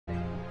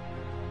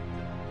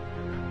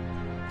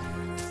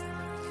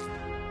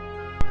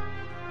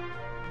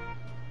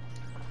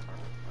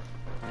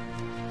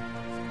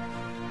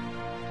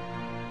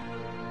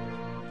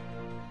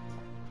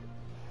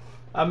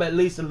I'm at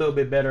least a little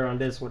bit better on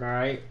this one,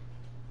 alright?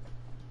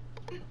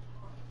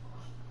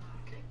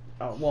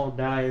 I won't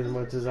die as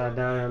much as I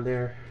die on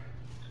there.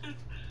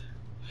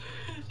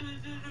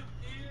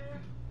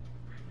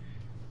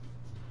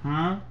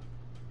 Hmm?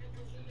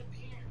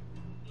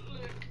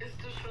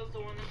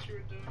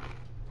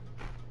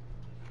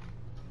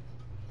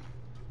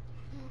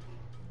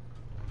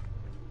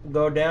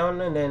 Go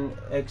down and then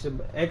exit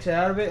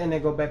out of it and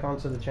then go back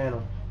onto the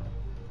channel.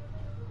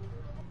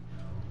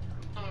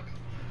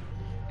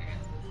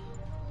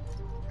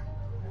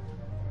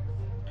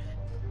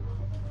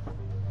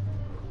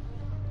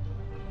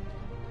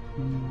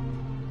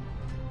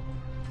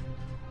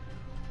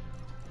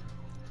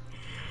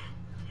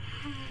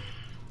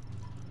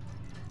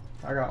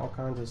 I got all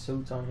kinds of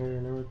suits on here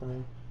and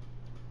everything.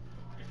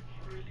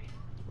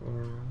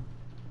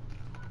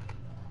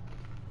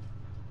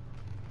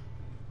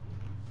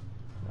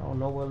 I don't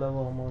know what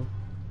level I'm on.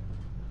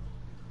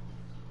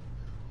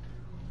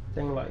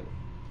 Thing like,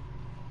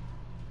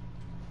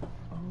 I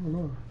don't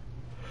know.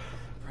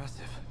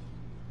 Impressive.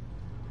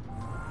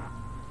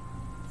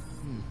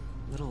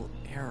 Little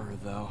error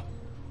though.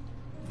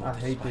 I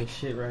hate this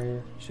shit right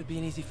here. Should be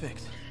an easy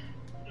fix.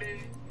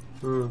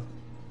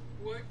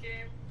 What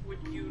game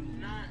would you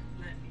not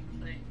let me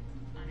play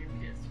on your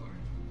PS4?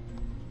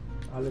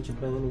 I'll let you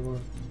play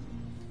anyone.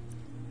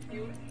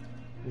 You would?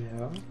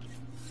 Yeah.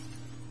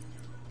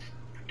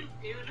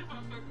 Even if I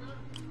fuck up?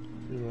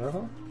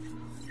 Yeah.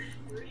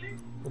 Really?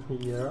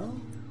 Yeah.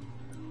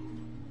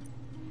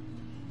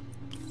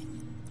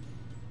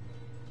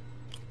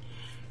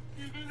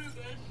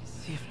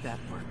 See if that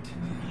worked.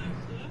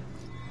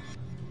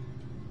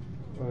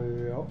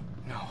 Yep.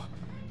 No,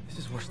 this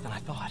is worse than I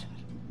thought.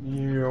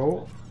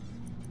 Yep.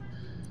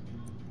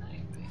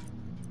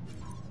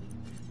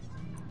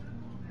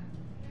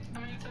 How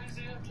many times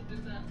do you have to do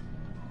that?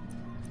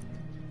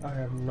 I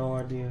have no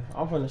idea.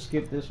 I'm gonna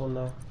skip this one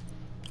though.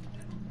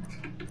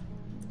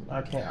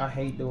 I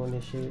hate doing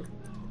this shit.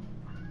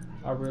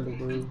 I really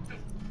do.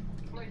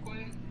 Like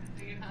when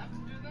do you have to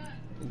do that?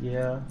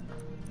 Yeah.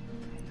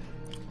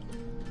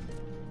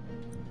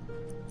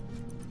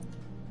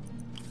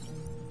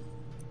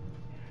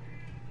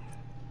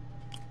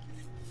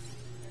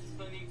 It's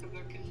funny because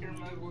I can hear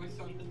my voice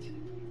on the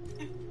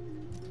TV.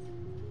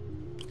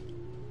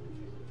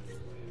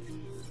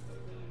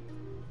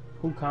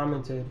 Who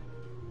commented?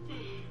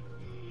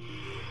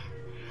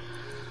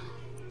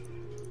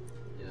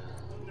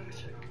 Let me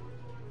check.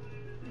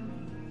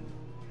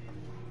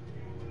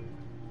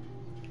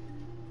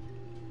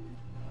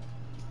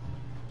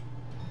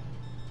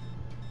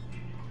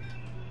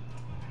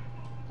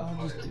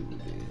 I'll just do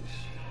this.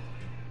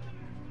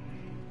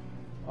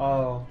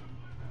 Oh.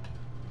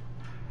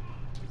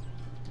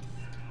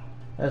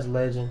 That's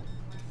legend.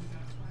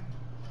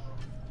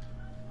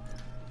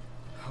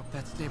 Hope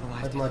that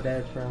stabilized. That's my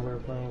dad's friend we were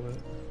playing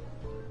with.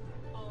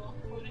 Oh,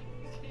 what did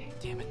you say?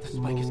 Damn it, the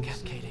spike is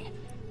cascading.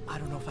 I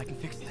don't know if I can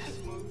fix this.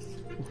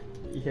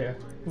 Yeah.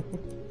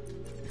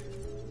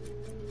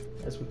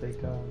 That's what they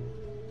call me.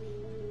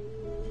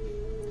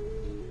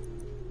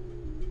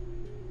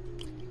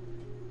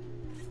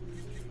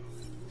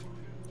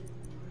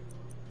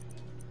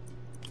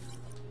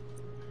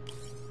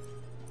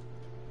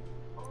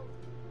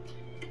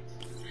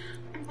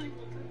 I'm like,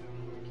 what the hell?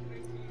 What can I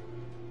do?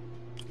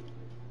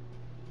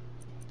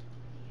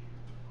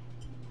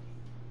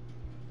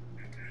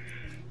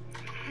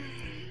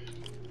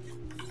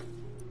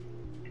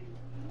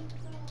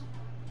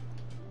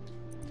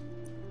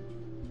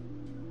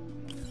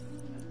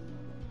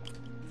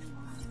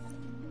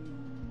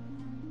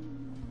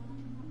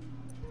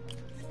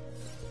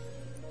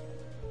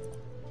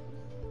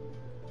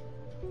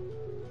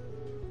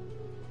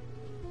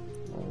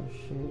 Oh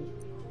shit.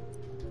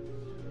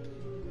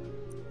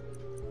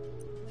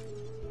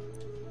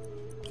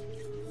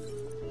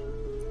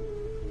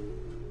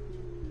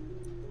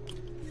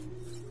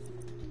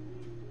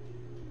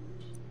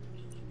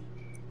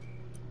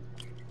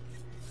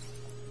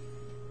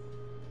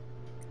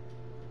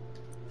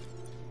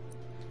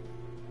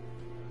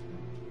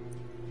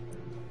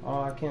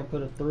 Oh, I can't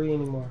put a 3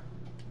 anymore.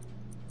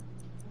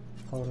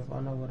 Hold up, I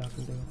know what I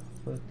can do.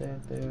 Put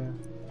that there.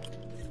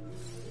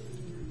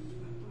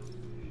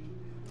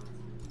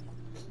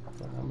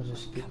 I'm gonna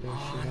just skip that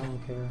shit, I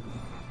don't care.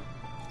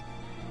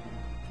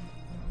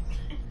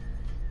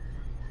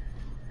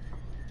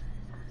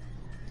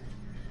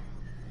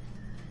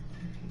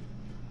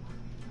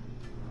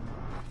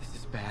 This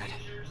is bad.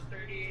 Yours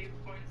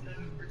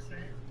 38.7%.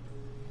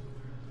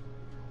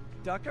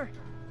 Doctor?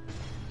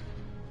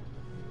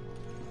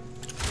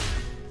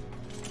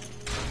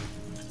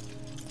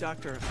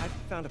 Doctor, I've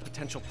found a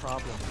potential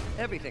problem.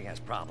 Everything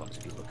has problems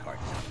if you look hard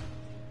enough.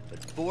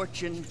 But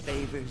fortune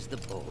favors the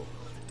bold.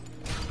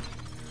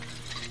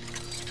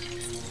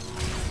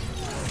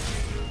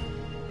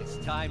 It's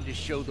time to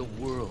show the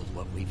world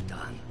what we've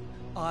done.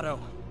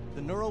 Otto,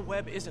 the neural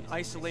web isn't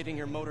isolating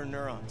your motor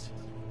neurons.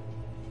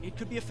 It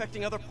could be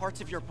affecting other parts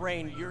of your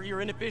brain,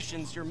 your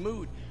inhibitions, your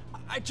mood.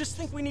 I just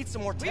think we need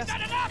some more tests. We've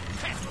got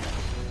enough tests!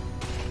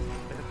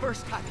 For the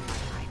first time in my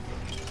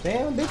life,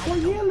 Damn, bitch, why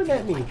you yelling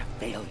at me? Like a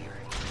failure.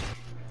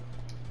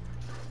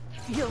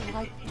 Feel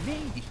like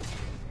me.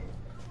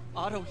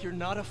 Otto, you're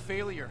not a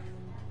failure.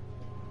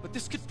 But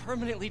this could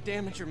permanently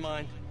damage your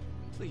mind.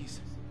 Please.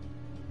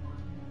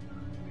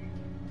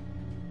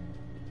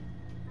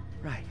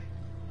 Right.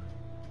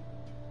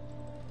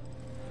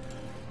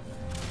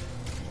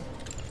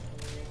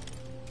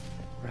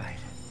 Right.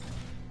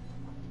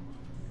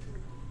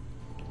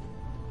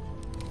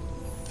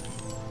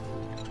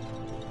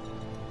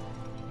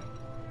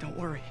 Don't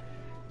worry.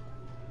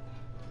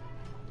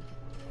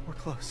 We're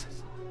close.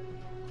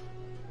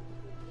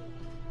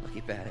 I'll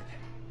keep at it.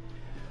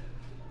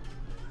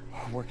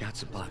 I'll work out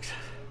some bugs.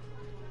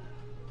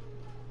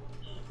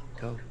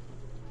 Go.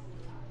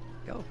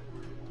 Go.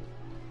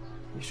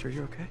 You sure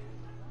you're okay?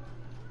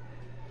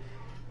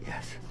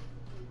 Yes.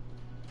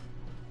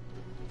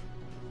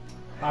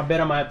 I bet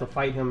I might have to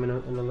fight him in a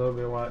little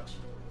bit. Watch.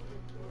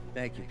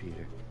 Thank you,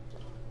 Peter.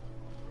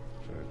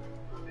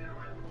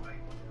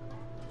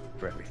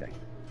 For everything.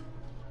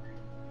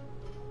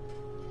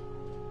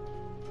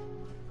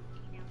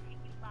 We now take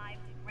you live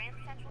to Grand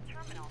Central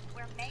Terminal,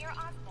 where Mayor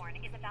Osborn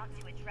is about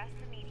to address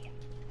the media.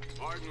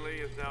 Martin Lee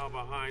is now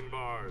behind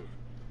bars.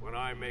 When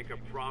I make a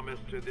promise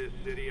to this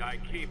city, I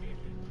keep it.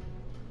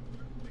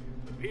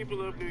 The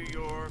people of New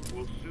York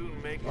will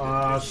soon make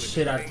Oh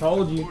shit, I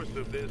told you.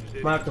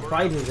 Might have to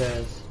fight his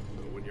ass.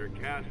 So when you're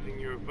casting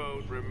your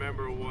vote,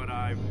 remember what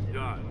I've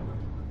done.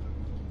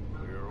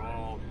 We're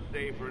all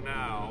safer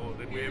now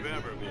than we have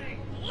ever been.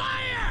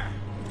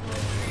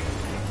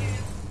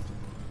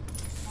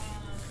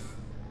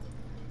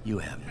 You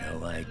have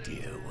no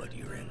idea what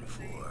you're in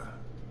for.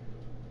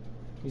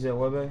 You said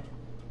what, babe?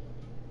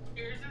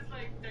 Yours is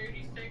like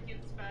 30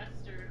 seconds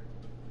faster.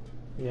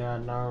 Yeah, I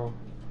know.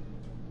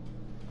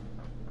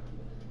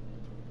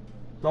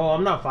 No,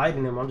 I'm not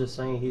fighting him. I'm just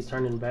saying he's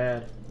turning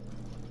bad.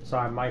 So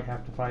I might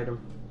have to fight him.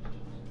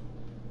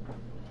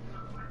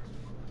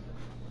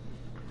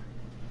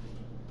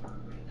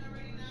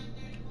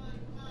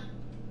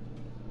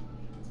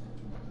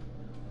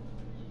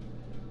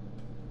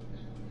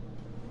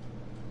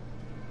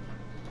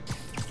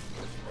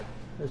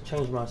 Let's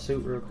change my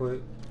suit real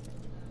quick.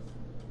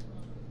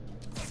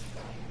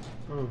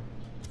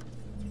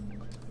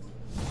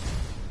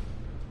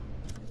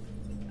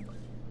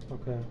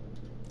 Okay.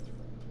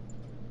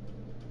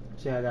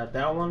 See, I got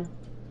that one.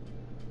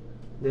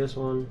 This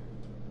one.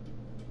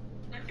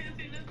 I can't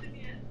see nothing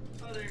yet.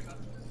 Oh, there you go.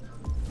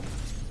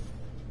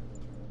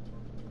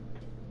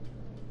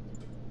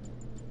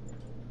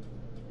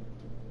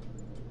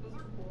 Those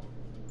are cool.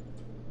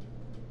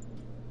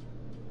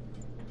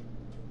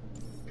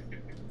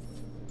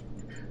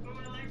 Oh,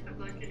 I like the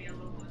black and yellow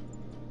one.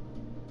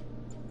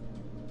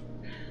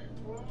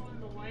 Oh,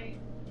 and the white.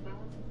 That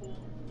one's cool.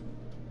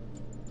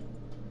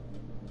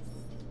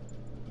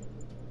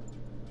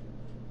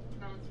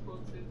 That one's cool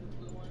too, the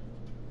blue one.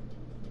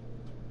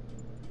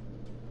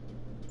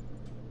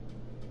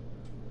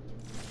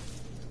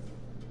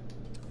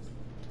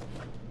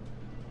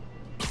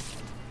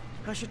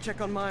 I should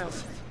check on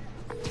Miles.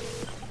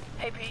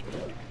 Hey, Pete.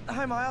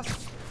 Hi,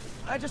 Miles.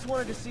 I just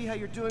wanted to see how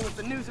you're doing with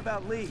the news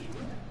about Lee.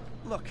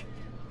 Look,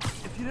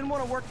 if you didn't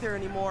want to work there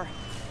anymore,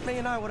 May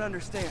and I would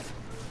understand.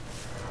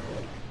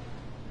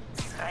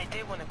 I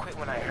did want to quit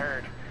when I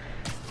heard.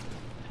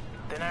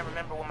 Then I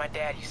remember what my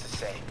dad used to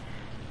say.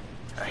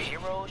 A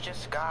hero is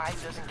just a guy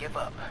who doesn't give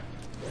up.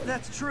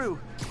 That's true,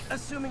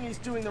 assuming he's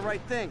doing the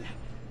right thing.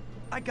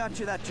 I got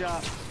you that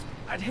job.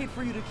 I'd hate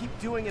for you to keep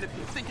doing it if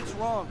you think it's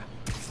wrong.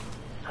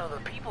 Oh,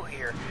 the people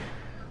here,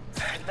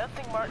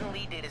 nothing Martin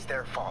Lee did is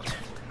their fault.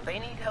 They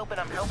need help and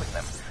I'm helping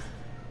them.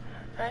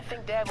 I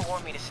think Dad would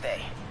want me to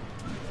stay.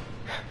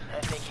 I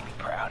think he'd be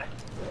proud.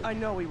 I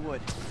know he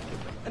would.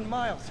 And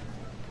Miles,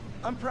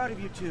 I'm proud of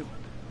you too.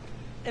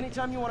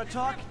 Anytime you want to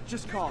talk,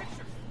 just call.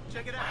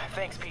 Check it out.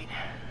 Thanks, Pete.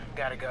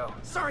 Gotta go.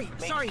 Sorry.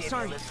 Maybe give me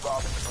a list of all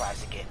the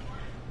supplies to get.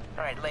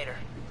 All right, later.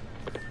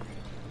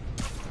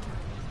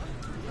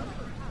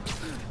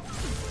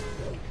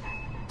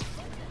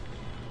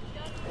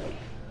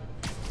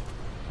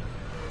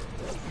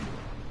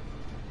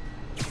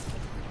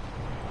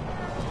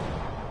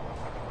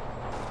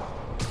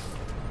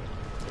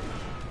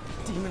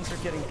 Demons are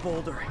getting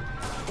bolder.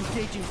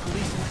 Engaging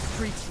police in the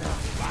streets now.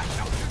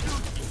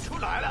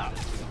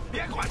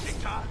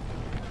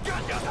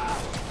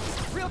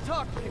 Real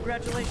talk.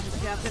 Congratulations,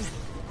 Captain.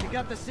 You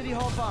got the City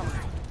Hall bomber.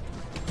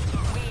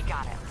 We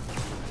got him.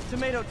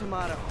 Tomato.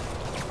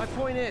 My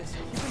point is,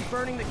 you've been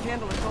burning the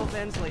candle at both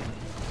ends lately.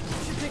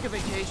 You should take a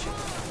vacation.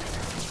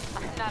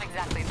 I'm not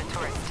exactly the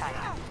tourist type.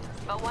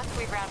 But once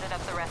we've rounded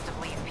up the rest of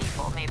Lee's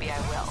people, maybe I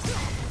will.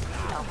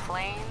 No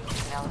planes,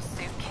 no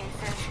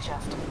suitcases,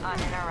 just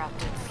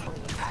uninterrupted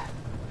sleep.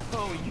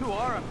 Oh, you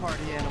are a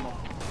party animal.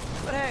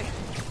 But hey,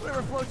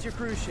 whatever floats your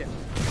cruise ship.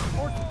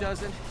 Or if it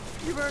doesn't,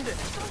 you've earned it.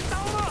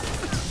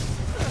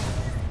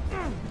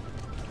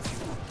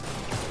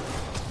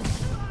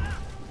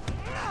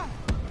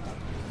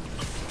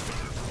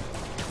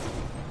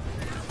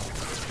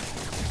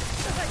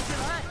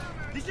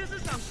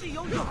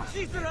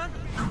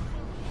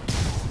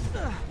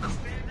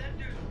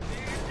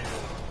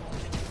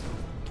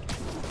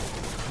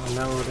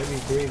 No, they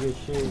be big as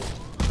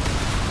shit.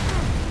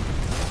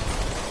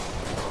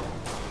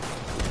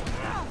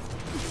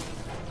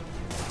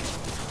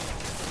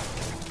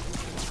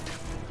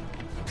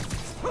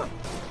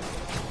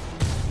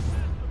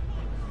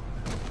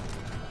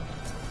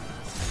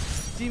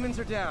 Demons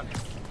are down.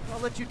 I'll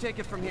let you take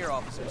it from here,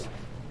 officers.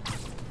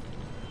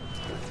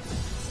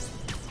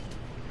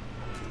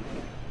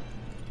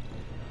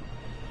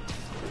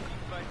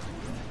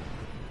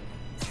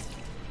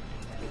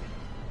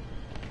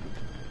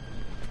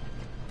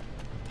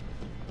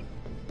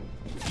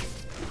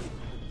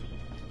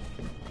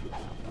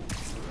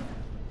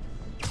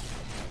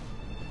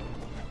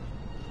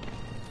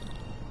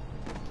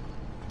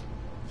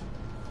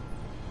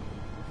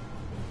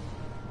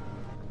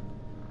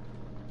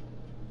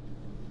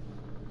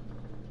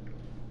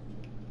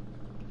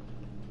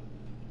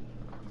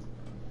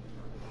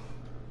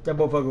 That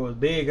motherfucker was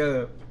big,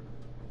 huh?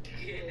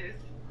 Yes.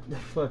 The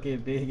fucking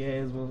big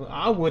ass motherfucker.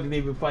 I wouldn't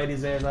even fight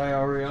his ass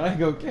IRL. I ain't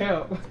gonna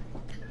count.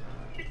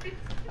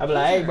 I'd be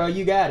like, hey, bro,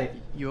 you got it.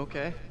 You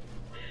okay?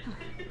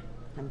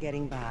 I'm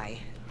getting by.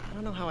 I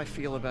don't know how I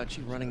feel about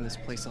you running this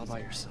place all by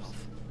yourself.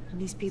 And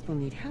these people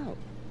need help.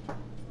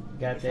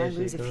 Got If that I shit.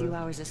 lose a few cuz.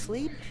 hours of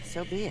sleep,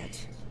 so be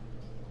it.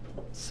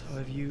 So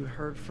have you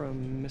heard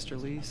from Mr.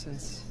 Lee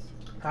since?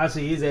 I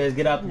see his ass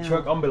get out the No.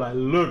 truck. I'm be like,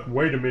 look,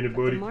 wait a minute, The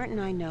buddy. Martin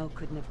I know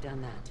couldn't have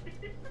done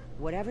that.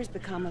 Whatever's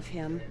become of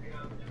him,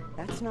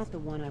 that's not the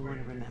one I want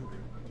to remember.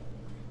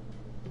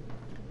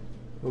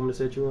 Want me to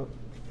set you up?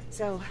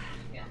 So,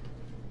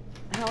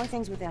 how are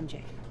things with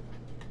MJ?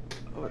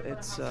 Oh,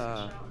 it's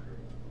well,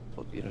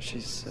 you know,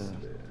 she's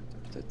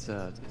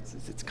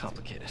it's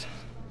complicated.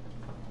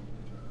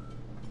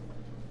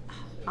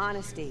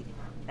 Honesty.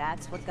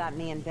 That's what got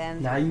me and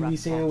Ben. Now through you rough be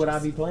seeing what I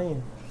patches. be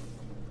playing.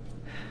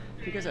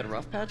 You guys had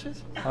rough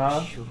patches?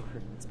 Huh? Sure.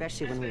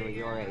 Especially when we were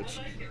your age.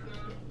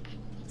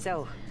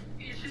 So,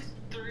 It's just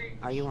 3.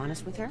 are you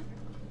honest with her?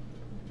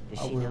 Does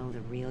I she will. know the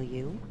real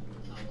you?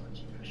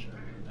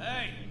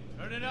 Hey,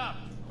 turn it up.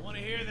 I want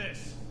to hear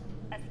this.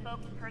 A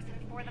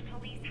spokesperson for the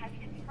police has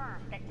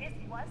confirmed that this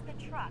was the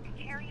truck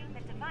carrying the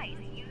device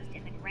used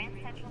in the Grand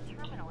Central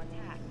Terminal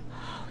attack.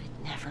 Oh,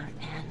 it never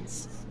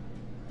ends.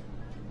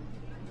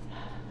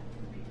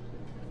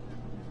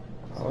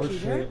 Oh, Peter?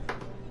 shit.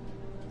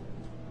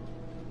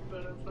 But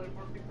it's like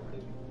more people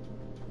too.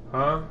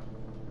 Huh?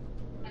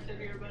 I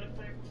said you're about to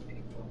fight more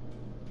people.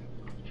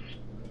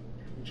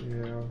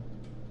 Yeah.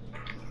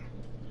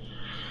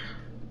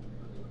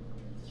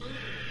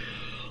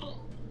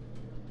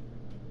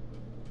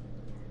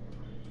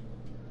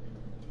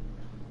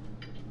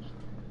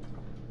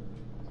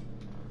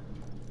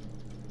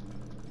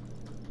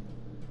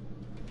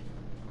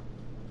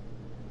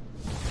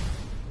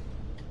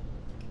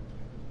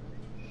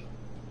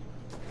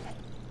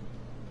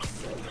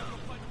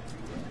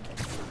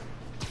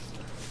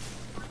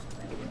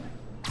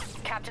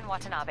 Captain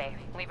Watanabe,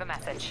 leave a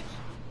message.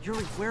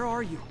 Yuri, where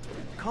are you?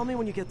 Call me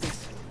when you get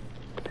this.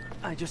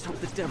 I just hope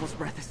the Devil's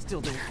Breath is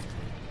still there.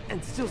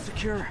 And still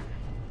secure.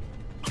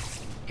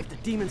 If the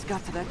demons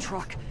got to that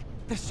truck,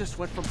 this just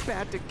went from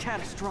bad to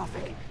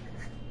catastrophic.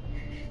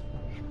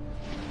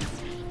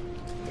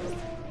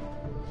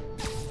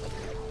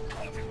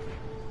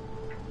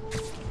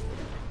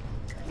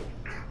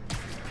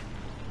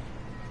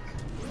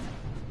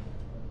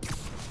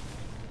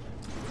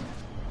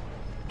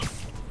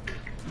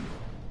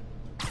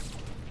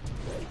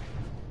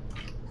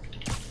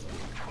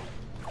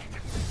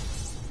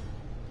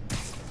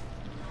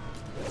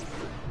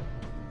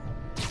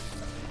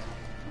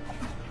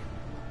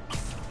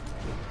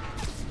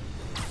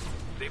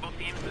 Sable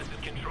Teams, this is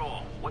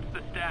Control. What's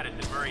the status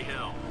at Murray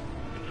Hill?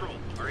 Control,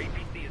 our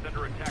APC is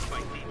under attack by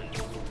demons.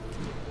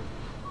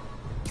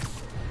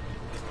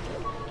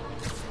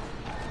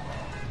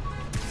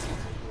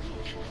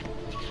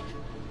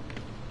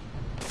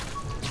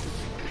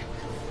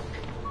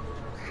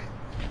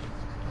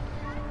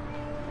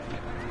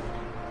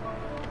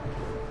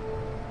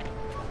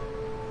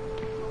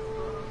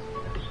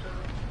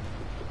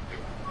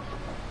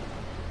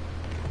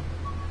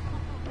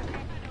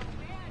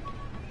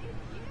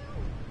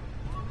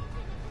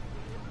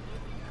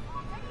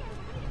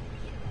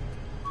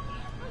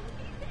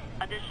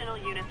 Additional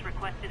units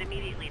requested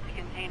immediately to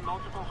contain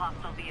multiple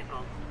hostile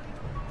vehicles.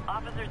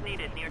 Officers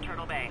needed near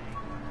Turtle Bay.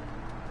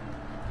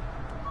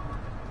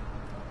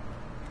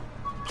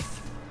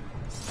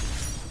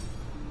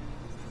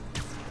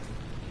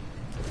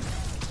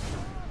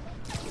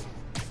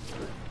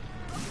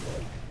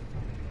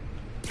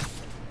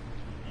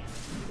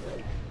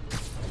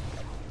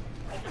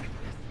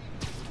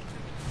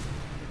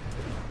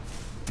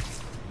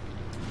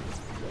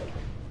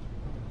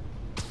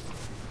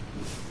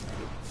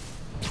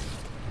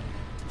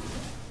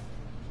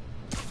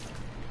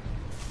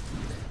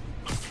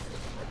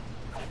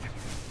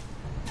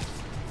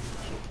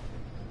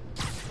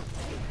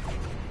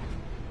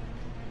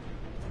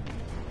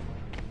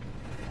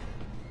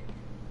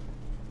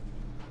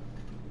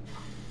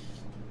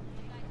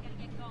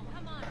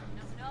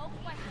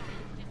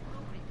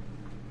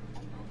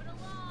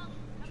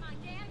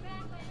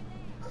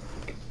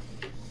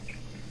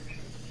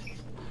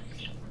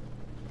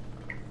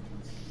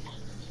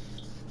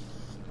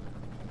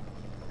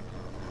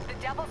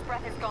 Devil's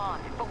Breath is gone,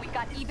 but we've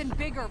got even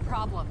bigger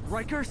problems.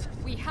 Rikers?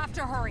 We have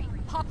to hurry.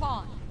 Hop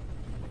on.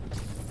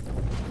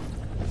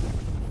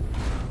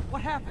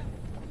 What happened?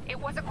 It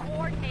was a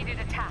coordinated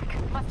attack.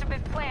 Must have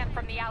been planned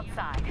from the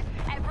outside.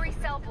 Every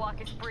cell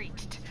block is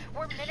breached.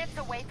 We're minutes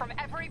away from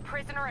every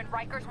prisoner and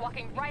Rikers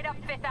walking right up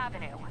Fifth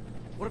Avenue.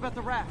 What about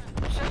the raft?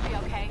 Should be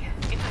okay.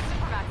 It's a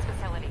Supermax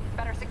facility.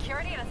 Better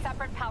security and a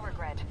separate power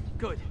grid.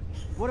 Good.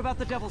 What about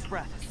the Devil's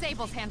Breath?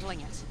 Sable's handling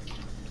it.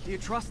 Do you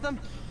trust them?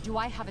 Do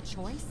I have a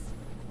choice?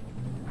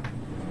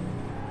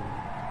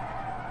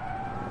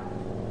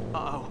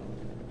 Uh-oh.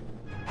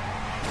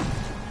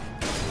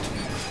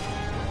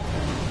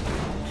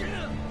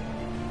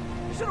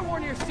 You should have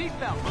worn your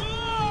seatbelt.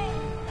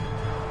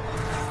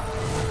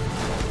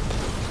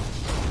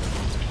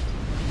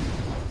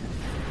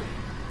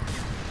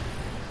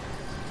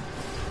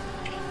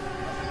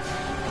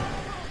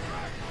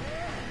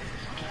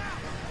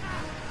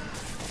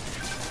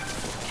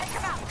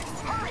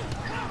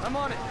 I'm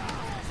on it.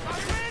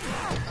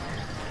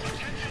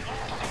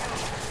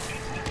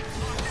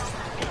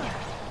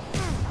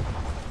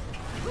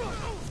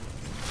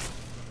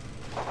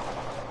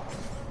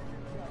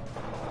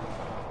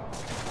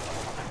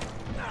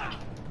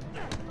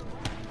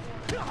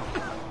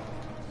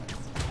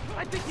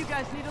 I think you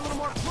guys need a little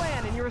more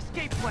plan in your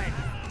escape plan.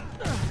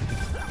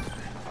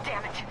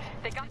 Damn it.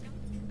 They got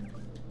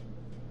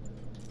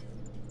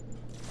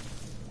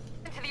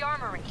into the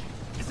armory.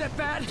 Is that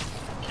bad?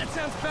 That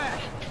sounds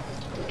bad.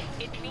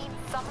 It means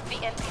some of the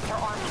enemies are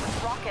armed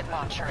with rocket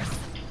launchers.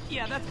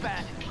 Yeah, that's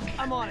bad.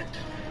 I'm on it.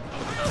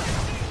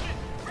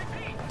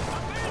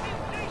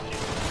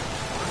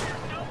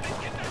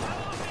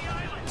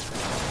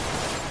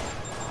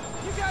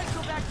 You guys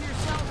go back to your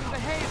cells and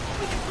behave.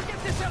 We can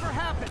forget this ever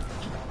happened.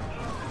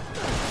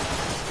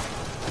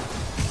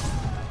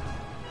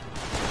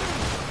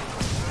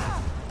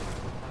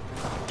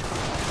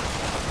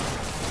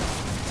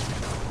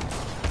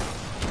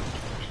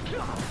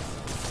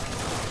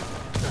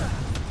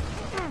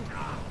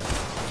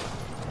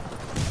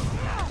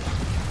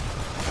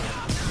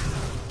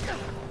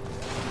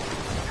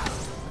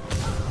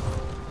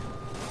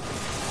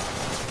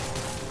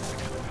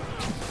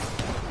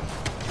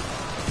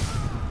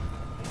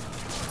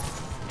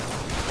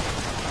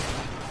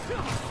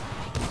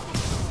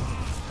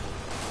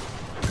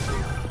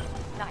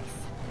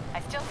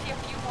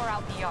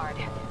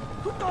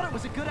 Who thought it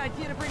was a good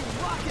idea to bring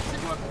rockets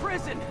into a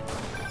prison?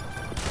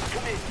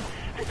 Come in.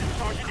 This is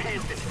Sergeant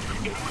Hansen.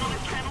 Anyone on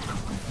this channel?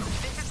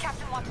 This is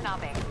Captain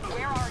Watanabe.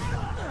 Where are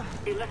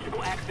you?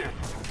 Electrical access.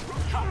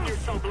 Rooftop near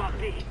cell block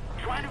D.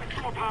 Trying to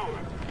restore power.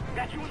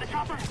 That you in the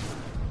chopper?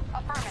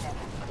 Affirmative.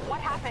 What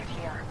happened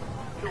here?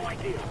 No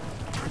idea.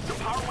 The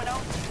power went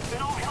out,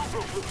 then all hell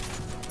broke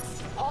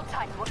loose. Hold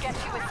tight. We'll get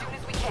to you as soon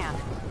as we can.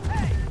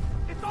 Hey!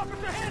 It's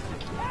Officer Hansen!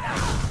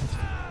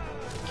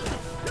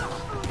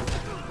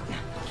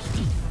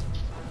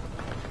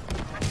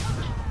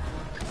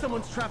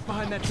 Someone's trapped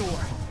behind that door.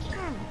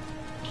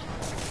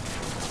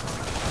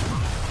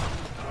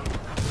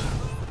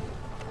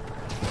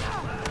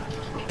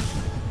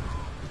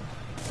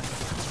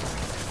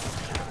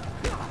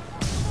 Come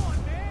on,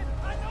 man!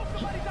 I know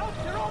somebody's out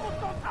there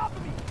almost on top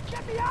of me!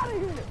 Get me out of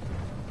here!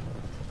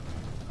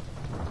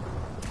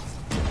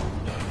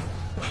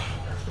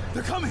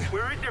 They're coming!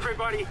 Where is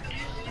everybody?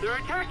 They're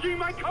attacking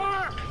my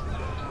car!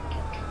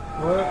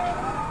 What?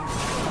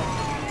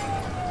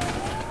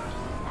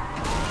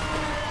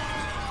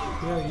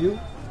 Yeah, you?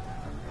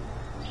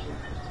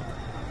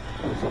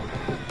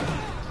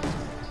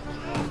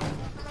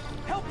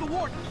 Help the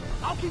warden!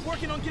 I'll keep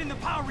working on getting the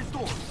power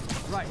restored!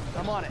 Right,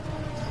 I'm on it.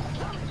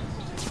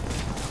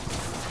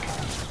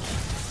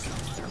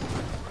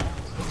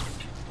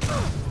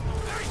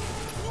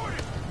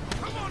 Warden!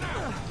 Come on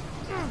out!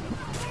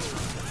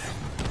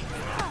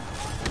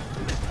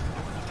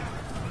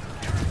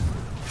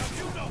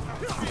 You know how to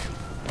feel!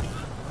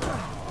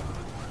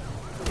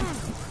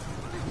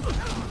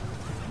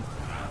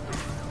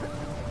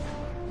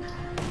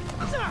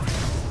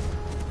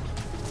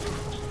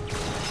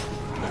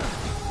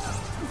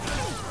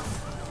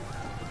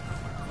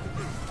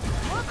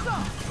 What's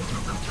up?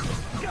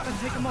 Gotta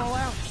take them all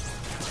out.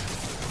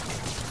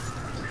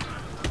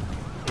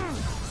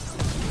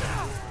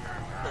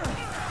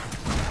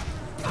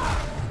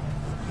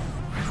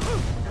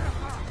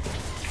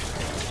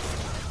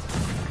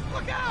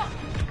 Look out!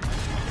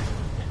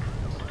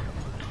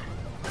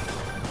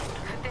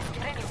 Could this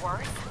get any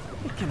worse?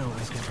 It can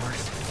always get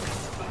worse.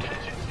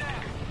 Attention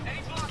staff!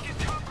 Any block is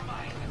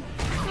compromised!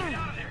 Get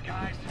out of there,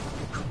 guys!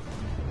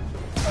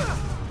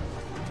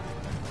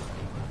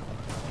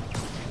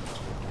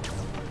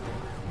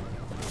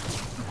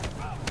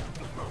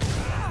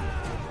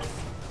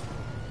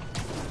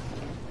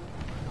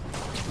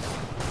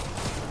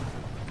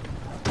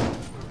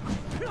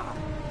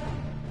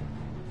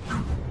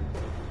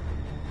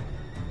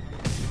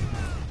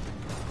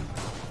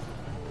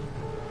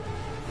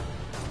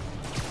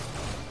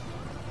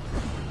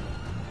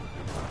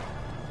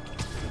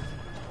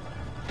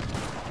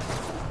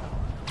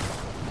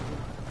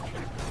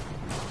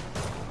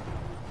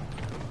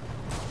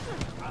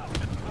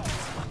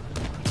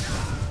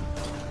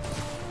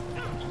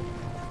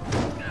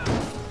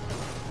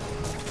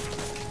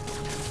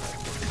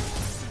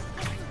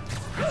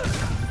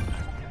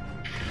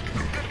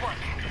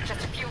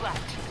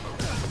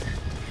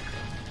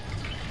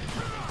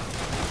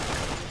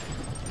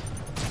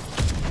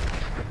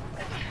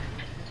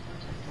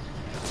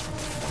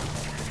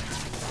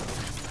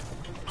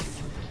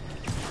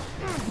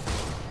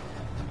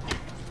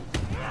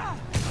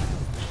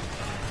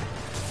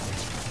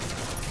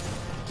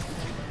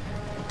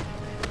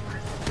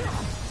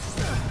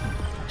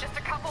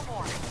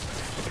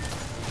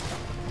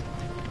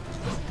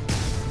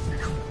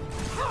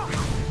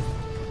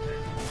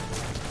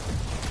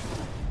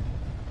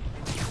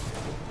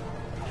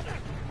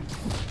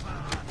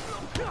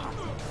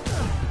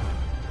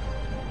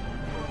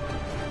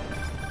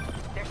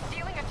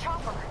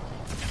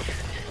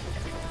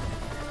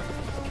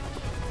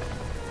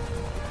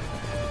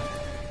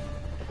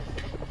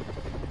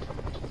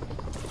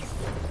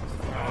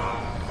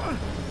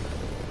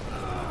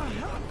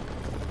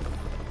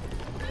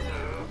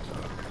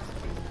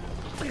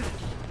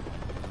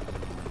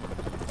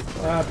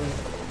 What happened?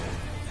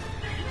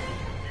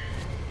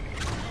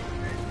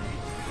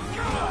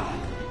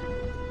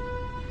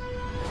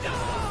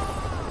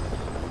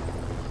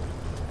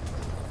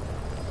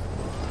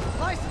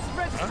 License and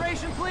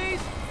registration, please.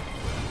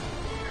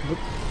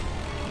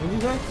 What'd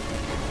you say?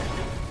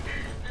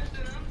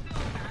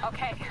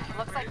 Okay,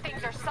 looks like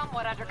things are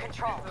somewhat under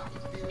control.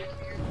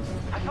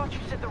 I thought you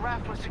said the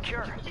raft was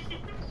secure.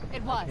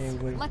 It was. Hey,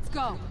 wait. Let's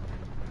go.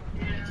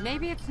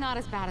 Maybe it's not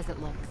as bad as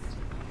it looks.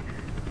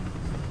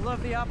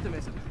 Love the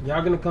optimism.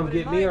 Y'all gonna come But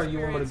in get my me, or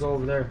you want me to experience, go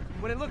over there?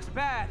 When it looks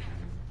bad,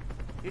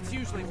 it's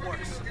usually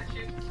worse.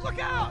 Look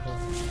out!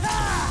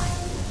 Ah!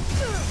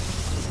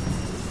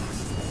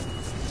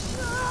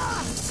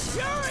 Ah!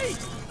 Yuri!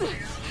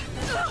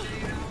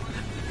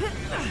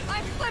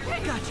 I'm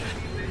slipping! Gotcha.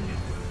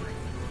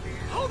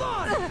 Hold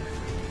on!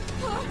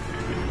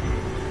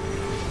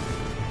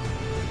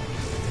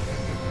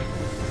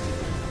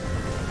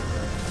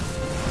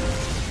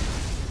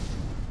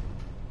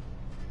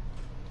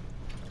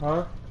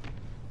 Huh?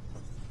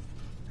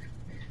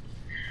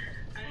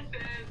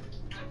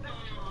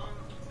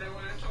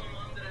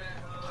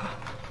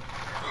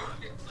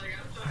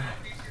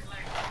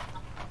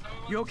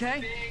 You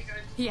okay?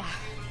 Yeah.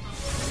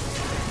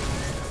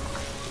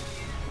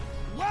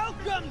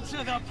 Welcome to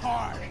the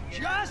park!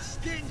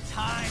 Just in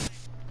time!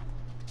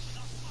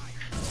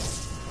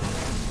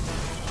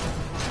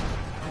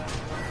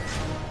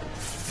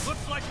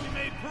 Looks like we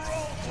made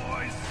parole,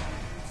 boys!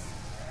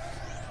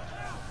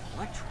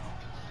 Electro?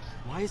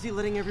 Why is he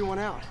letting everyone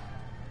out?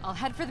 I'll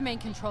head for the main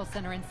control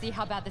center and see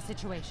how bad the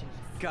situation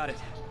is. Got it.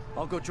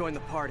 I'll go join the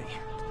party.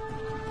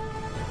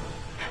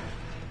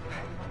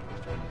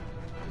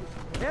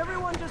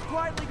 Everyone just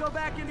quietly go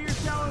back into your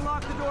cell and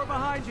lock the door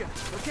behind you,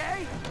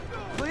 okay?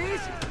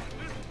 Please?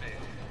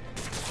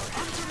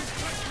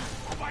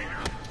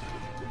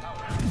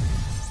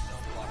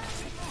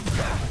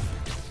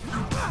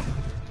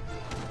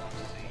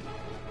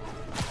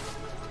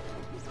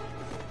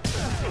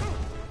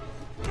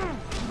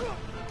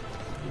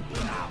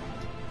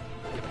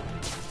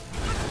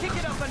 Kick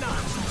it up a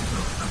notch.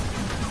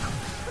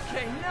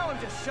 Okay, now I'm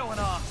just showing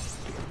off.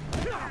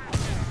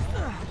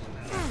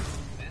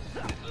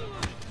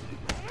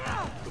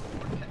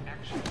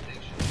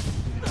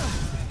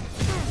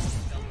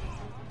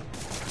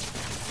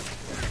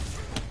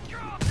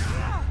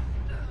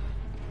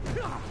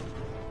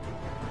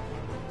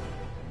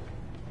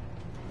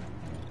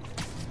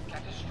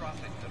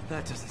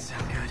 That doesn't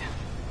sound good.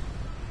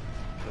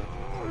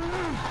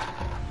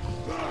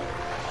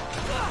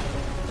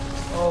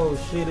 Oh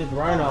shit, it's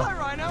Rhino. Hi,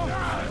 Rhino!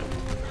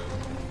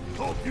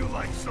 Hope you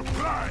like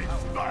surprise,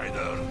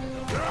 Spider!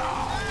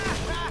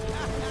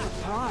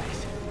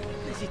 Surprise?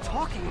 What is he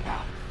talking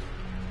about?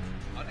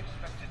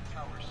 Unexpected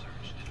power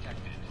surge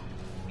detected.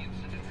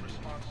 Incident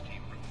response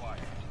team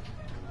required.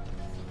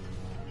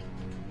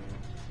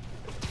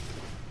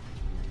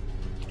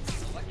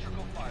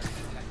 Electrical fire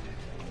detected.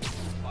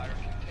 Fire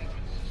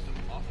containment system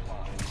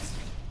offline.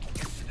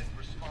 Incident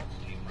response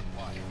team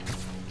required.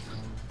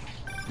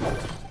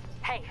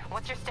 Hey,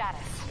 what's your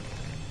status?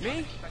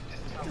 Me?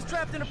 Just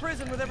trapped in a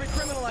prison with every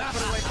criminal I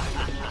put away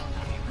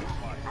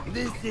from me.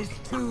 This is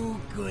too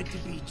good to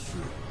be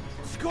true.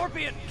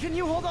 Scorpion, can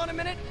you hold on a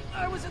minute?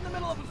 I was in the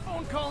middle of a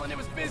phone call and it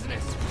was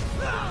business.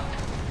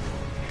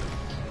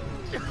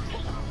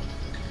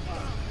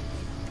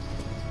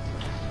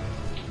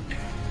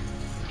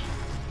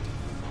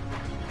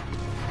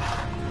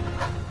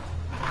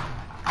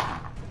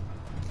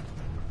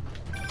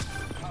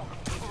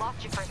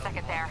 Lost you for a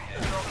second there.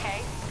 You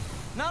okay?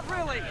 Not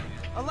really.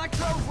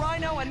 Electro,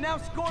 Rhino, and now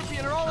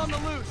Scorpion are all on the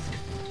loose.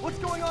 What's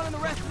going on in the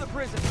rest of the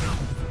prison?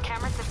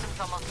 Camera system's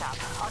almost up.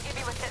 I'll give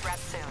you a sit rep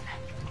soon.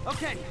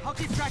 Okay, I'll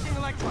keep tracking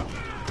Electro.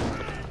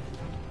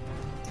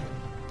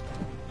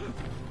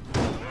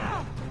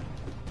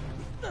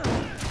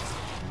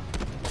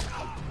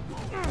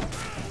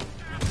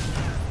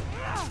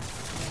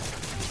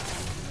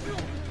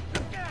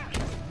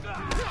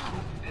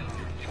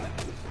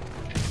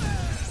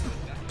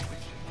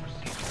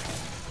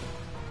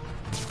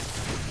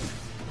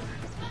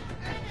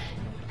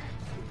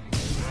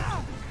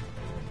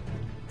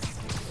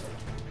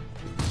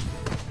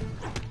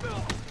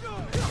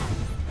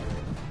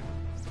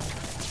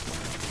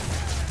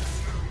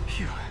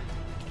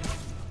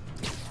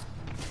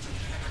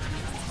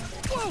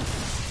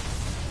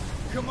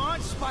 Come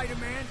on,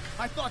 Spider-Man!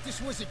 I thought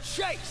this was a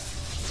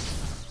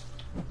chase!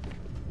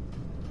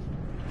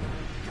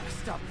 Gotta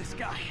stop this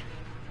guy.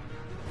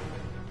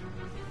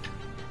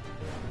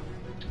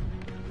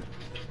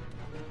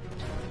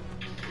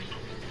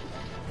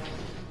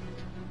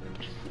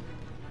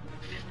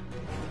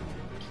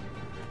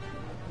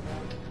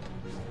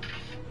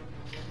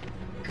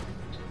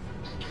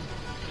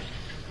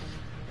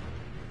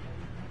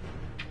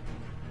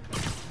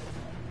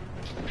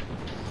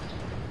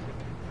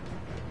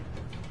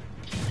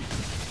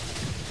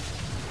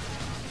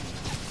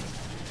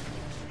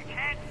 You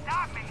can't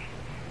stop me,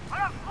 but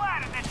I'm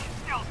flattered that you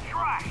still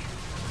try.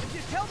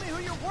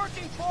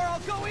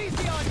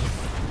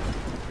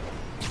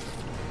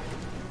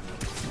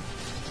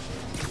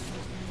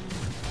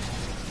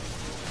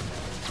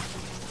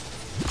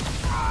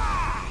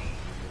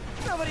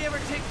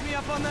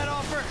 up on that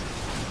offer?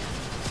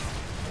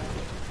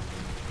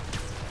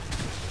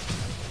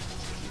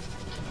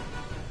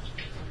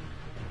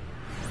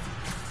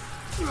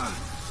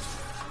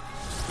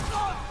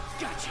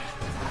 Gotcha.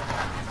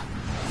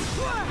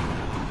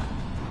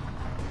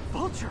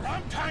 Vulture!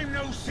 Long time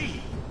no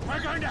see.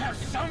 We're going to have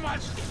so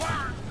much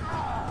fun.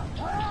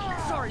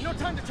 Sorry, no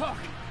time to talk.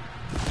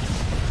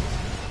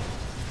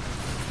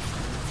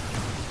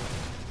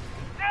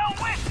 Still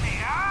with me,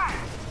 huh?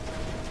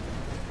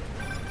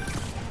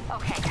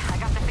 Okay, I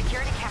got the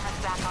security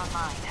cameras back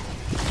online.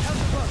 How's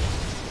it look?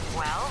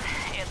 Well,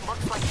 it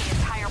looks like the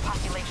entire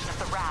population of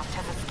the raft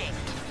has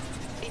escaped,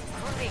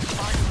 including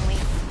Martin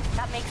Lee.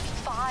 That makes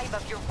 5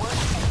 of your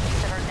worst enemies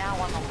that are now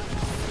on the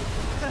loose.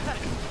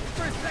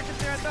 For a second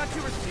there, I thought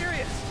you were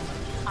serious.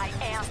 I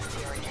am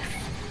serious.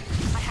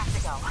 I have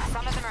to go.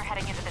 Some of them are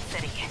heading into the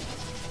city.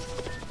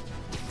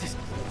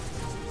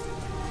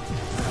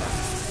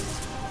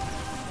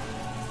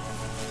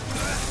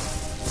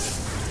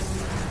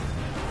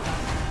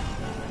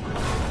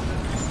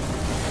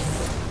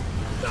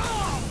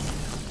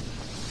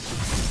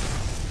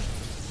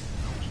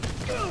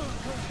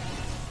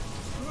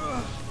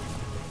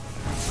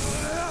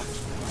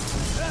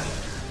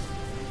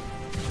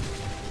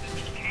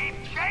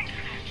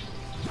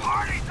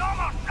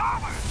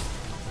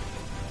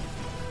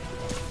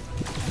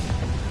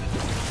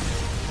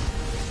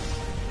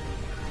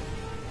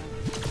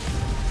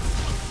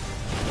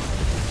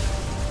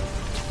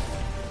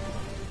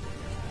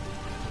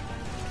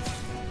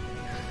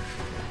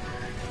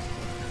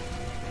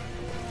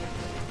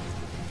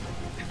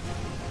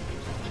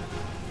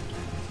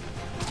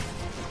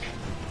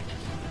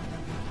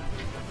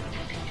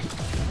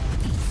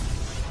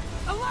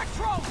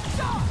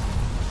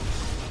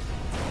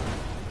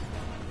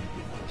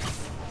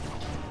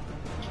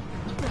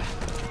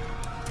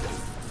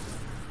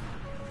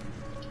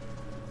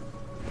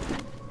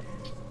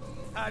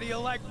 How do you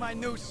like my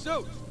new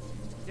suit?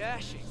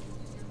 Dashing.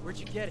 Where'd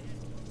you get it?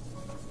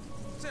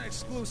 It's an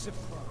exclusive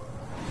club.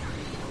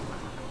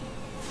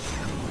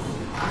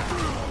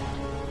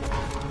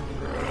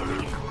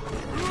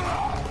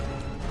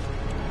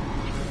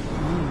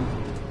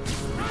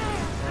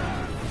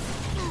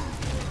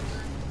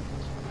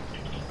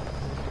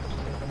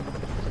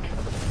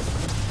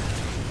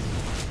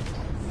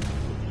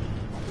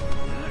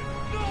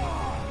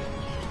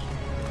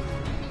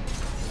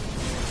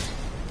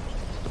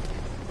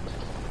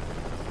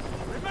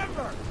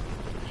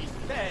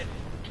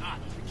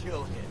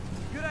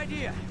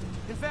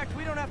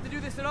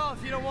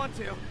 If you don't want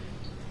to.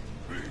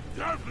 We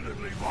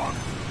definitely want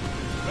to.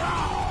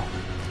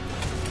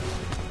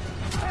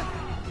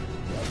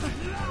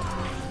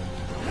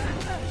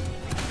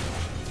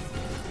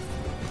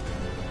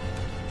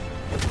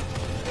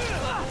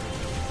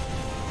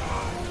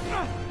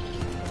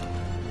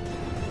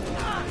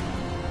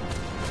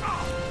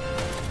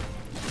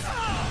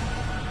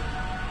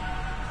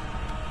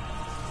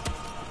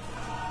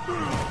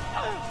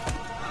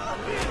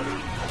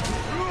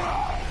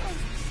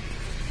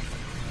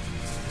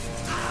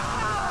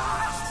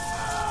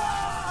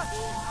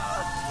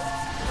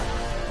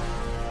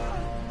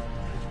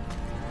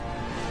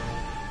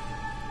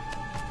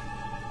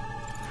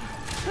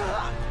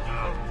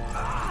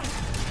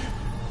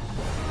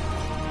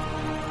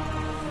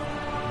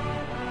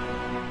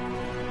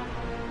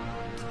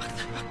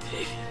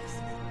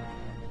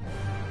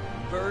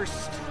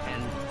 First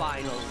and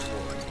final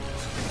warning.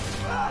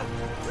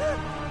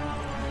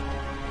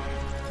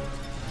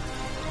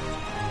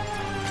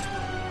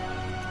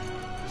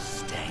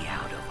 Stay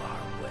out of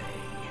our way.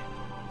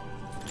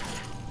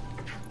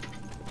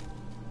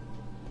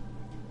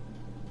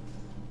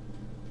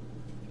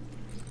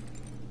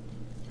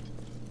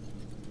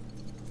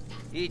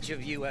 Each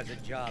of you has a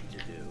job to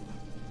do.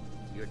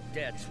 Your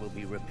debts will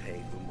be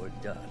repaid when we're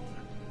done.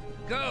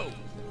 Go!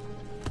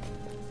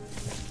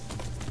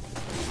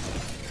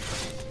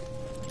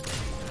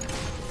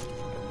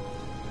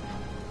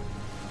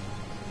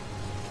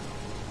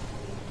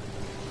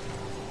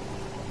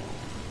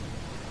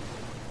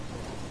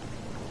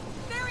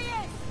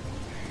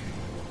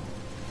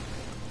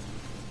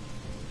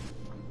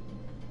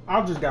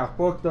 I just got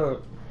fucked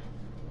up.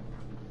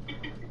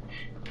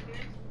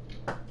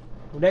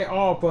 They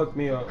all fucked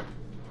me up.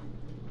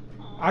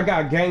 I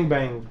got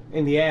gangbanged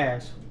in the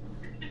ass.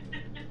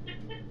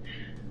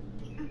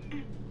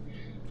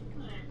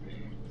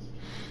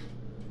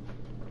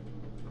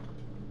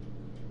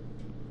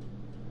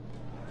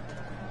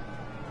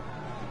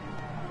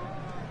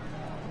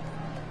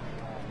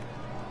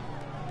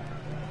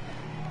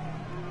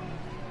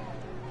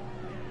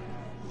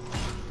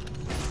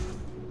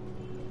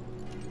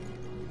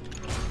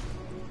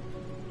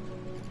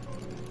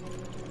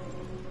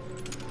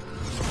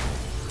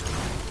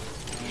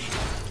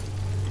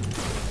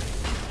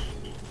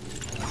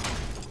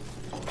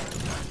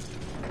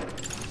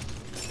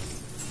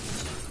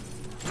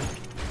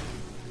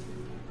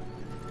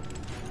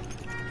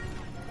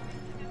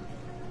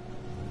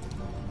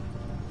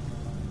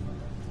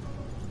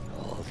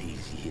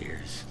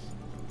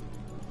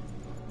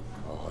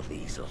 All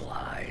these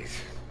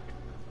lies.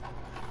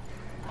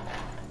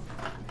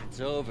 It's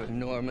over,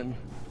 Norman.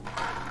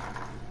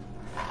 Time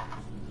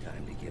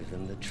to give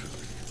them the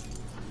truth.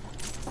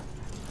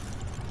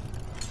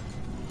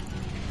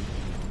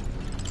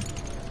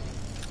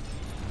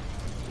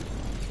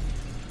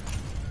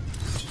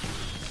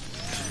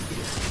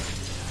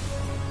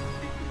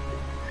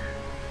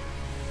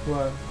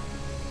 What?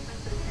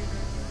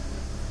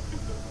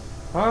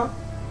 Huh?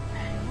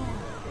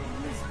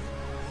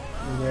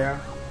 Yeah.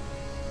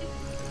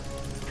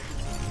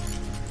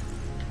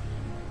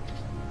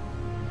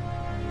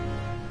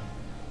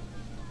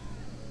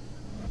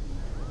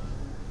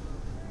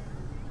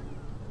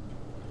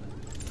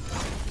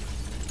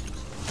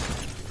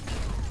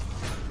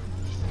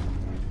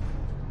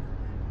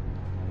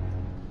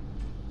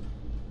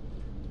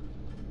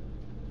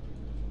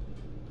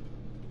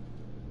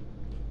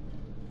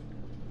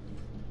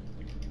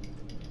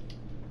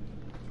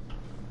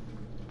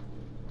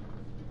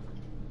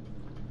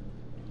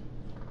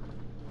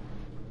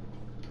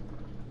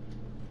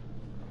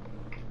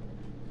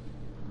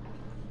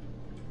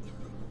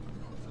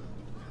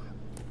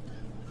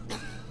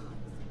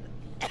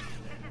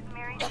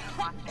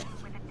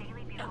 with a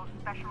Daily Bugle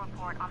special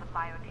report on the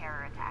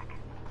bioterror attack.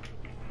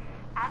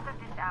 As of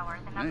this hour,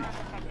 the number of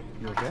infected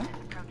civilians is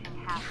approaching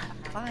half a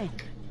million. Fine.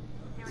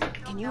 There is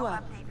still Can no you,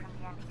 update from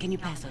the NBC can you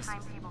on pass the those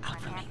timetable out for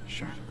for an me? anti-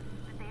 Sure.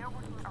 but they are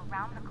working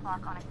around the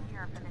clock on a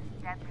cure for this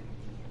deadly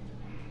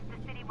disease.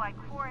 The citywide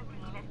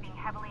quarantine is being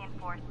heavily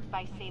enforced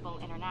by Sable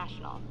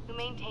International, who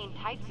maintain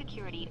tight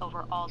security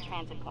over all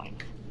transit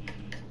points.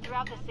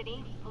 Throughout the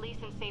city, police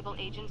and Sable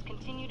agents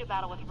continue to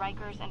battle with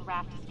Rikers and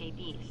Raft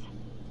escapees.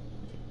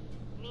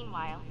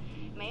 Meanwhile,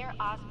 Mayor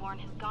Osborn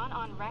has gone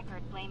on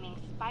record blaming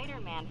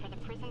Spider-Man for the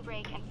prison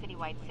break and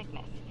citywide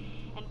sickness,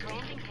 and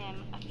branding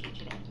him a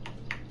fugitive.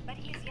 But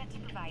he is yet to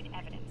provide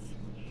evidence.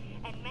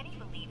 And many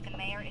believe the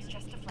mayor is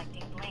just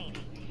deflecting blame,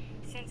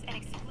 since an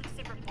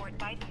exclusive report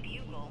by the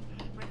Bugle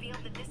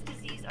revealed that this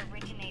disease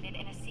originated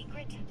in a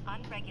secret,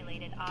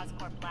 unregulated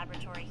Oscorp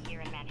laboratory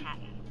here in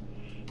Manhattan.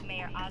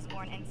 Mayor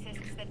Osborn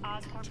insists that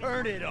Oscorp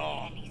Turn is it working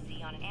off. with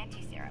NBC on an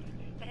anti-serum,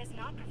 but has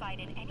not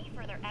provided any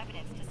further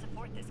evidence to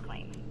support this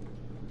claim.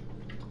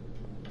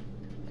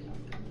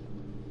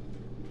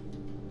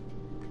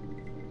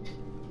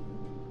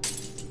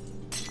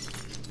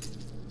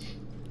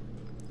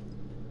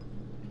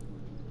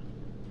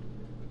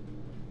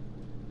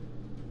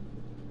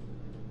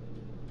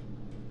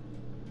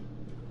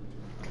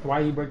 Why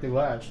you break the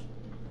glass?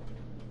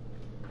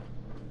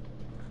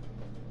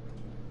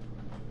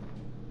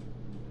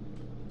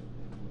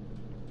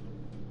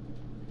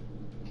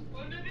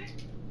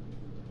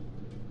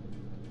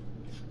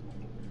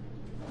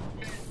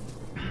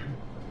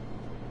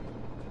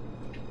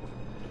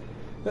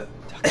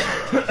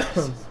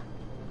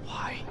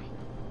 Why?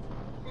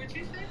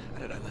 How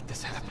did I let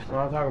this happen?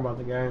 Well, I'm talking about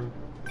the game.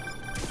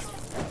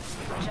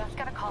 Just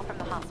got a call from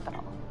the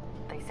hospital.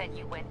 They said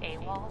you went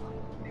AWOL.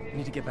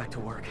 Need to get back to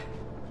work.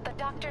 The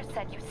doctor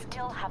said you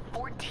still have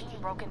 14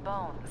 broken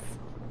bones.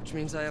 Which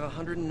means I have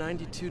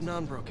 192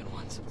 non-broken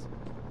ones.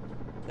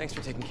 Thanks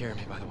for taking care of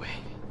me, by the way.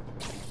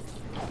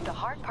 The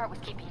hard part was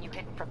keeping you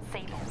hidden from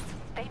Sables.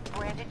 They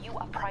branded you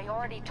a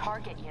priority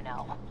target, you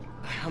know.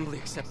 I humbly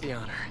accept the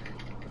honor.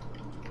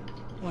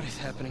 What is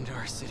happening to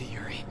our city,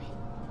 Yuri?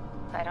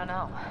 I don't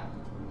know.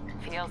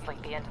 Feels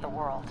like the end of the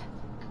world.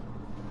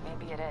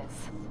 Maybe it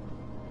is.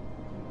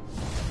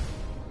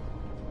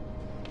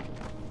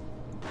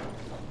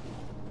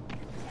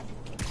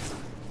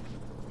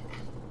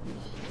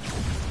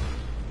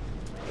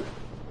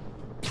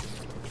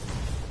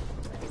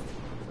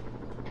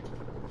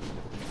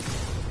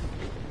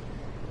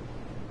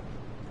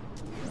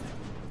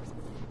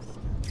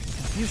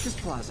 Confucius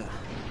Plaza.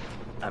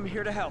 I'm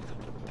here to help.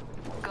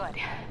 Good.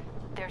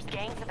 There's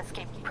gangs of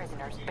escaped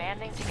prisoners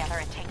banding together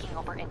and taking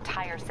over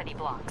entire city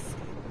blocks.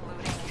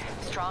 Looting,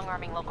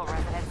 strong-arming local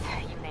residents,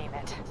 you name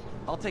it.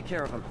 I'll take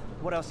care of him.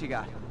 What else you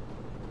got?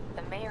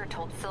 The mayor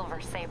told Silver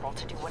Sable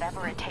to do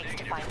whatever it takes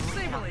to find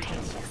Lucian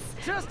Octavius.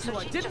 Just who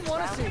I she's didn't just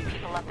want to see. rounding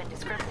people up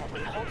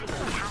indiscriminately, holding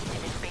them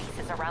captive in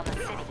bases around the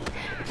city.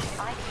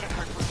 I've even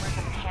heard rumors of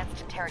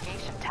enhanced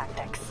interrogation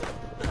tactics.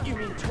 You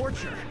mean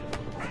torture?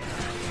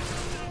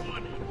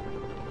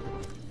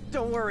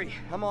 Don't worry,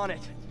 I'm on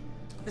it.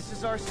 This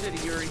is our city,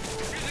 Yuri.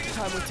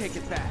 Time we take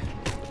it back.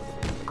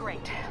 Great.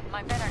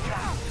 My men are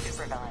tracking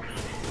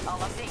supervillains. I'll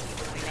update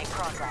you when we make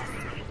progress.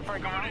 For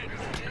now,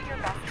 do your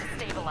best to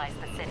stabilize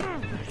the city.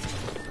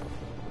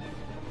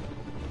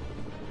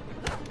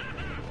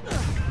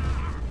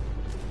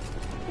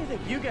 You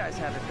think you guys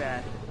have it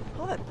bad?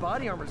 All that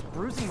body armor's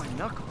bruising my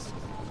knuckles.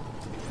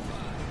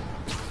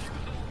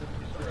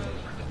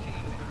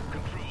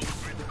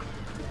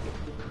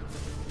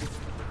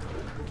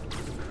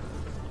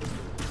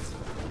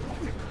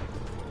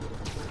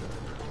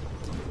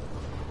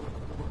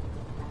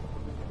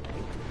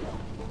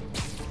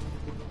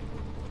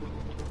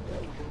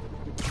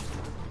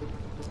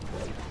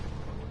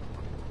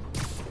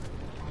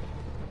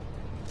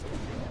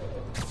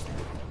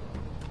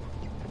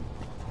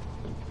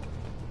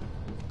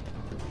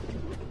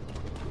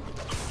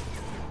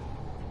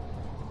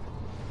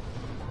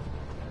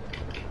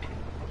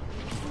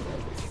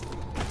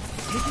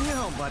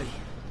 on, buddy.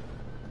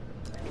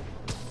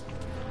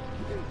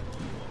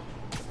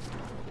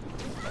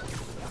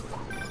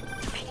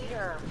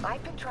 Peter,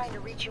 I've been trying to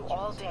reach you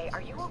all day.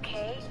 Are you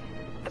okay?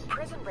 The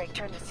prison break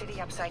turned the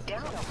city upside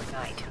down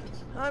overnight.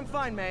 I'm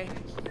fine, May.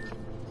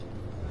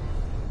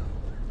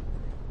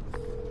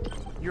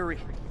 Yuri,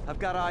 I've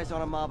got eyes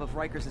on a mob of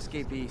Riker's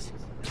escapees.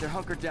 They're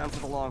hunkered down for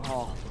the long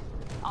haul.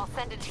 I'll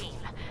send a team.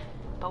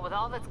 But with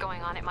all that's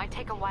going on, it might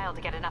take a while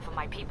to get enough of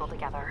my people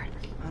together.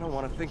 I don't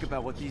want to think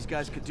about what these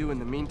guys could do in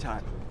the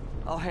meantime.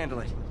 I'll handle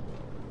it.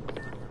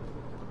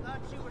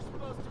 Thought you were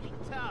supposed to be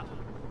tough.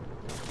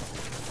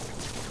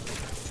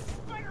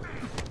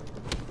 Spider-Man!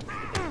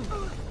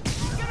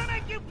 Gonna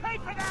make you pay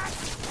for that!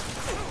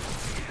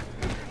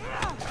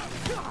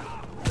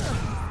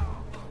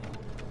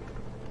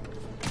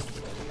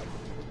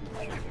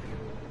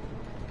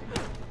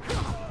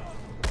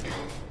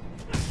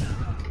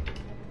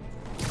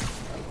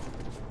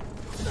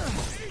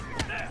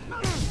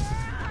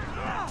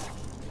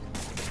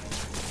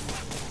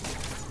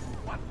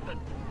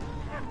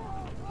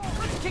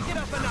 Let's kick it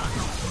up a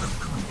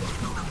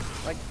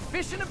notch. Like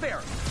fish in a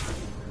barrel.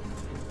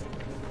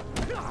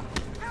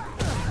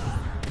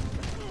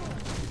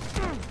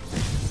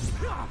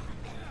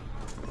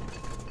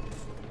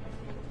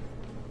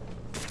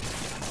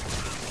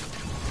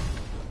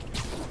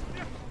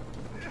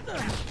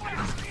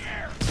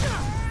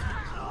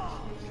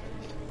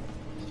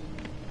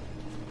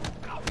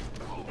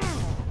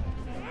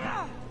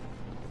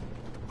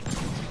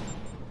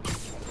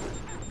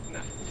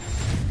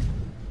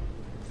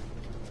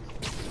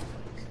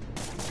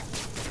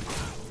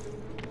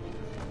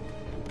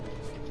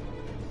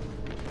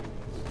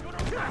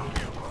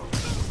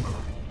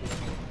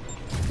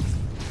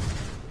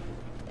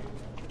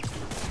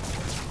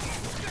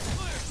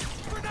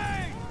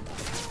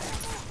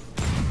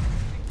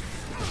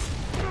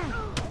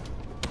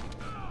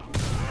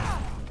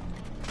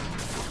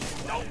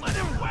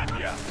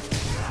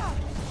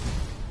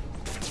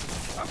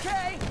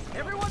 Okay,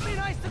 everyone be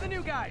nice to the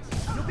new guys.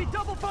 You'll be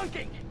double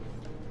bunking.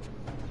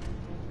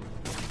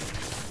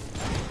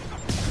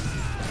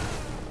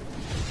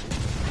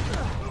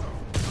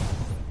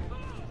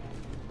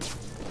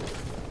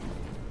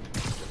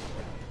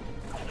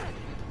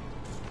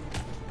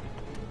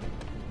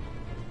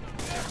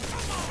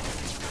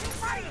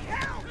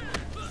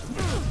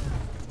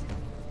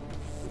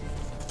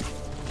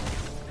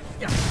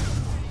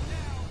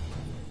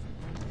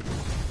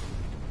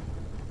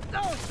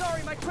 Oh,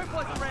 sorry, my grip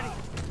wasn't ready.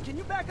 Can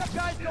you back up,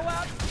 guys? Go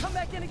out. Come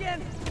back in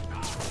again.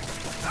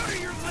 Out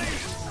of your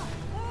league!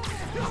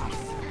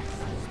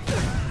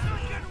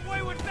 Get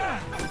away with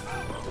that!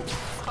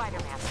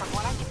 Spider-Man, from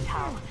what I can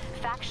tell,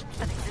 factions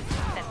that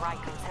existed within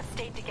Rikers have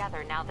stayed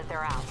together now that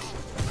they're out.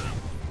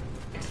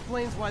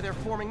 Explains why they're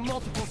forming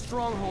multiple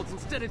strongholds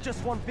instead of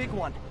just one big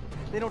one.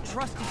 They don't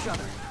trust each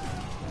other.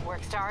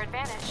 Works to our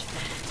advantage.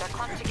 They're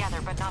clumped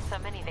together, but not so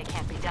many they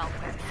can't be dealt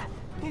with.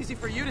 Easy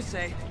for you to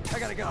say. I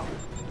gotta go.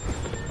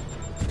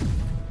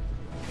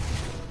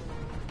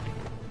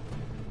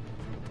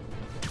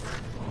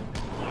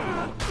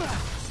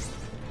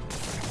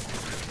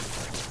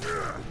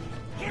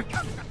 Here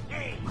comes the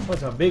game!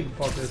 What's a big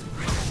fucker?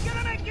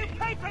 Gonna make you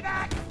pay for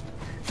that!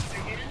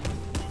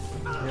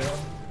 Yeah.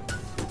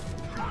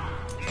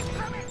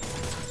 Incoming!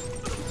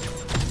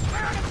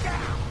 Burn him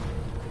down!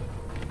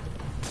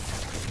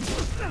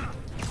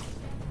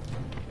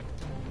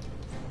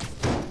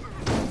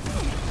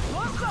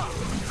 What's up?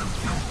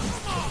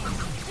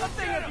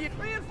 Something of you.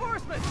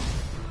 Reinforcements!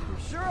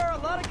 There sure are a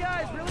lot of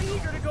guys really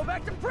eager to go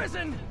back to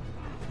prison.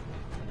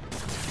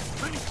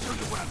 Let me show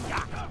you what I've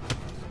got!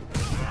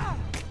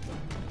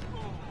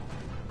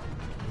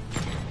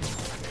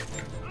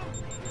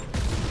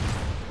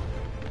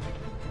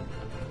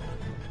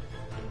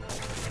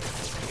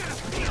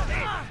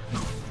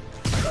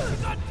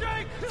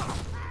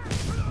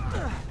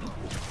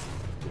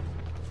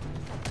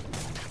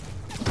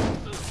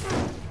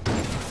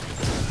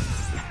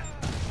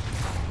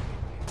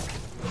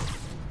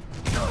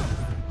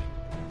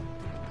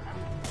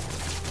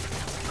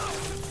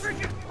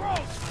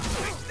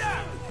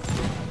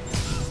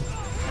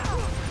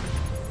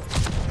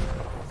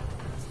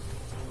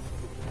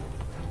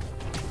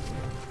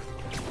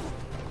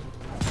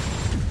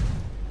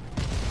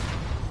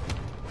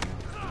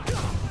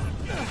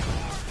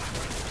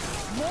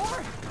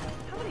 More?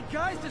 How many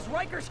guys does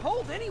Rikers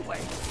hold anyway?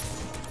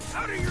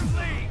 Out of your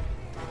league!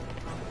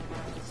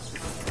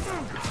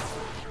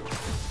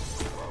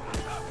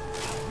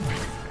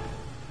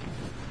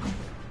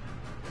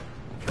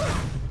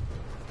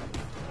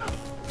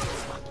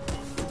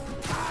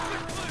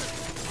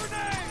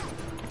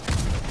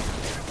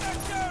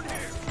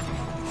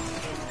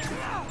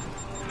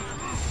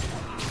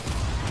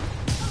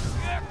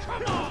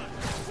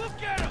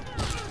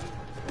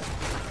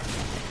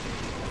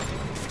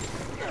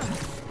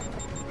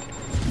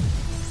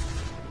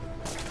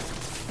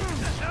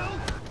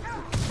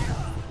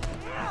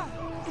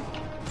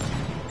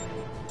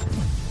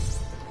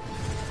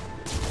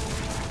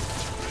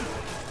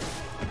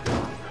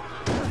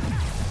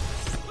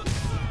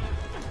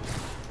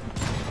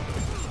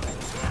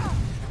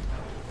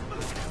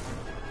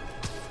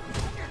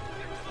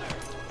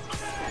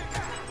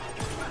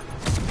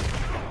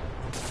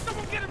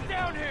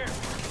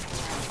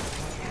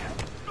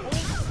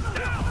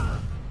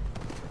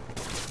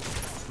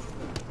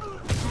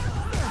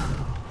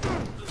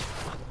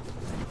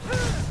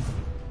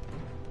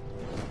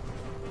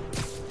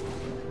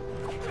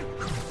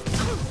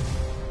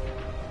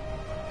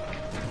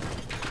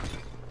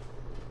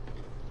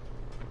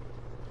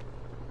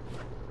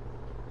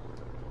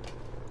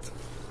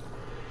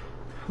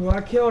 Well,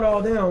 I killed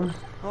all them.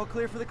 All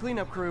clear for the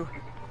cleanup crew.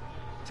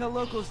 Tell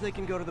locals they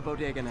can go to the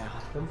bodega now.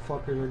 Them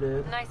fuckers are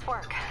dead. Nice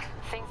work.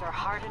 Things are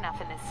hard enough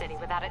in this city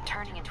without it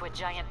turning into a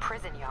giant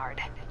prison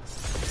yard.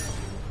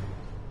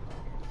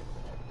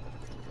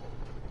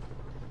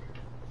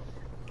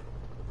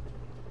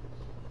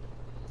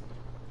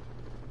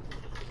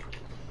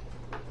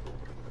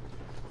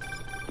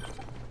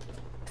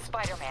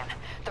 Spider-Man,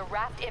 the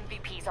Raft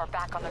MVPs are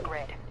back on the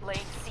grid, laying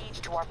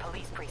siege to our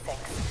police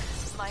precincts.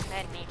 My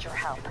men need your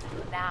help,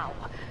 now.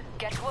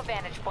 Get to a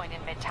vantage point in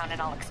Midtown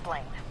and I'll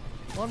explain.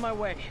 On my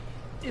way.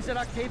 Is it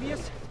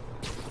Octavius?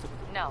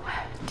 No,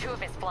 2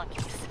 of his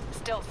flunkies.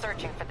 Still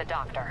searching for the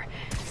doctor.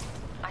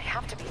 I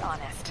have to be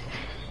honest.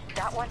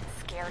 That one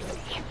scares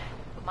me.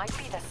 Might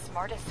be the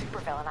smartest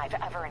supervillain I've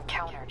ever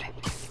encountered.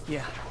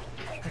 Yeah,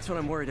 that's what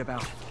I'm worried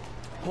about.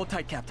 Hold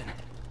tight, Captain.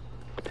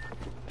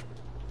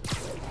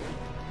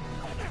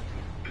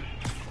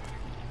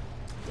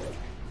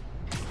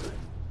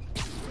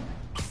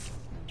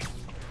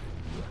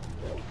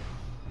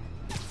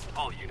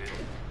 All units,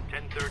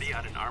 10:30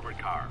 on an armored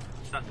car.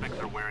 Suspects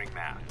are wearing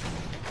masks.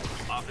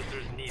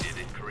 Officers needed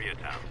in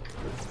Koreatown.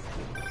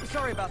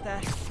 Sorry about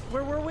that.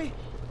 Where were we?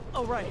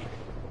 Oh, right.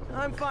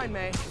 I'm fine,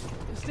 May.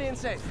 Staying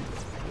safe.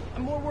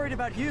 I'm more worried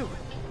about you.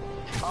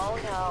 Oh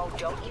no,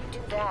 don't you do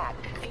that.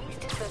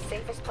 Feast is the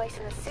safest place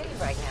in the city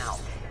right now.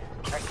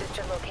 Our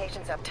sister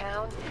locations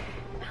uptown,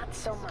 not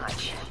so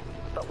much.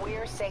 But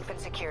we're safe and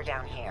secure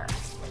down here.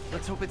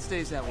 Let's hope it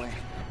stays that way.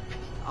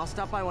 I'll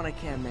stop by when I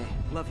can, May.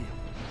 Love you.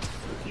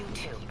 You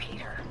too,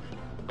 Peter.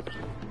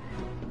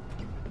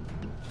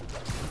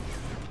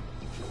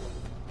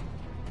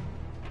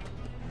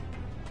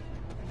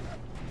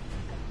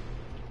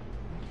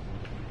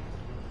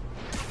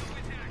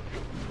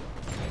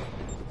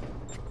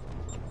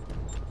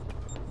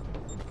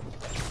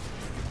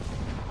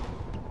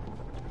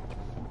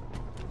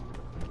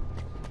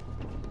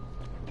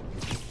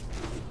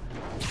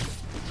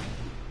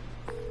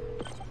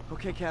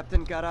 Okay,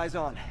 Captain, got eyes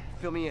on.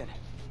 Fill me in.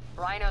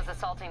 Rhino's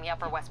assaulting the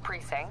Upper West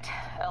Precinct.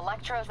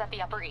 Electro's at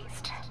the Upper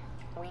East.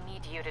 We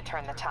need you to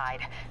turn the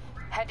tide.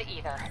 Head to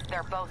either.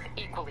 They're both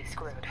equally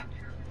screwed.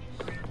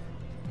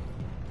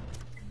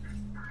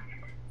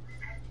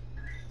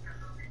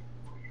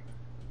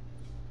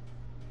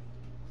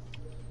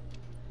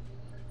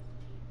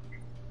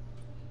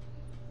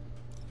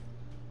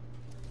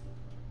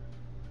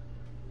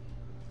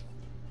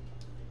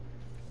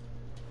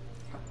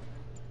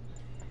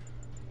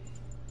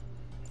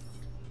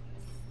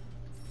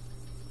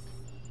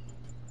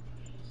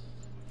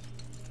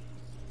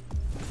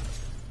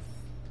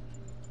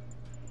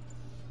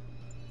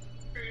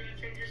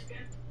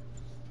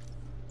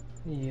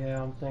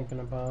 Yeah, I'm thinking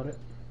about it.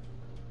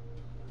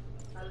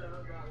 I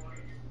love that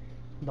one.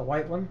 The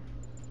white one?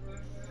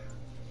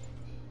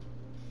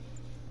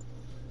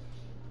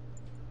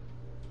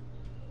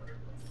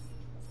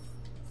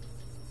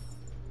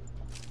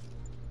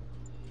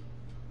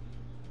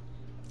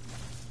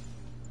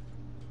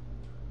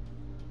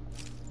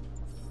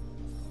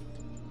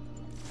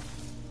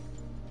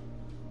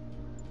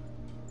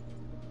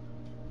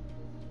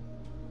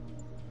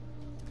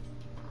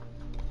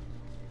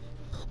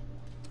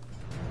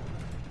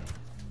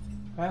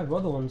 I have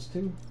other ones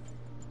too.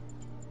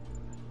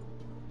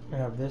 I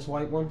have this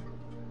white one.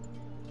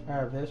 I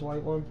have this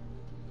white one.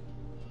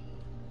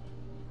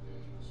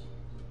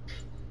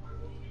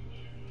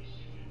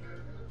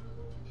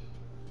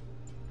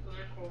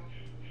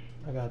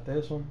 I got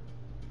this one.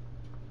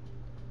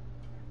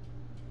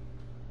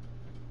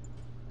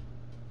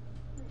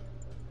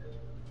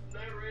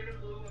 That red and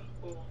blue is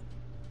cool.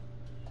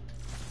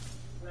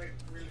 Like,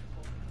 really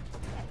cool.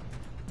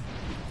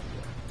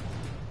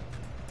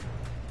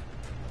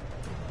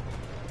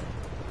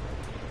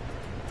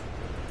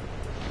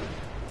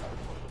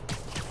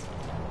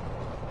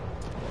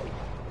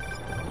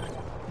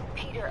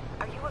 Peter,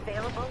 are you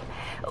available?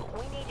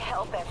 We need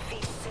help at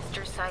Feast's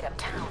sister site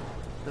uptown.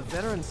 The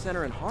Veterans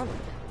Center in Harlem.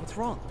 What's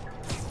wrong?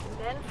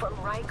 Men from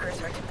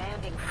Rikers are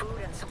demanding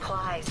food and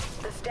supplies.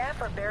 The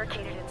staff are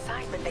barricaded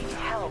inside, but they need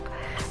help.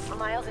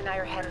 Miles and I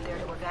are headed there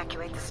to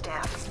evacuate the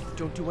staff.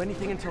 Don't do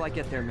anything until I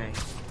get there, May.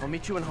 I'll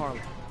meet you in Harlem.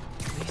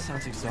 May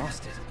sounds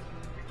exhausted.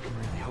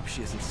 I really hope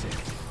she isn't sick.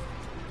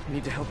 I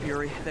need to help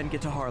Yuri, then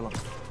get to Harlem.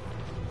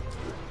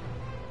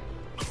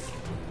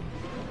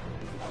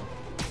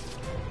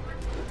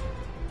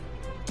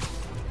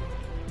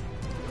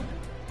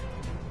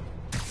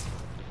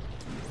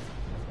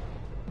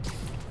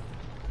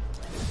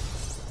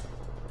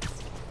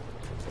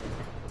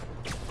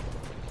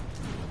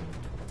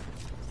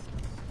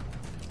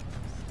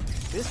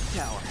 This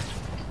tower.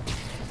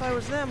 If I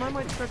was them, I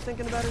might start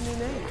thinking about a new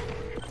name.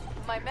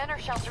 My men are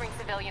sheltering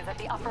civilians at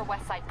the Upper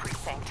West Side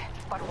Precinct,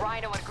 but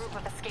Rhino and a group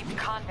of escaped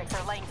convicts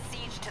are laying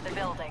siege to the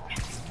building.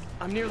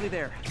 I'm nearly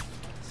there.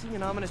 Seeing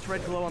an ominous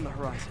red glow on the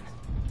horizon.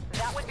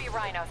 That would be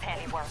Rhino's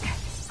handiwork.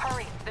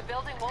 Hurry, the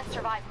building won't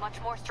survive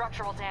much more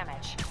structural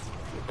damage.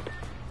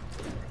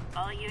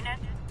 All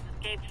units,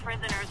 escaped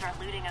prisoners are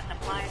looting a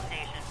supply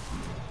station.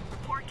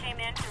 Report came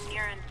in from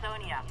near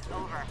Ansonia.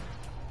 Over.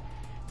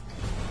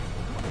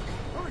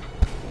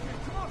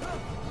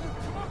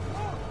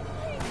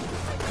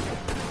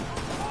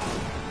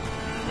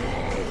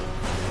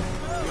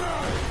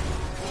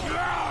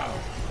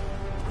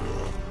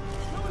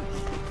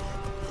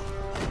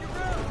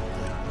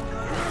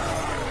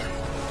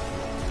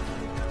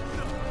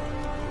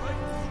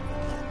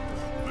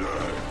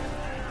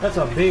 That's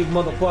a big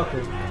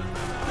motherfucker.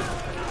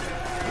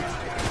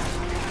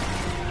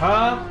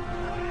 Huh?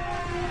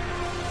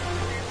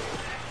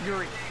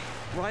 Yuri,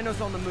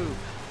 Rhino's on the move,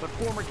 but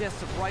former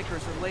guests of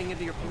Rikers are laying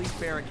into your police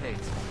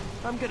barricades.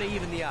 I'm gonna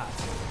even the odds.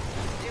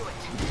 Do it.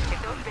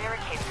 If those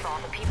barricades fall,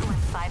 the people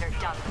inside are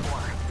done for.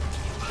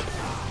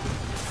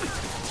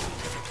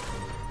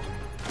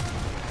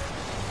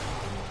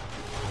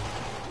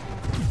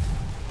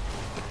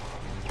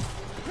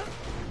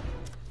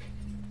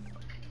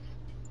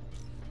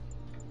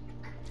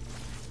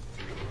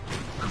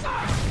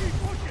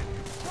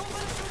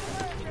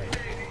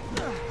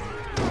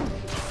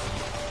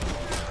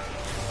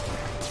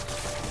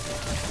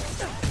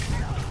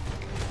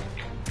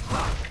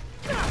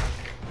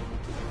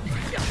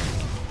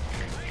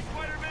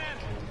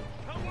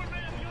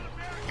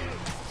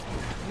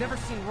 Never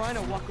seen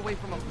Rhino walk away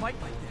from a fight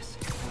like this.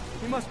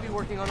 He must be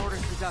working on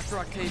orders for Dr.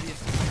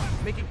 Octavius,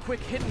 making quick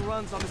hit and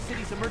runs on the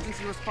city's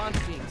emergency response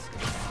teams.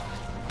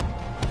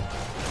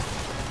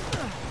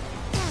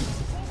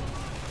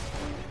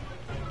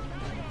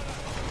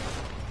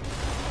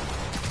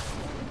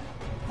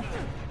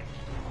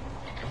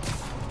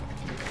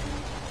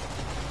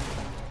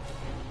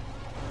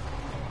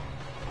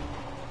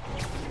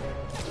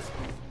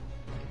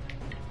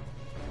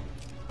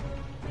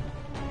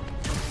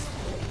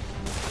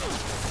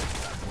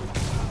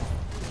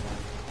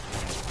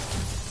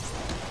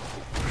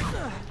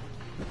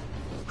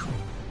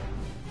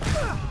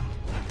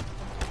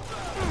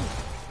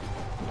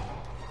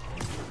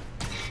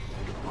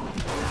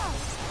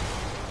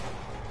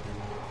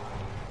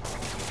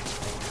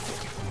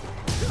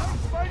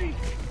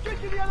 Get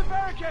to the other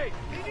barricade!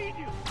 They need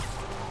you!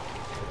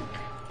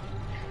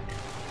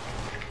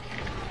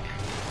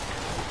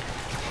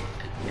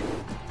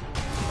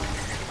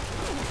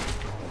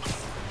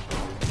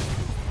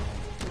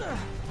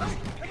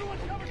 Everyone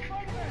cover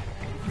Spider-Man!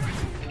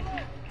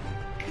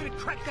 Gonna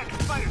crack that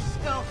spider's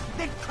skull,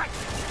 then crack it!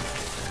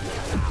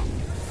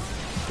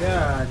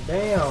 God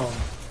damn.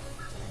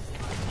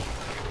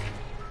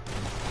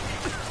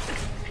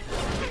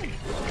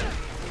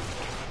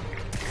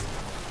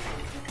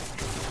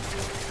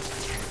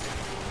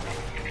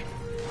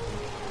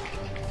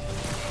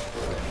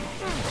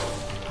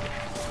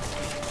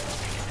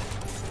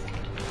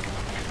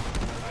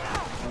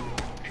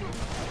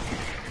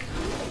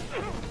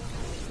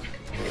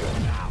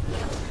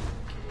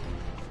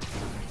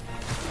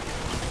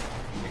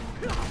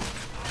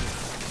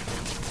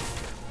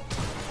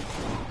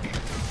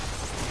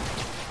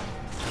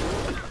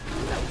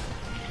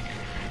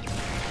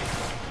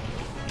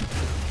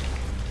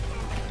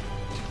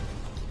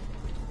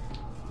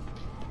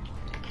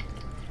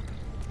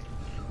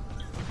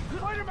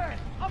 Spider-Man!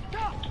 Up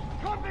top!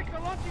 Convicts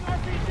are launching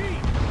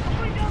RPGs!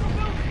 Bring down the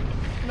building!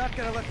 I'm not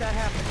gonna let that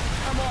happen.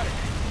 I'm on it.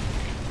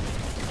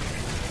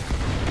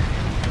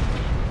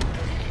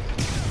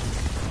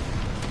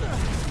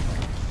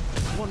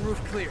 One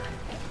roof clear.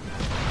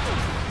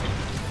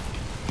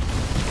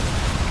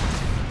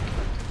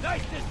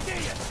 Nice to see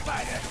you,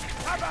 Spider!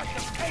 How about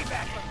some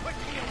payback for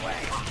pushing me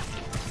away?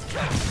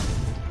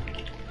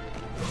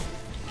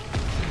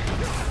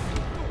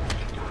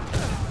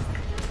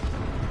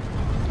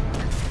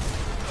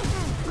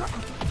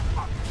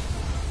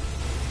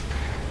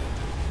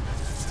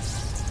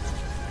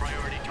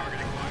 Priority target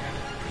acquired.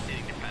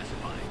 Proceeding to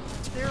pacify.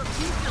 There are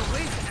easier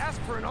ways to ask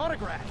for an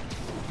autograph.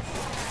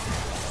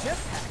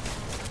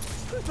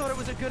 Jetpacks? Who thought it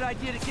was a good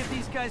idea to give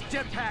these guys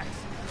jetpacks?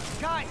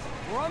 Guys,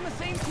 we're on the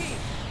same team.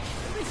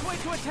 At least wait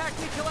to attack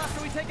me till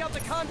after we take out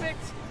the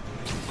convicts.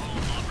 All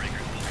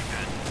lawbreakers will be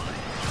pacified.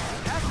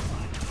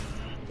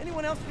 Pacified?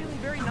 Anyone else feeling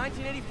very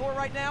 1984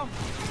 right now?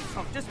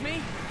 Oh, just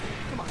me?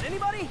 Come on,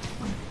 anybody?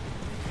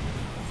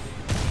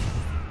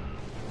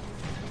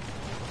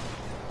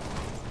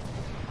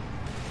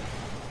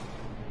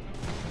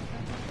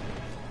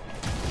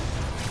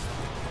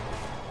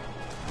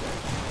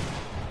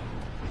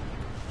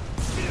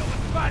 Deal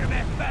with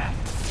Spider-Man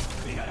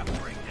fast! We gotta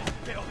bring this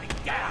building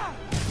down!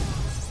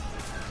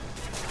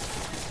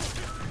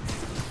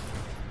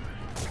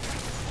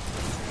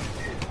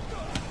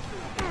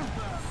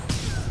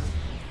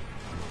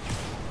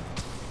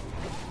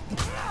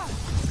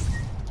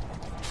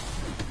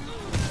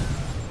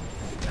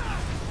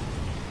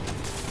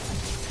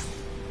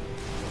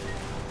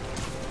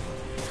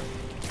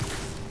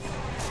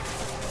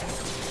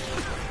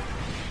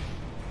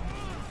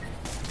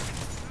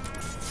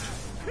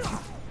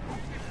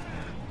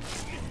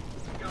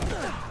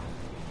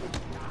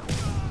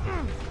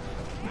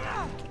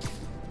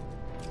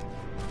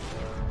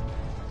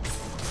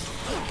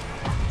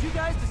 Did you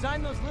guys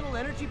design those little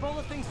energy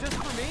bola things just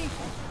for me?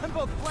 I'm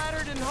both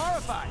flattered and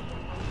horrified.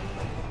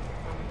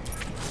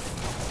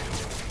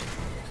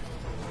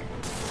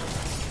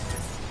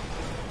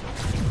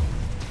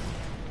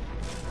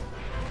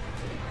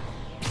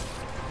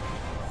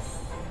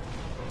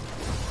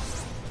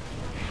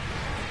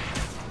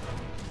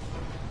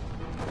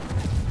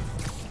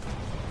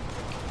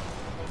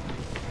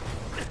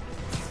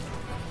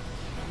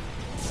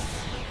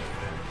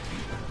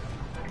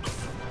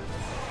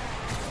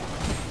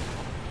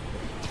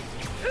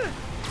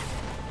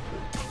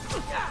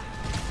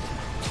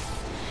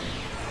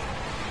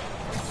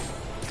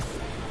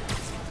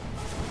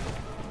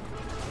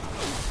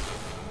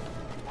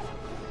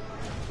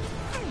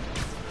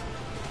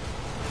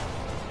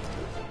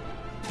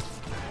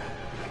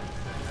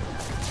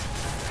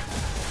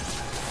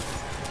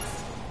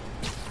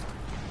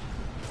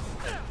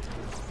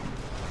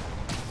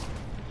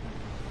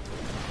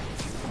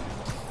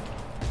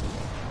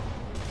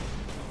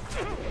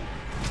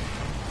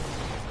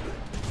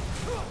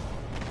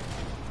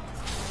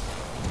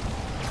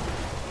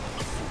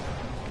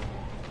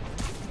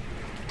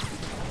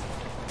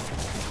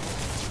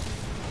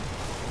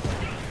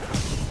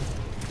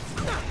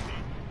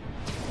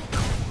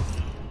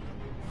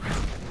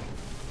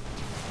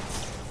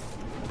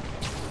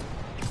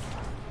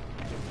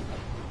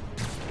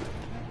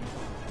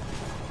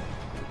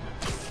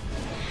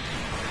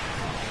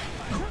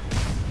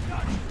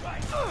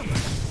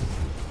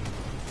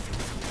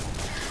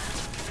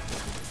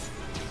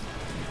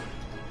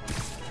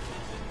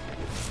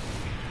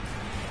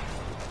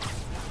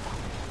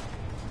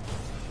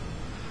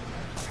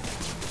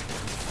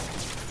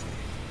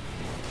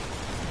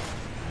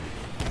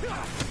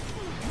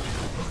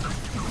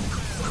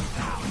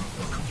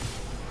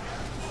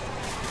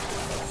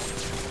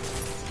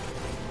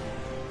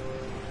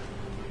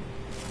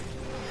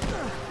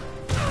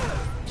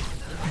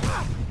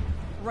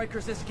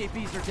 Riker's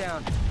escapees are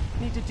down.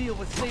 Need to deal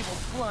with Sable's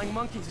flying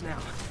monkeys now.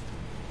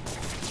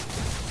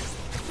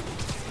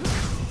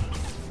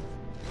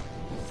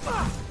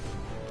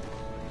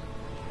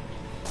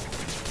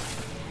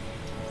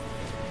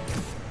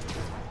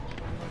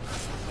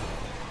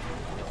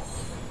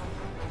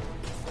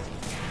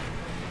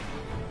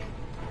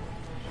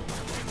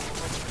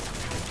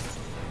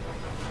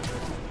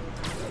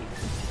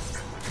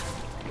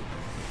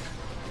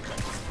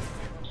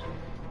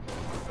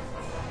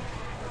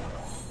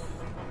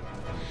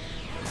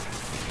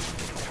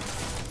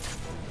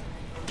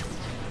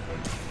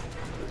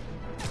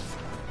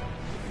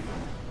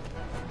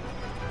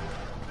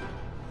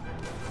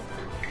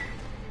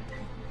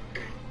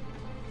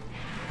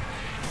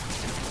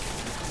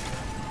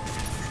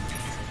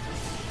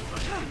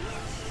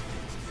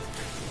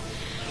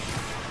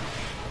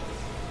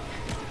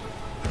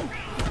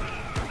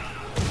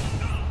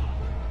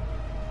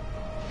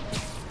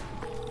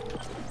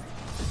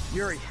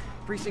 Yuri,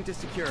 precinct is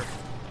secure.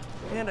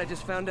 And I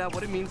just found out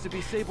what it means to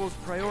be Sable's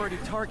priority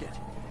target.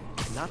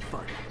 Not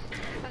fun.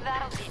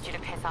 That'll teach you to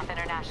piss off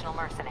international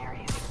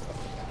mercenaries.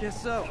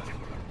 Guess so.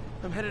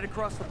 I'm headed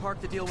across the park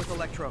to deal with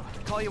Electro.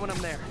 Call you when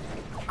I'm there.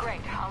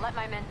 Great, I'll let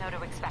my men know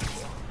to expect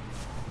you.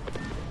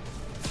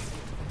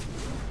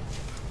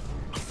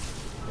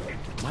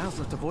 Miles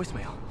left a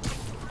voicemail.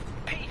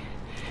 Pete!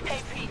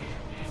 Hey, Pete!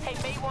 Hey,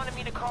 May wanted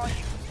me to call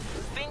you.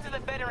 Things at the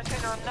Veteran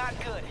Center are not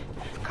good.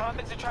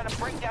 Convicts are trying to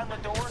break down the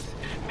doors.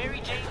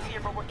 Mary Jane's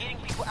here, but we're getting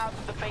people out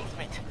of the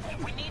basement.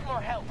 We need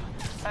more help.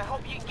 I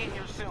hope you can get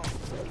here soon.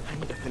 I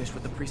need to finish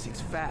with the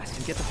precincts fast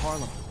and get to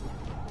Harlem.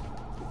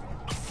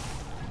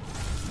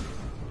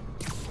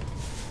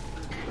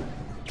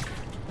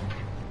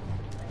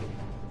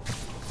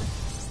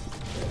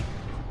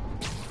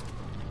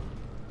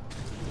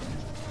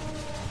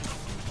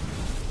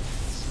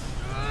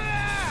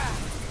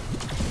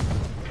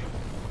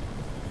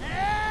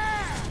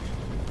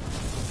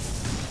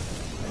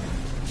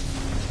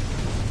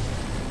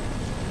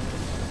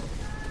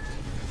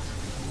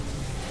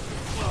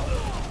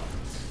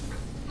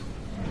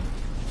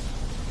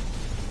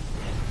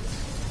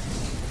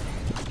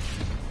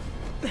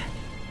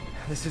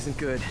 This isn't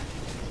good.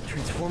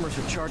 Transformers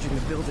are charging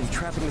the building,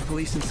 trapping the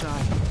police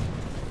inside.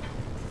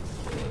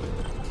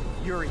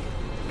 Yuri,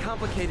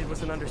 complicated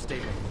was an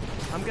understatement.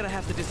 I'm gonna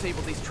have to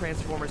disable these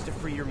Transformers to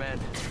free your men.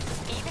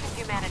 Even if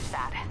you manage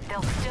that,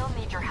 they'll still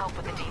need your help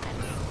with the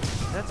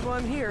demons. That's why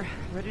I'm here,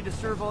 ready to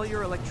serve all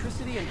your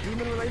electricity and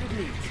demon-related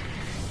needs.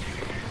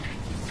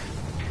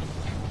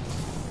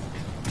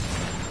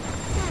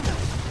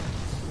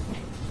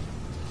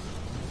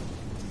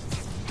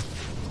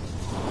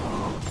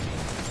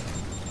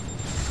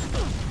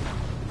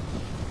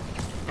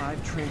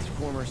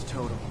 Transformers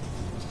total.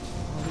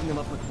 Loading them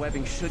up with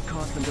webbing should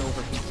cause them to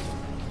overheat.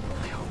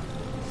 I hope.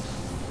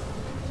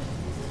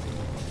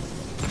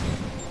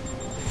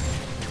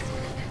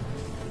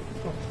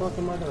 What the fuck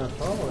am I gonna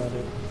throw at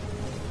it?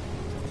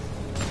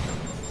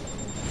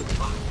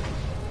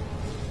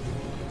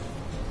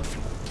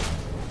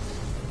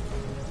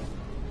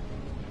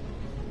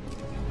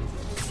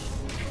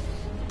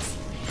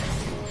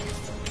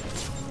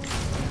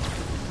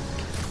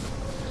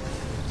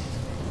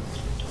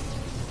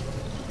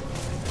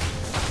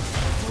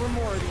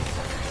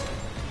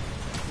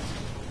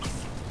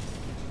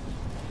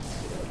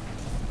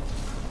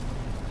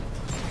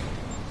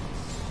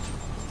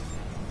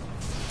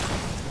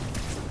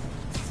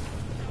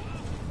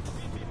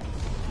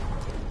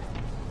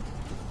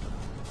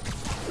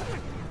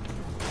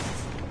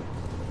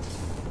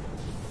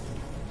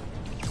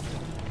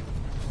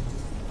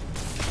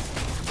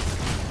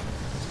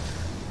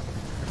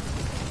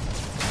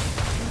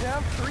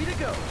 Three to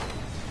go.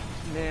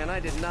 Man, I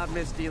did not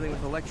miss dealing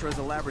with Electro's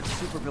elaborate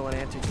supervillain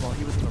antics while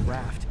he was in the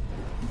raft.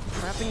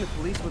 Trapping the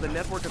police with a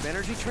network of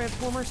energy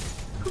transformers?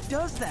 Who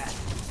does that?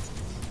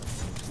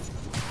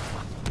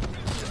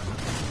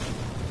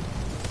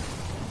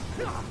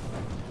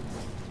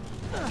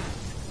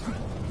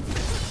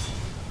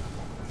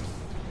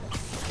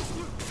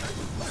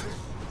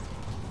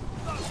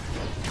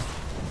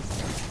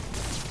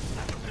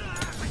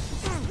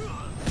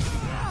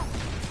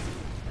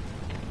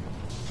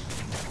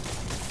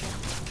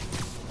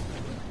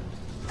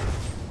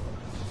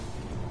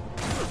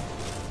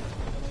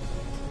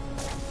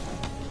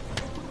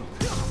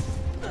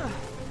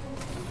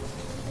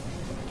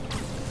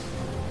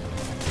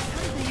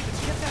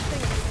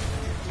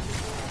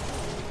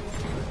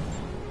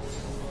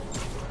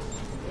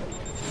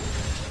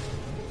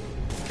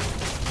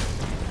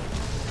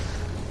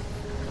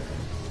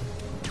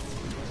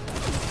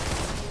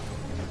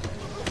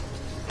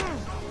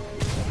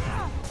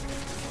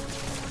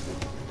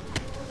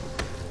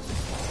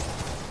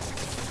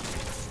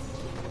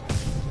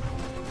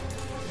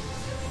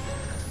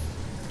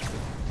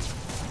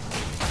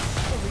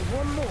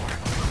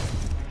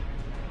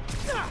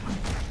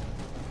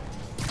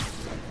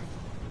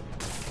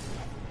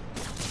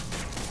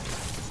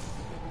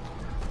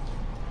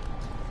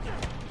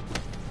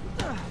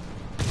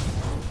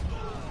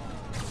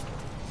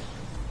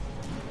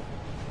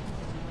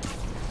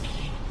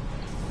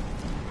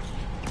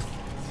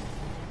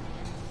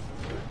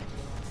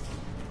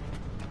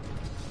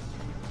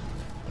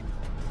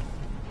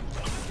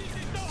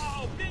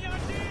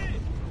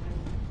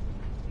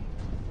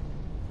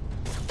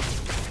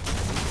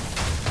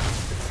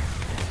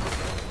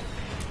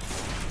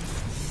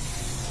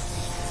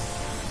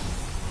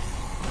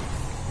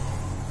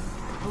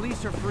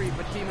 Beasts are free,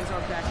 but demons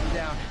aren't backing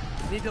down.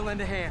 Need to lend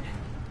a hand.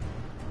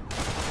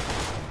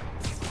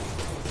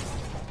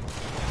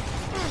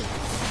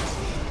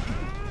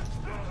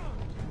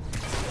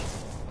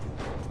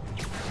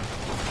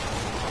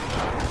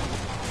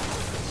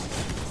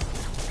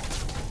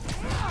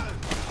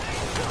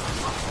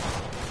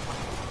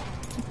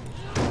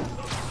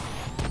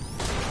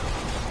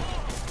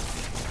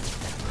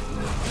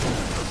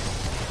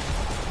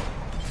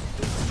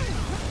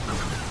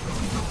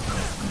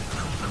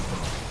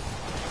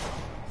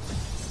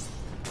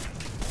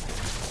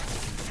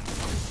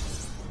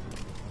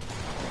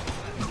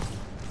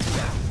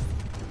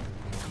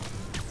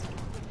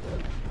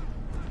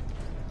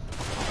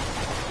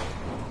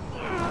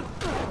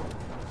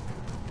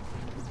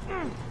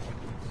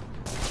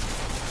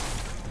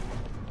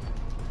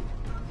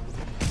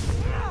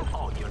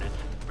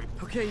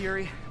 Okay,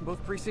 Yuri.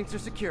 Both precincts are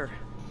secure.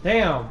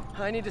 Damn.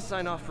 I need to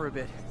sign off for a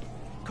bit.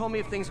 Call me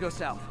if things go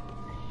south.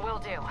 Will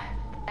do.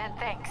 And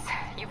thanks.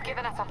 You've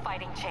given us a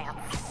fighting chance.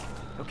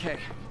 Okay.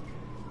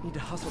 Need to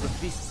hustle to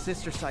Beast's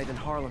sister site in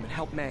Harlem and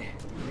help May.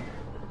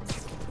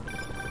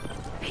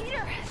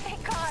 Peter,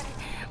 thank God.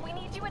 We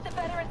need you at the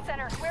Veterans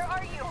Center. Where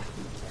are you?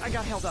 I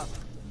got held up.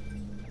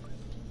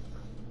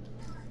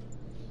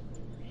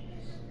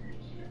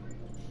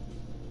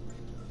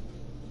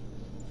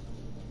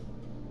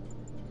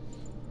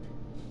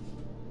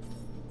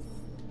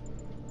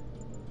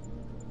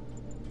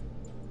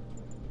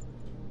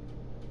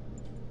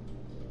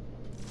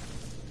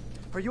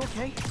 Are you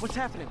okay? What's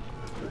happening?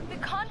 The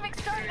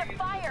convicts started a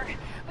fire.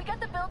 We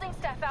got the building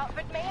staff out,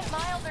 but May and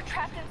Miles are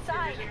trapped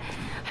inside.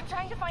 I'm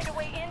trying to find a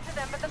way into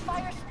them, but the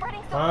fire's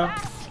spreading so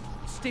fast.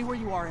 Stay where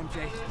you are,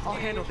 MJ. I'll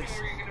handle this.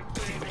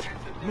 Damn it.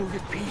 Move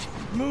it, Pete.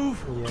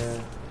 Move!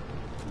 Yeah.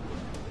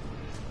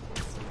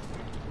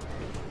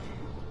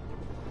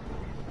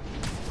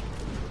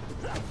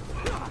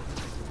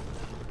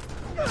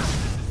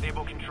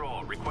 Disable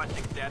control.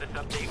 Requesting status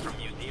update from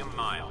Museum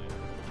Mile.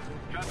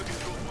 Traffic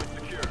control point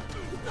secure.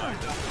 Eyes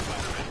out for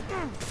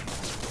Spider-Man.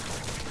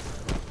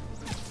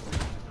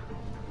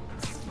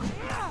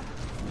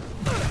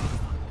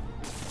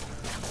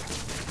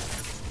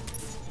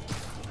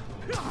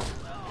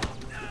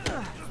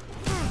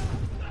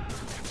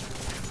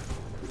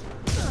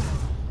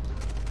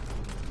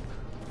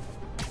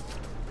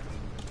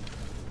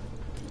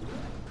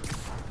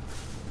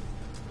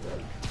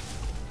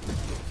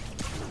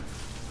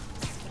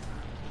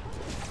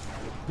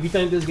 You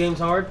think this game's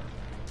hard?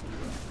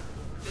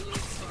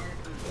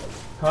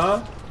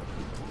 Huh?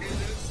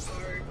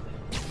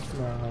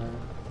 Nah.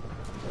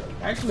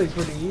 Actually, it's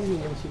pretty easy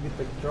once you get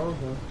the controls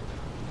on.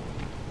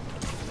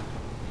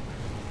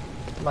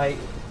 Like,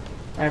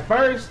 at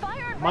first,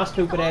 my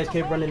stupid ass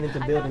kept running into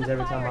buildings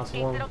every time I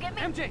swung.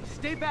 MJ,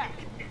 stay back!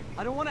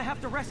 I don't want to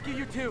have to rescue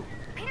you too.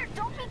 Peter,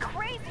 don't be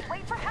crazy.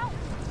 Wait for help.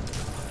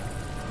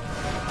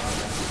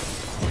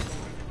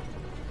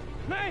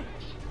 May!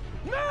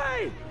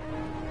 May!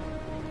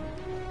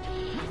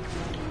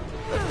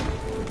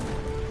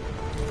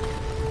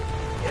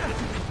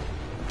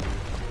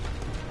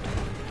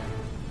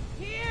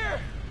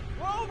 Here!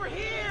 We're over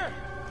here!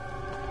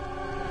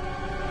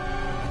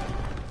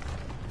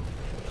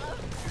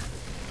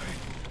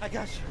 I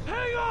got you.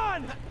 Hang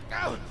on!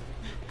 Go!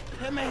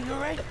 Hey, man, you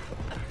alright?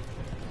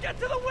 Get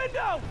to the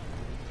window!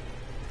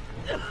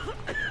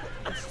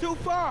 It's too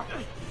far.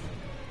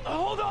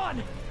 Hold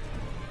on!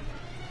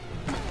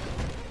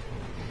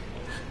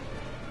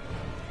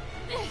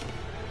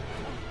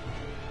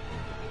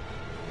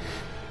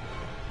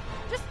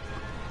 Just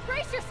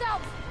brace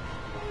yourselves!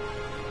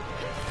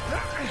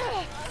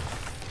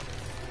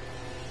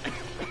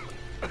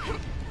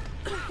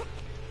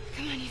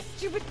 Come on, you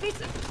stupid piece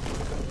of...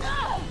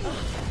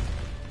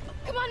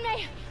 Come on,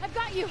 May! I've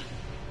got you!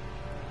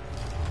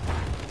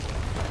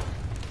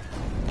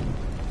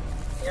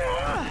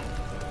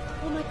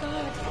 Oh my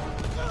god.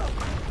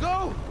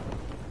 Go!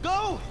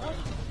 Go!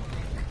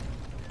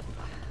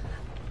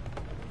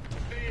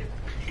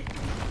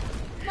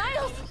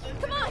 Miles!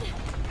 Come on!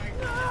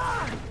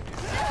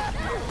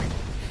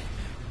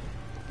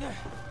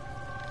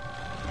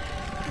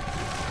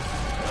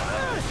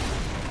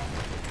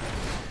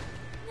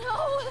 No!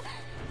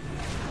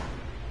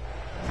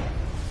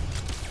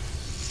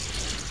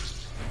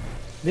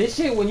 This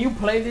shit, when you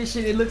play this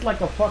shit, it looks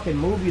like a fucking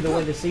movie the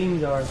way the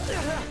scenes are.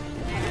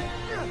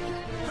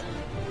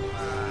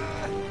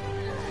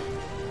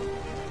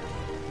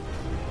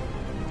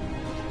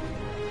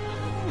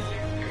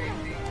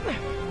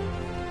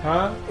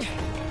 Huh?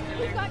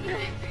 We've got you. I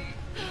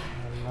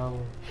don't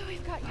know.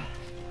 We've got you.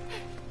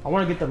 I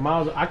want to get the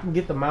Miles. I can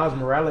get the Miles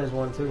Morales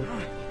one too.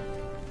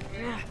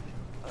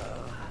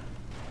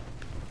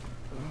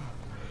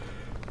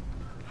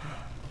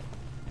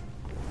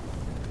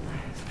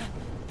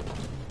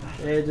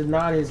 Yeah, just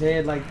nod his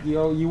head like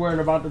you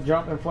weren't about to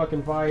jump in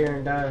fucking fire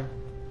and die.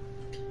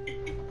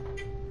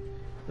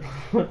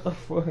 What the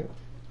fuck?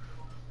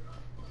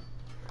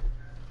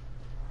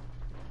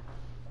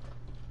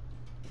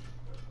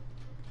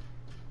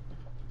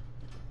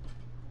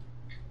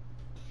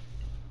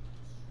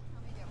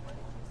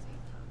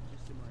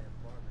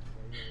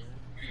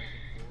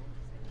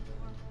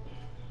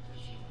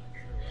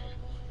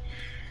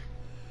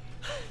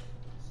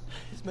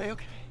 May,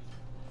 okay?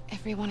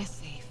 Everyone is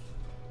safe.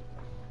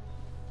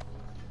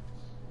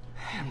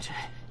 MJ,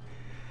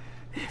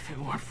 if it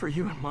weren't for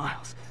you and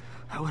Miles,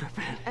 I would have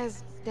been...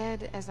 As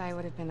dead as I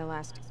would have been the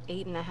last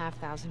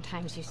 8,500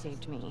 times you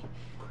saved me.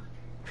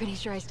 Pretty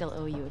sure I still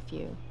owe you a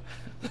few.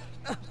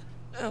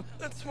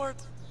 That's smart.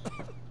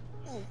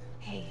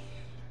 Hey.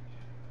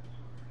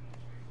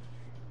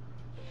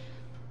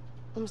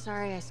 I'm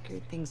sorry I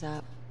screwed things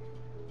up.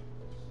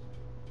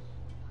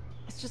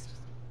 It's just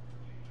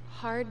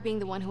hard being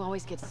the one who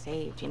always gets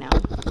saved, you know?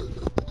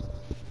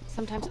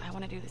 Sometimes I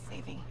want to do the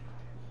saving.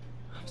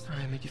 I'm sorry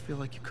I made you feel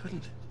like you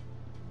couldn't.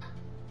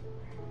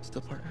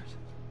 Still partners?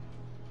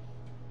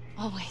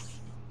 Always.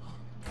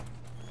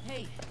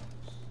 Hey,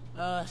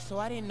 so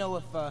I didn't know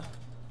if,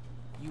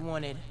 you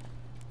wanted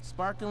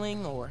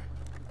sparkling or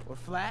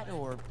flat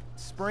or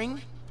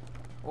spring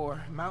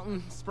or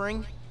mountain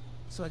spring.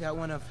 So I got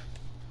one of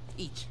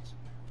each.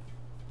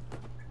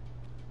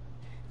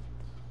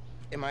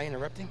 Am I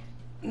interrupting?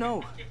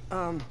 No,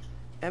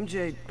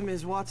 MJ,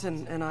 Ms.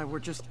 Watson, and I were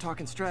just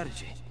talking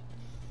strategy.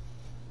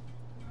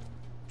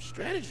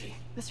 Strategy?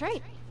 That's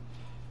right.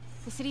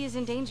 The city is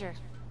in danger.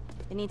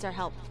 It needs our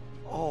help.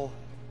 All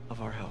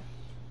of our help.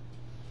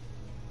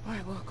 All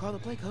right, well, call the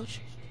play, Coach.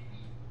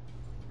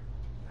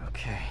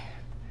 Okay.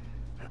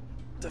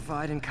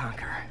 Divide and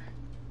conquer.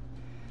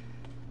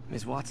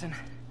 Ms. Watson,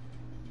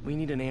 we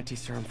need an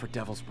anti-serum for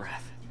Devil's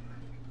Breath.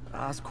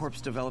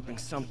 Oscorp's developing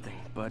something,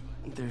 but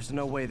there's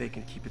no way they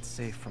can keep it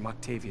safe from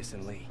Octavius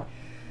and Lee.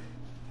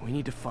 We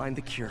need to find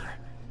the cure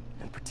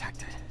and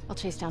protect it. I'll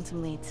chase down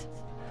some leads.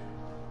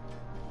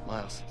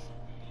 Miles,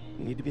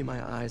 you need to be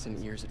my eyes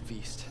and ears at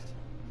Feast.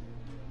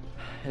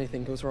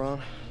 Anything goes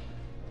wrong,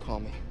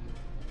 call me.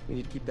 We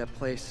need to keep that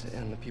place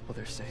and the people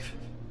there safe.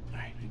 All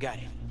right, you got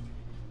it.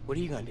 What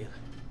are you gonna do?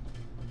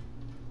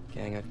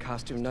 Gang of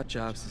costume nut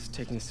jobs is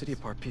taking the city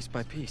apart piece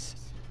by piece.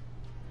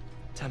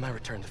 Time I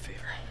return the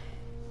favor.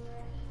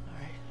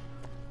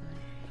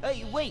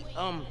 Hey, wait,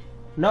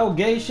 No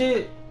gay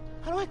shit.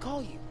 how do I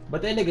call you?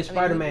 But that nigga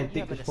Spider-Man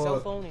thick have as like a cell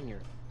fuck. phone in your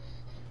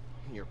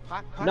No,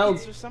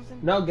 pockets or something?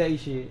 no gay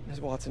shit.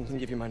 Ms. Watson can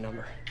give you my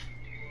number.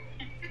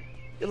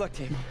 Good luck,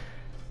 team.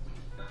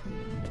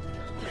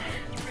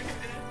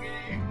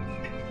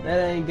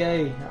 That ain't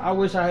gay. I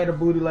wish I had a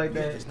booty like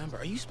You have that. this number.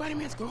 Are you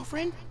Spider-Man's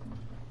girlfriend?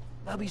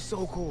 That'd be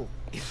so cool.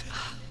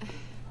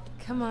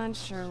 Come on,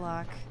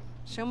 Sherlock.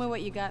 Show me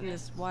what you got in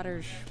this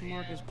water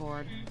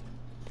smorgasbord.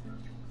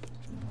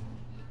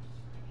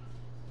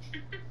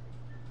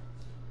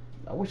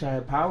 I wish I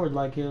had powers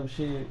like him.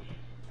 Shit.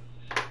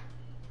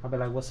 I'd be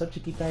like, "What's up,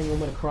 Chiquita? You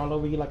want me to crawl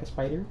over you like a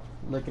spider?"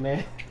 Looking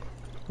at.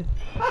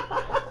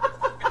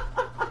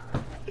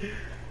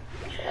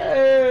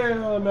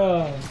 Hell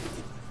no.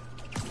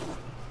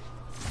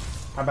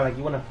 I'd be like,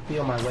 "You want to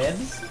feel my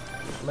webs?"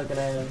 Looking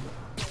at him.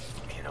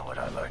 You know what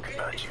I like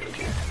about you,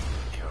 kid?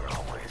 You're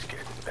always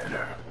getting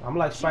better. I'm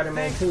like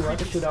Spider-Man too. I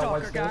can shoot out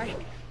white stuff. You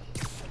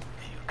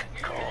can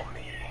call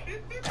me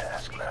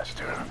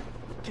Taskmaster.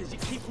 Cause you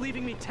keep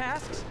leaving me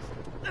tasks?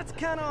 That's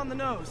kinda on the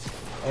nose.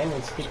 And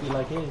it's sticky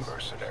like his.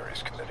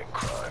 Mercenaries committing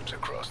crimes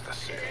across the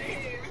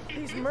city.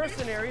 These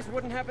mercenaries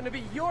wouldn't happen to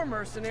be your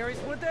mercenaries,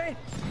 would they?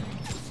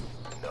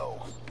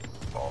 No.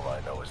 All I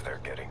know is they're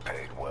getting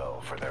paid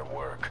well for their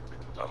work.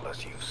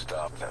 Unless you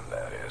stop them,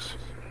 that is.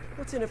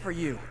 What's in it for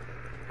you?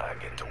 I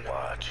get to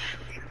watch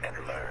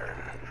and learn.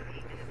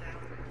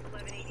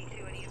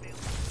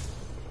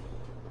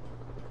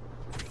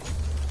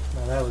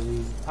 No, that was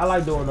easy. I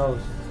like doing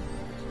those.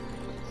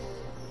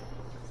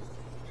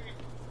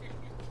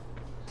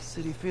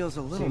 City feels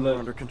a little See, more look,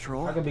 under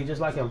control. I could be just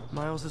like him.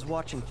 Miles is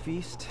watching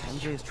Feast.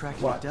 MJ is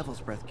tracking What? the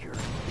Devil's Breath cure.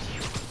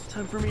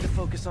 Time for me to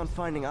focus on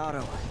finding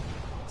Otto.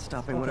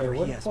 Stopping Okay, whatever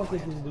what he the has fuck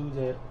is planned. this dude's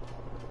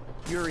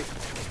at? Yuri,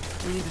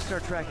 we need to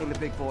start tracking the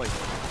big boys.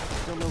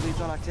 Still no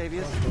leads on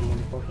Octavius?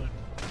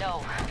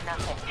 No,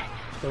 nothing.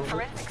 So-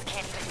 Forensics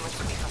can't even do a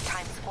sweep of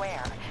Times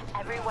Square.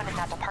 Everyone in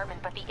that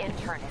department but the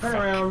intern is Turn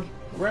sick. around.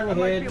 Run I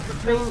might ahead. be able to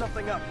pick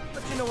something up.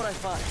 Let you know what I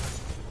find.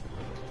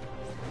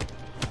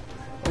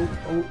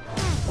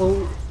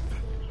 Oh.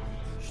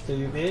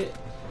 Stupid.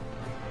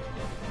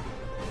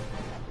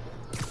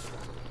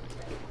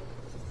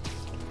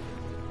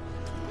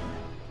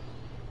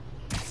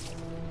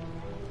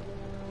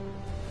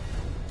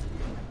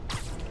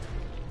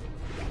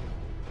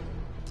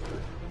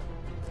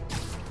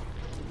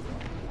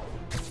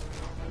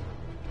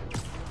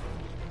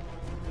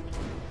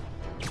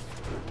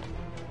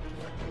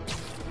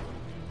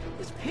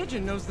 This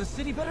pigeon knows the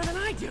city better than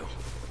I do.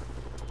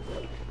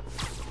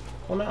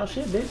 Well, now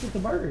shit, bitch, it's a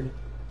bird.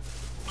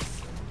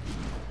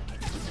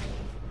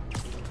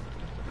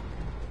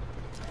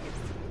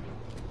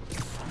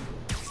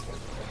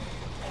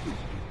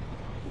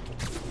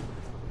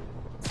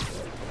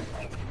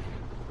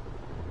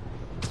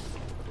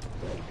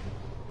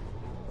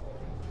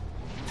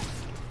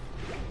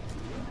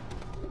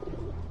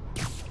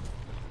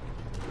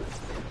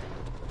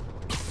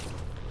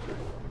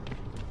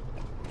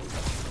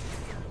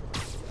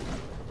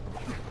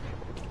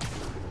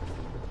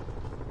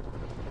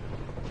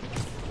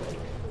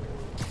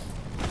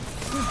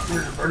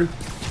 Ready?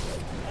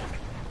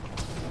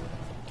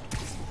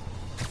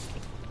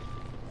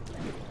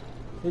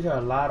 These are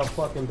a lot of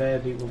fucking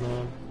bad people,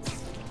 man.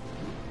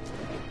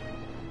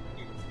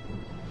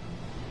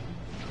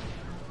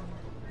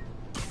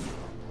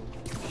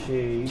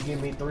 Shit, you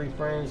give me 3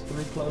 friends,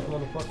 3 close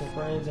motherfucking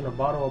friends, and a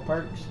bottle of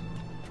perks,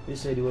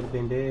 this city would have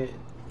been dead.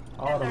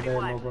 All them bad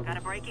motherfuckers. Got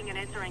a breaking and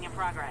entering in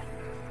progress.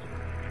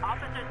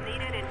 Officers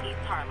needed in East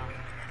Harlem.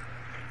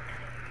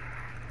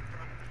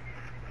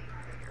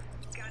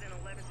 Got an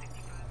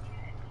 1165.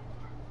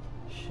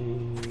 Shit.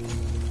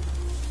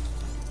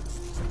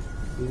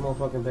 These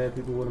motherfucking bad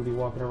people wouldn't be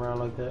walking around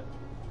like that.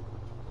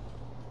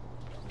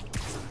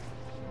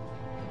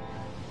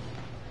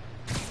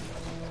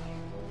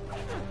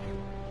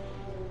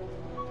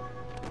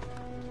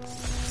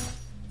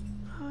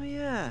 Oh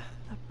yeah,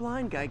 that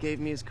blind guy gave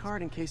me his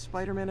card in case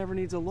Spider-Man ever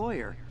needs a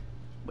lawyer.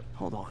 But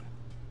hold on.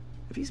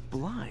 If he's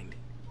blind,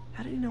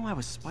 how did he know I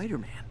was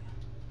Spider-Man?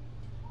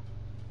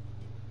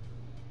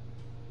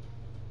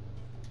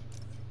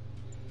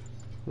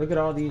 Look at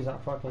all these I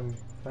fucking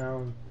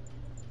found.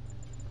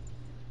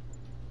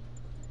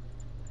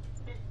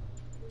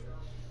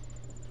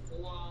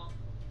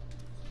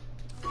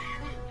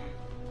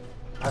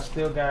 I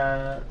still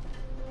got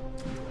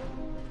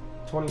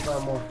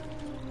 25 more.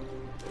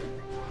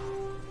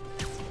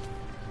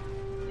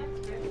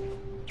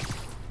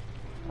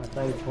 I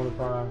think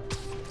 25.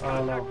 I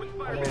don't know.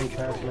 I didn't even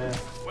pass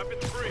math.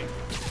 Weapons free.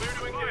 Clear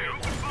to engage.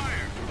 Open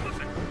fire.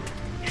 Listen.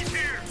 He's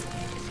here.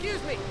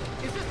 Excuse me.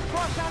 Is this the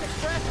Crosstown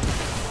Express?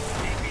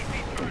 APC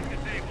charge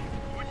disabled.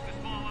 Switch to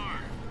small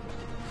arms.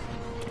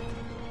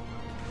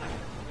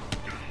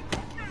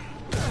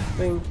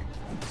 Bing.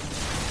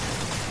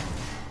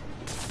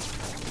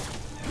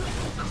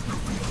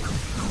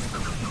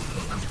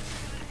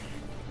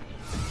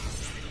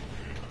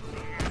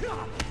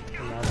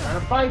 I'm not trying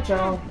to fight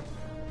y'all.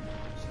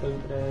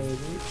 Stupid ass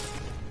bitch.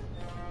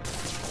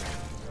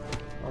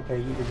 Okay,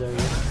 you deserve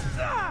it.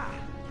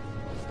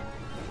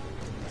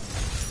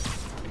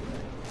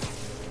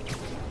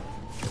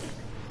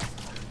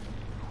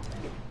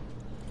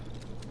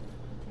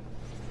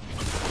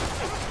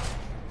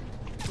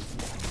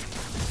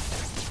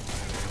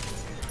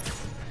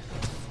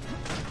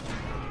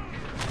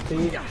 See?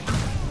 Agents,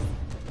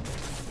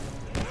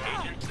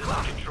 this is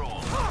Control.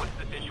 What's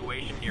the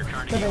situation near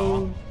Carnegie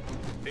Hall?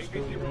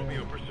 APC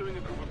Romeo pursuing a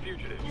group of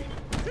fugitives.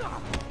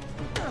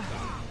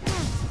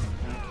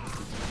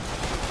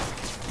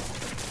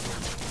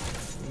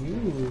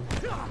 Ooh.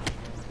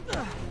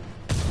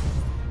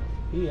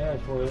 He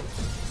asked for it.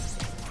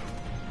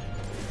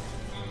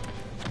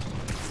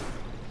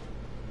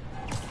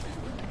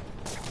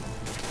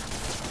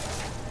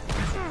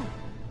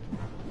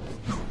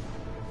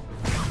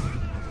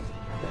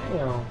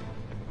 Damn.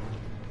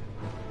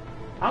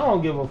 I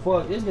don't give a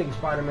fuck. This nigga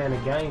Spider-Man a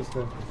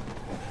gangster.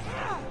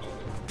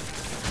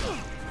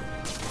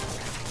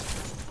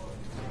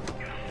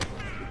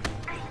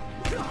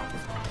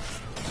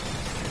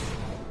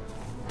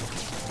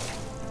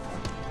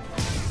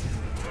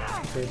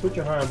 Okay, put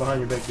your hand behind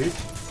your back, bitch.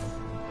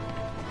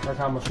 That's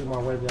how I'm gonna shoot my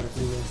webs out of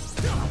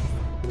female.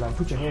 Be like,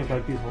 put your hands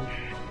like this, bro.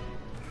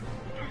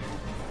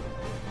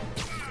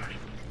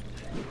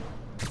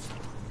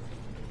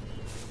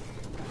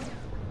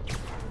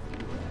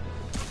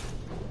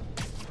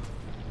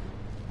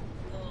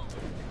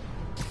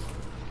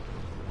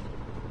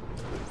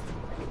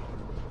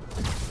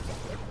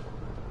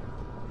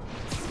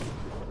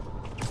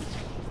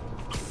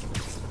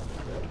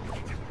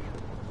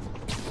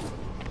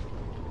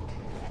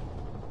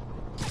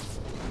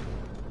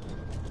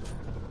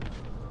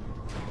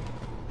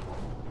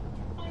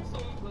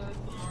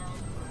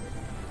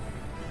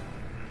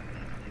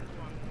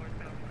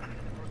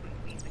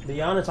 To be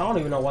honest, I don't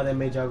even know why they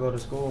made y'all go to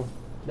school.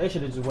 They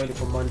should have just waited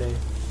for Monday.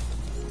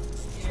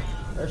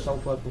 They're so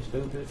fucking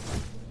stupid.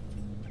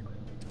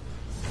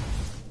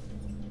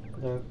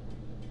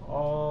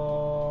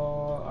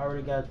 Oh, I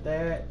already got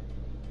that.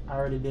 I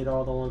already did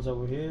all the ones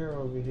over here,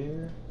 over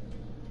here,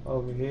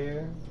 over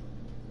here.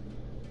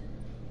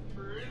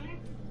 Really?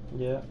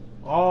 Yeah.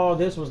 Oh,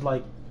 this was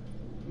like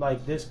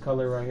this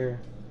color right here.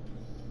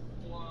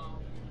 Wow.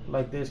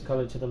 Like this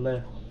color to the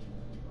left.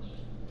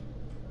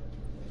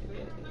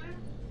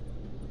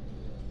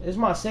 It's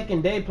my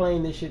second day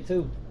playing this shit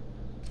too.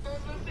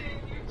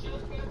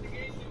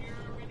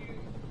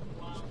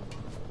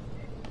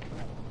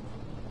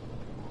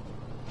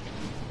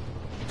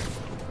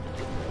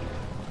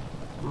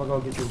 I'm gonna go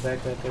get this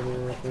backpack over here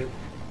real quick.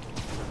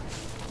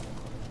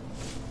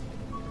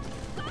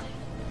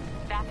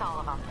 That's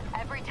all of them.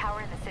 Every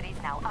tower in the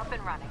city's now up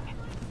and running.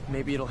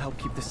 Maybe it'll help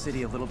keep the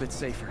city a little bit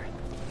safer.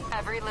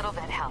 Every little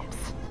bit helps.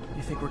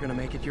 You think we're gonna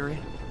make it, Yuri?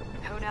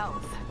 Who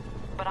knows?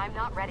 But I'm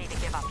not ready to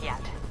give up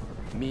yet.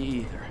 Me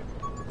either.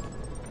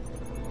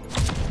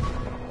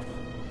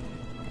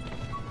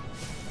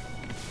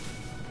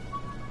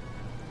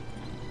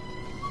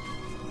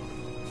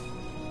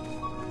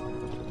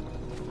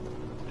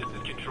 This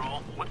is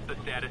Control. What's the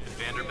status in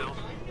Vanderbilt?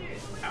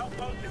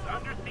 Outpost is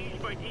under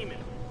siege by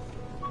demons.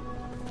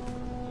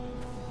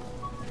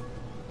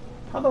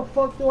 How the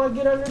fuck do I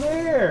get under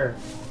there?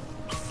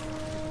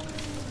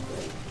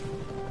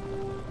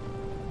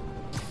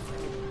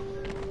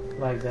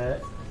 Like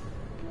that.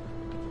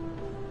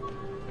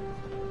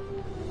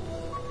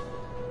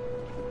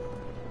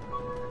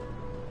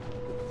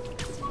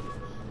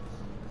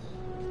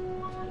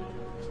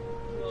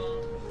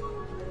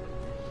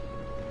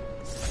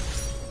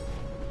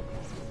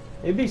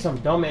 It'd be some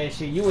dumbass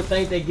shit. You would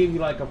think they give you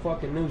like a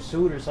fucking new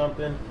suit or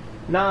something.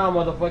 Nah,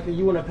 motherfucker,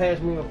 you wanna pass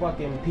me a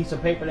fucking piece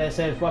of paper that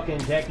says fucking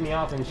jack me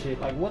off and shit.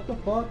 Like, what the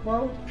fuck,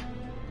 bro?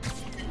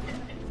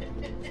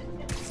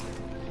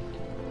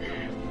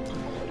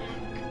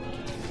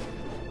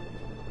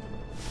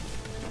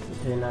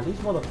 Okay, now these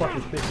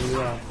motherfuckers pissing me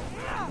off.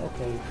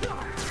 Okay.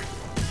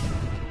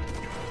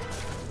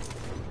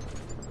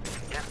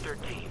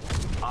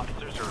 F-13.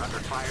 Officers are under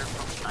fire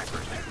from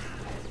snipers.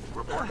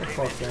 Report the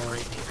fuck to down.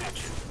 Gracie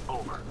Mansion.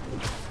 Over.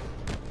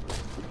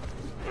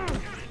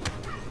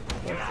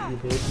 Fuck you,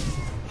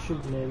 bitch.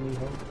 Shooting at me,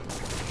 ho.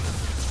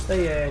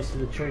 Stay your ass to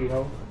the tree,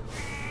 ho.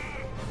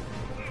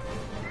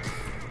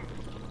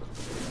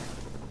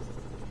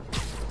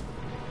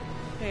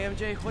 Hey,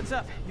 MJ, what's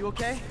up? You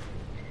okay?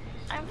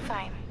 I'm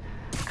fine.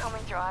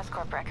 Combing through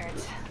Oscorp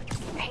records.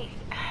 Hey,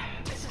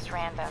 this is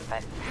random,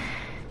 but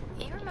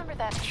you remember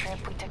that trip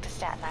we took to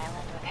Staten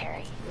Island with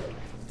Harry?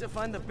 To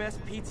find the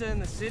best pizza in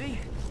the city?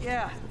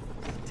 Yeah.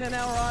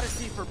 10-hour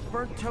odyssey for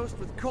burnt toast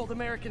with cold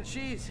American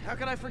cheese. How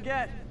could I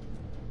forget?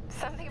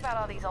 Something about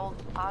all these old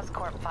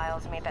Oscorp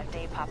files made that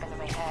day pop into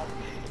my head.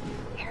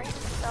 Harry was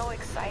so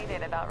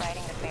excited about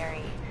riding the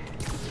ferry.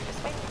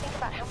 This made me think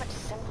about how much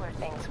simpler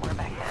things were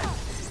back then.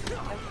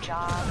 No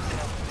jobs,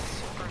 no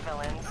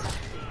supervillains.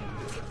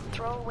 You could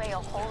throw away a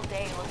whole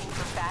day looking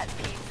for bad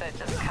pizza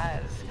just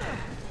cuz.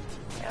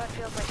 Now it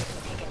feels like if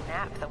you take a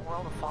nap, the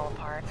world will fall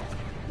apart.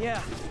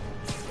 Yeah.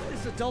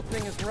 This adult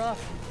thing is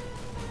rough.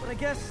 But I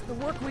guess the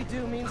work we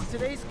do means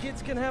today's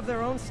kids can have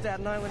their own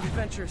Staten Island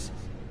adventures.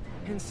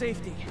 In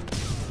safety.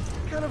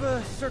 Kind of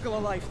a circle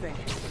of life thing.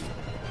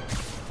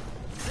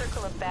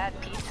 Circle of bad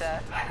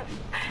pizza.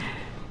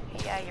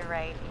 Yeah, you're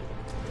right.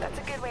 That's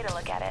a good way to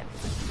look at it.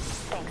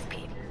 Thanks,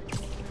 Pete.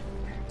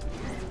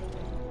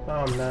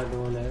 I'm not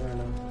doing that right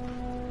now.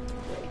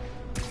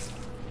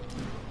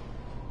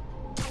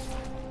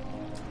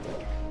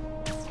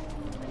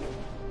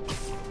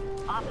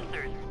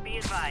 Officers, be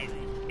advised.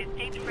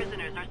 Escaped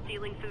prisoners are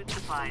stealing food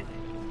supplies.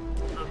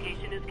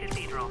 Location is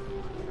Cathedral.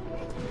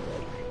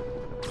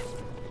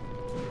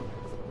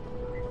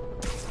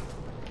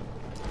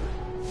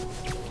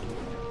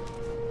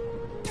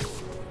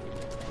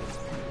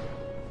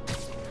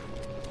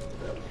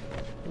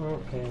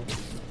 Okay.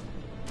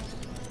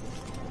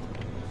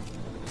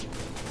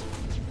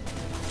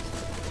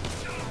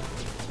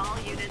 All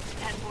units,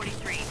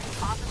 1043.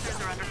 Officers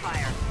are under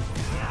fire.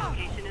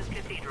 Location is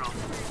Cathedral.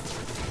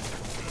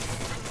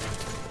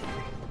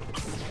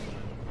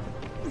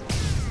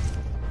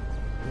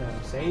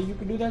 Yeah, say you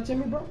could do that to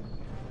me, bro?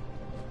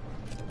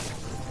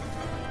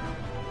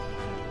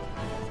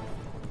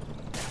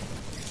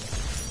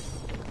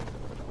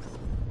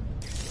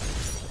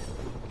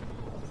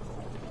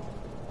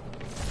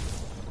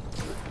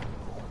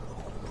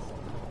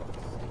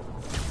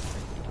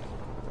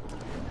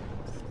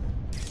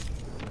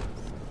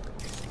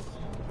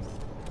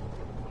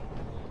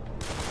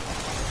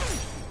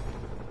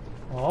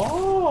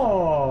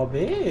 Oh,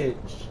 bitch.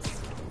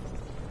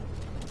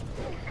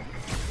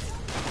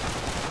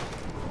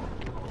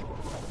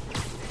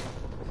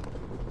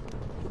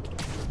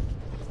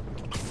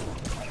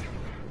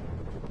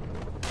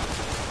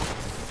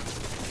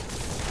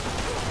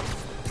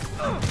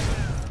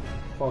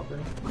 Fucker.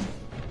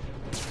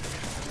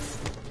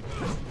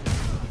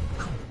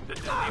 This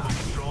is Naval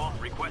Control,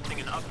 requesting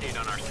an update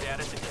on our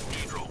status at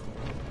Cathedral.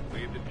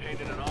 We have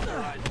detained an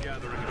unauthorized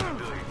gathering of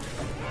civilians.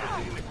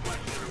 Proceeding to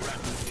question and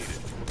arrest as needed.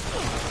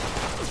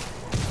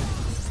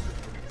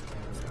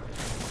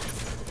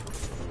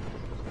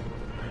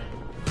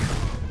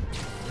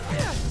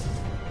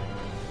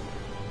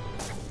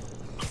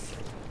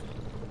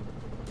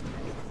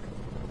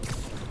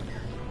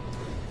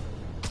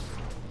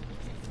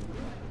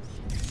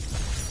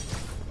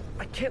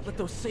 I can't let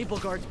those Sable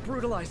Guards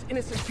brutalize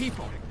innocent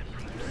people.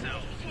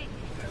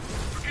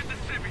 Forget the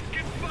civvies,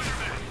 get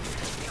Spider-Man!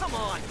 Come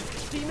on!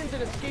 Demons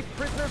and escaped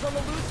prisoners on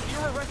the loose?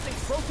 You're arresting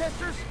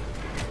protesters?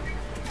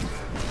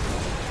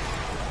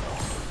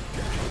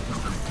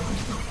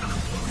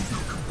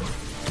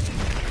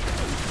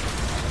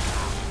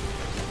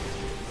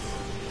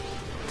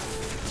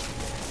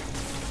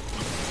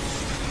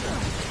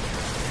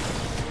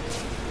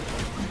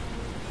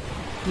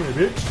 Here,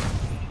 bitch.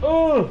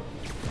 Oh!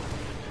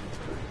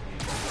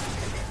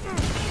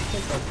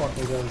 Take my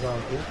fucking guns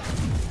out, dude.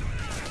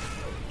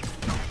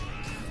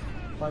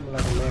 Fight me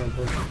like a man,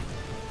 pussy.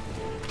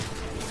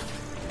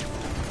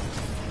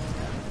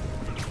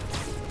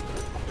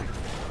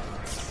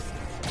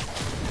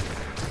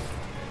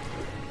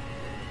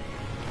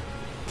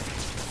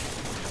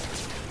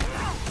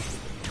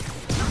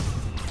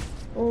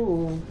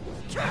 Oh.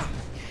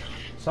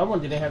 Someone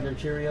didn't have their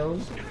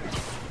Cheerios.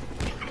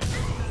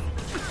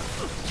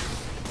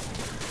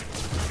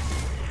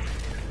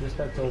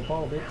 get stuck to a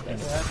pole, bitch.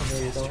 That's what happens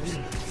when you don't eat.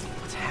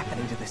 What's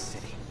happening to this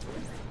city?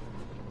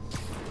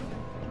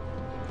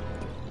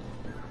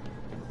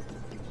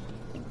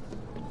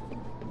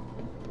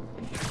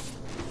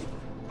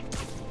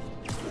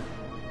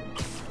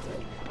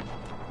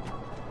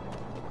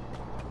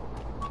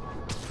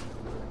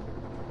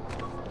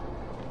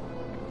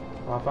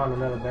 Oh, I found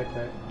another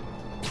backpack.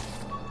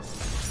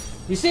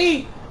 You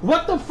see,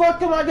 what the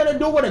fuck am I gonna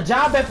do with a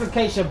job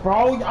application,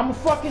 bro? I'm a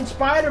fucking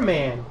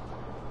Spider-Man.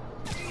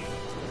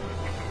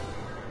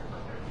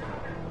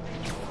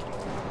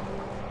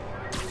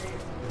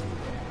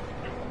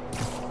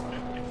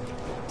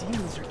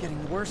 Demons are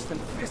getting worse than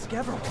Fisk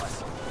ever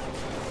was.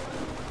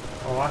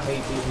 Oh, I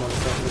hate these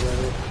motherfuckers right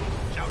here.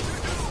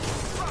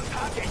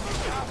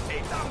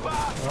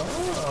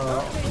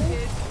 Oh. Okay,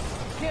 kids.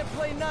 You can't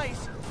play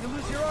nice. You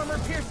lose your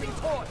armor-piercing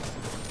toy.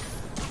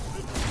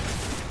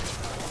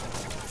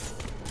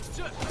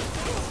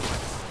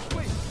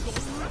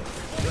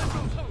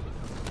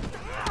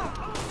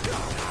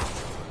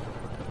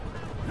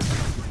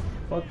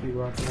 Fuck you,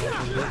 Rocky.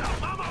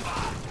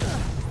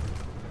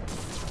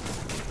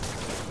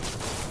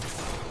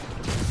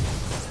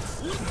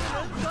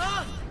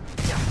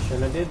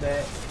 Shouldn't have did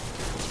that.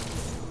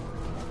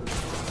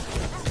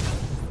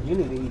 You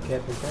need to eat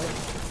Captain Crunch.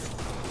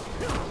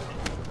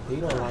 He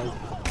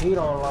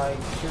don't like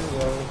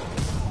Cheerios.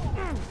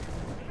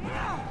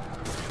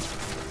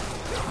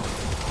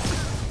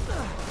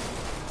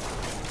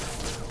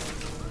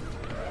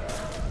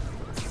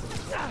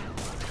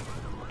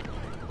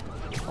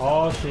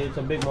 Oh shit, it's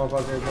a big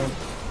motherfucker again.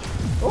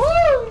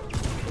 Woo!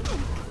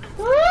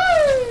 Woo!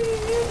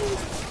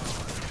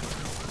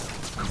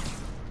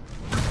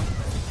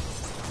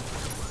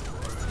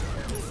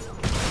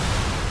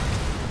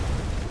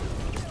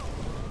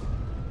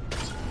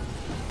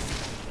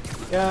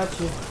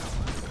 Gotcha.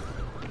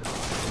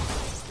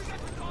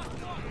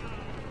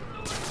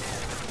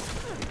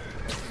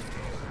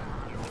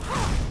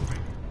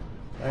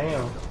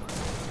 Damn.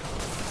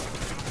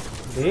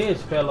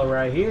 This fella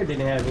right here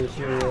didn't have his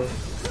shield.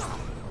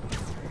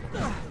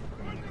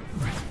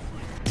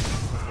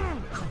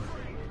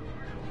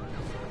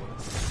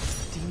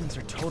 Demons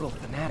are total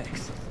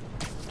fanatics.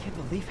 Can't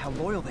believe how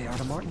loyal they are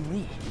to Martin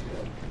Lee.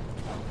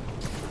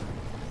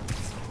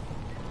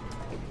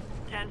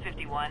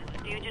 1051.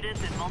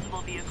 Fugitives in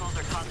multiple vehicles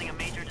are causing a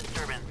major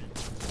disturbance.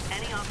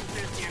 Any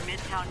officers near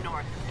Midtown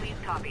North, please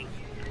copy.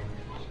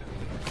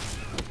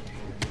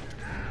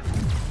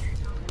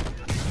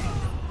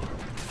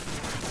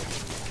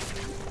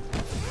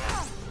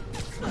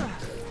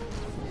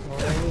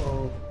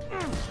 Oh,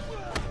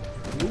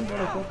 you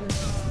motherfucker.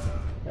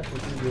 That's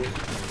what you get.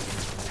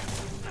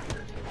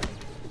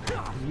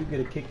 You get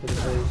a kick to the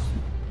face.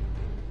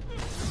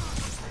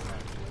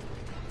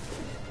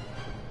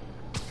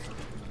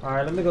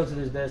 Alright, let me go to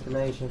this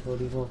destination for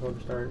these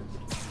motherfuckers start.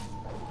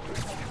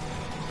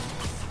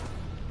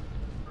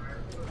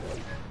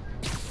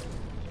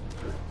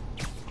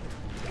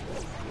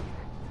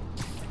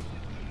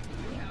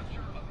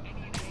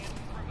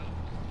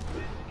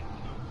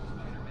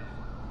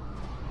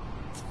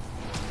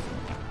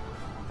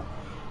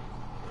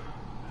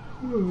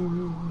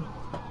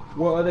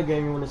 What other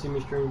game you want to see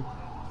me stream?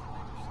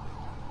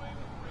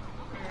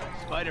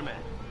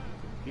 Spider-Man,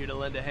 here to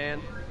lend a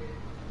hand?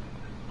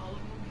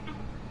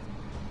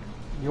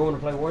 You want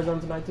to play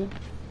Warzone tonight too?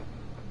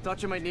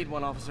 Thought you might need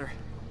one, officer.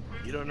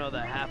 You don't know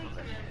that half of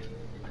it.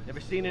 Never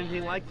seen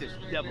anything like this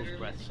Devil's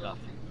Breath stuff.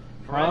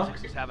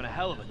 Forensics is having a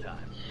hell of a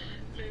time.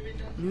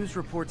 News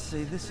reports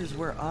say this is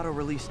where Otto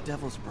released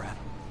Devil's Breath.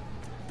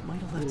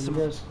 Might have left some...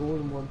 You got school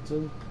in one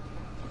too.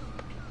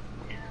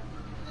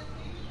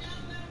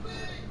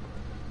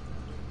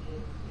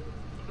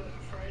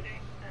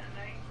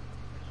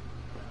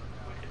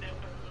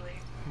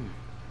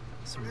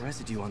 Some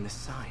residue on this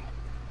sign.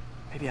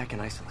 Maybe I can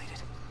isolate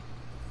it.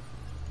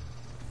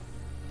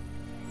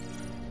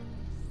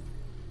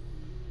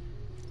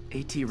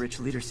 AT-rich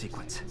leader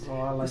sequence.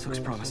 Oh, I like this looks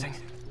promising.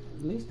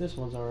 At least this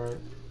one's alright.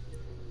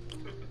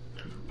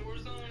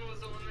 Warzone was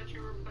the one that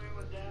you were playing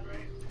with Dad,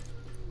 right?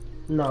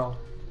 No,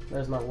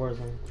 that's not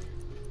Warzone.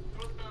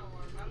 What's that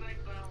one? I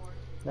like that one.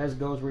 That's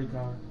Ghost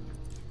Recon.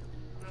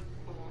 That's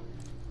cool.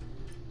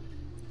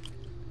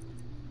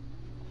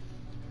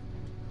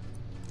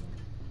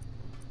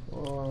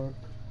 Or...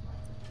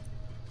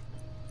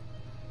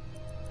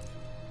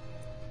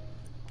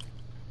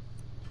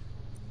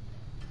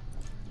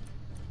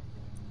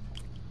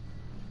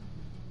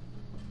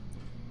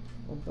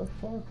 what the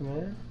fuck,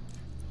 man?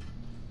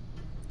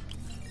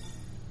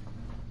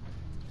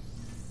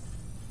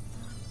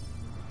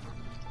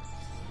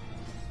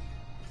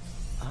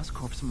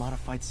 Oscorp's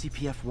modified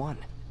CPF-1.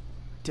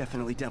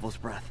 Definitely Devil's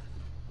Breath.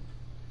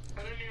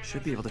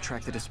 Should be able to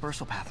track the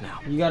dispersal path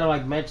now. You gotta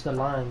like match the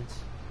lines.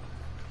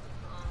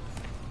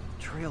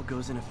 Trail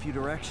goes in a few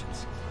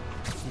directions.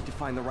 Need to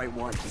find the right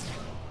one.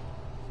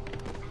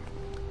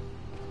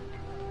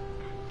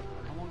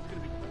 How long is it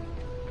gonna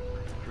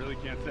be? Really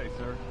can't say,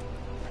 sir.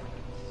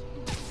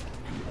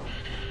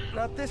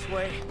 Not this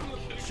way.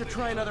 Should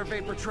try another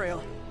vapor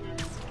trail.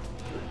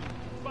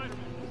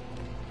 Spider-Man.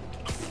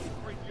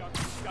 Crazy out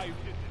this guy who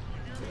did this.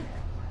 You hear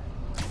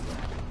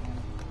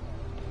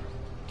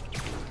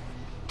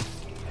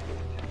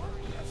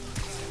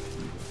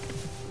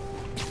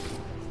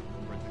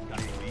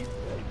me?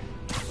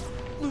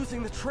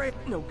 Losing the trail,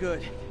 no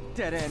good.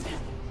 Dead end.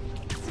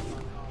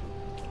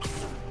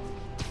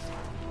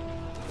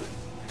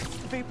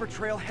 Vapor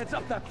trail heads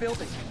up that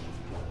building.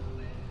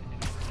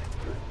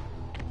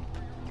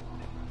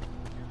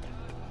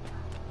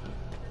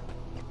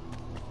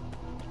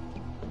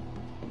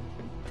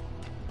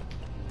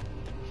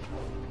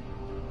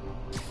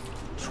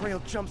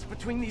 Trail jumps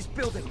between these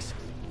buildings.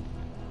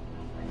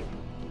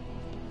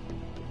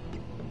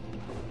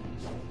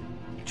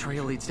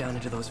 Trail leads down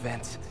into those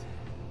vents.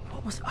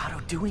 What was Otto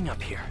doing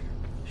up here?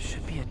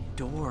 Should be a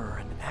door or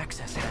an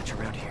access hatch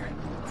around here.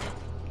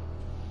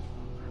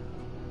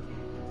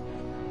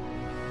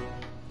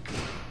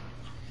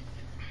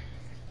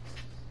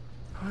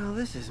 Well,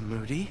 this is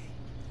moody.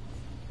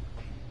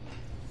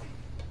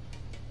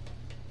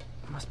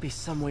 Must be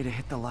some way to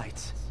hit the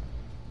lights.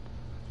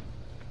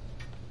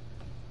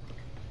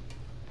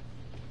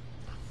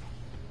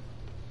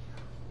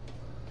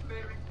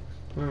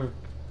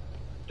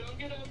 Don't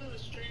get out of the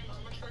stream.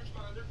 I'm gonna charge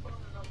my other phone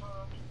and I'm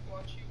gonna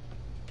watch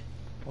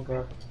you.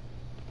 Okay.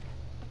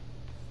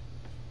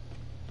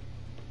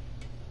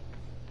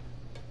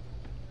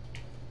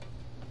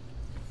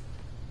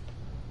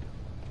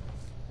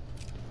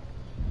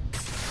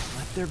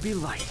 Let there be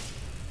light.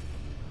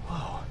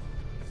 Whoa.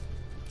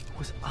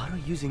 Was Otto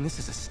using this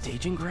as a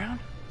staging ground?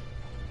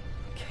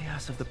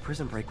 Chaos of the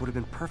prison break would have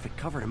been perfect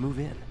cover to move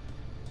in.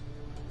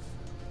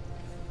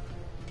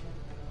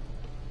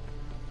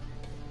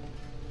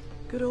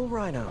 Good old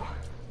Rhino.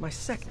 My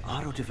second.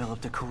 Otto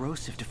developed a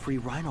corrosive to free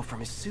Rhino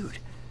from his suit.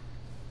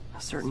 A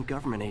certain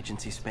government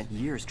agency spent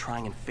years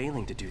trying and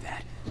failing to do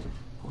that.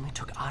 Only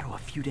took Otto a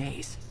few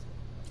days.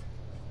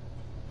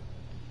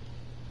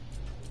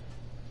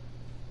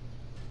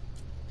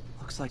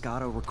 Looks like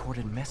Otto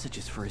recorded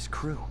messages for his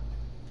crew.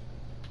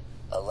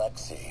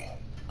 Alexei,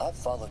 I've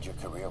followed your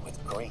career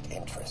with great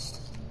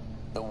interest.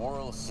 The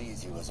world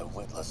sees you as a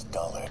witless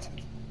dullard.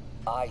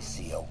 I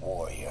see a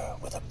warrior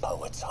with a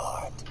poet's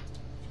heart.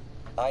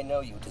 I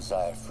know you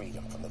desire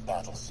freedom from the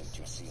battlesuit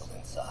you're sealed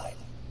inside.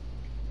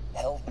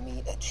 Help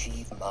me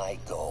achieve my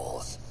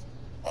goals,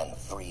 and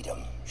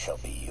freedom shall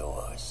be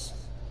yours.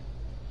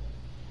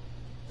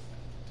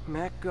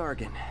 Mac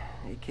Gargan,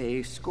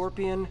 aka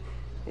Scorpion,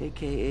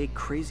 aka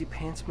Crazy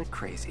Pants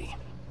McCrazy.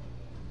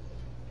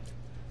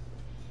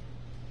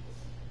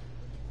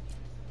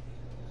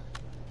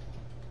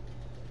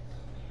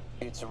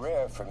 It's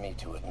rare for me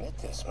to admit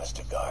this,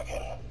 Mr.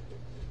 Gargan.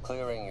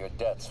 Clearing your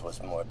debts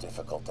was more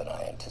difficult than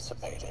I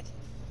anticipated.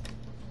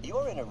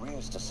 You're in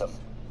arrears to some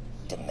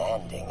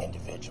demanding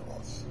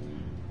individuals.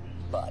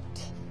 But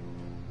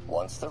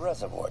once the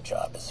reservoir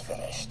job is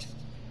finished,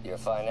 your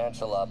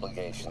financial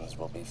obligations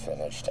will be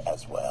finished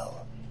as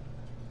well.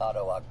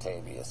 Otto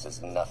Octavius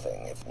is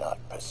nothing if not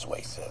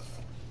persuasive.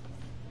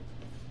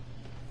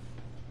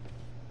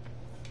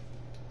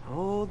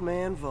 Old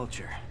man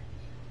Vulture.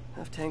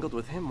 I've tangled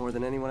with him more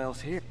than anyone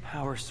else here.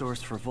 Power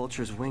source for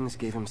Vulture's wings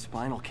gave him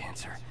spinal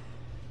cancer.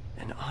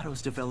 And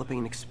Otto's developing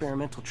an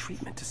experimental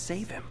treatment to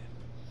save him.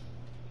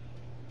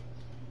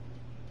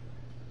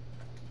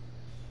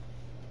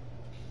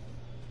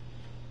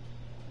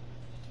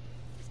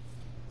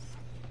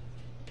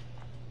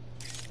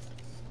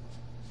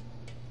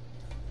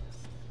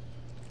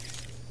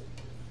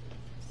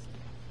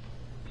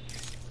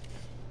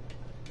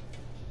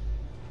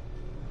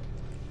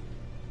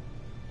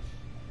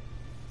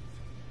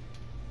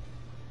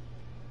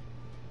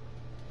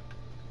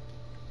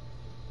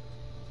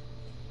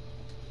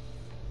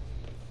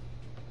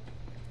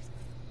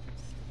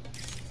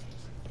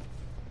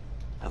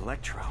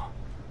 Electro.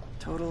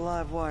 Total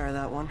live wire,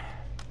 that one.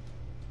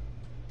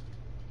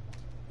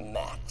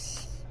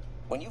 Max,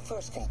 when you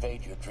first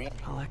conveyed your dream...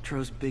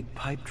 Electro's big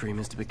pipe dream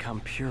is to become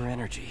pure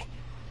energy.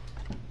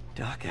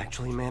 Doc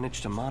actually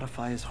managed to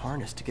modify his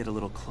harness to get a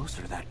little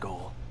closer to that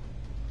goal.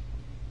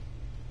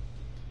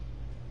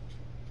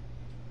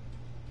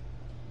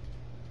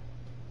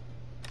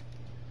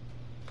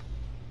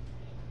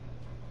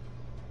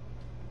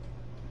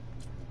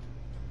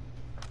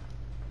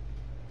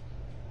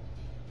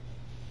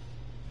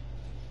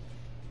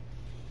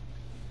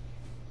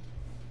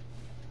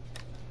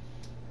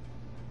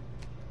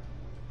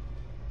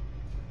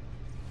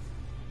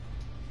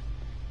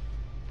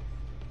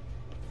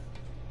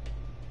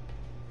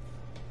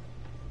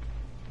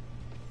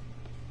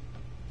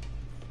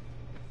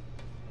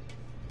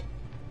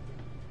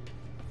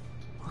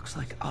 Looks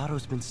like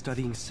Otto's been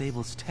studying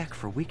Sable's tech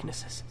for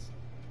weaknesses.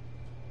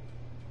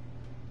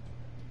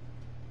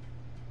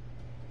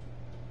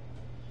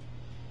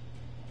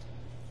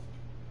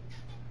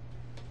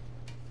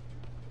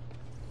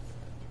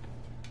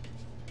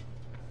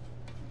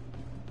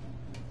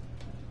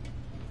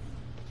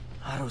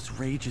 Otto's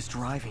rage is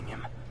driving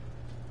him.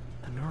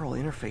 The neural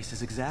interface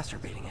is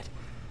exacerbating it,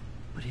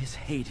 but his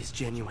hate is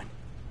genuine.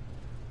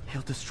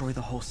 He'll destroy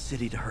the whole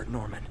city to hurt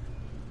Norman.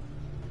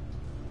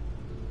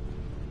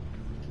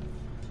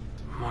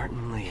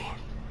 Martin Lee.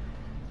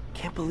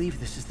 Can't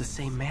believe this is the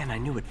same man I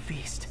knew at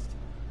Feast.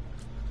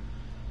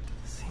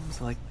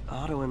 Seems like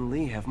Otto and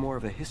Lee have more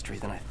of a history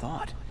than I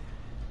thought.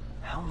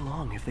 How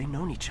long have they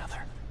known each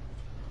other?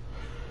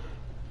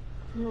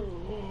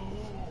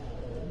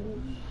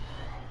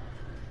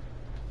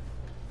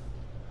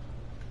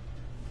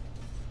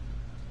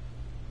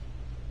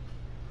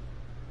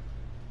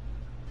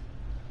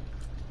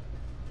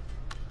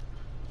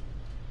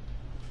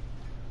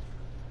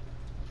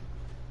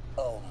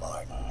 Oh,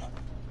 Martin.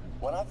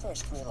 When I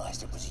first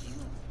realized it was you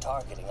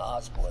targeting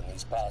Osborn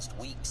these past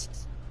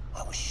weeks,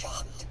 I was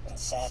shocked and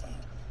saddened.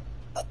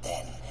 But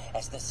then,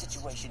 as the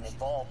situation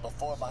evolved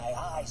before my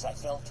eyes, I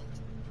felt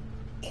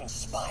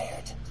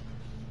inspired.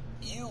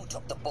 You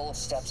took the bold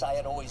steps I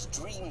had always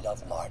dreamed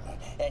of, Martin,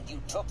 and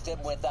you took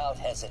them without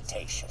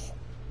hesitation.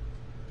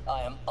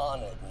 I am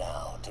honored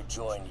now to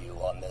join you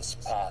on this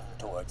path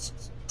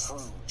towards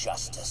true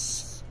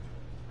justice.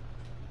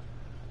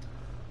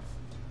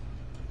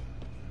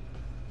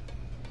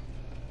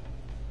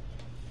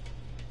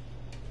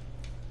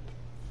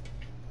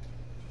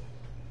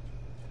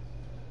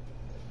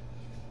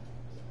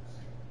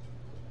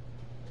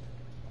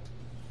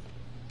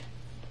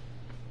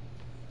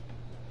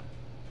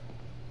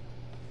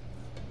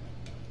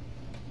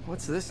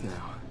 What's this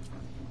now?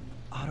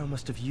 Otto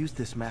must have used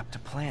this map to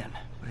plan,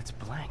 but it's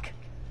blank.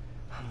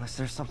 Unless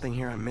there's something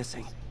here I'm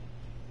missing.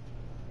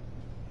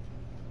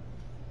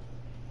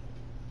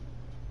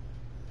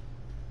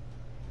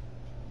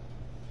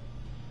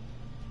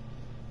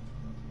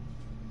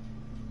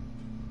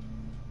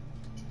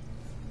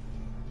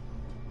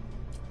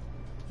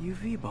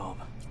 UV bulb.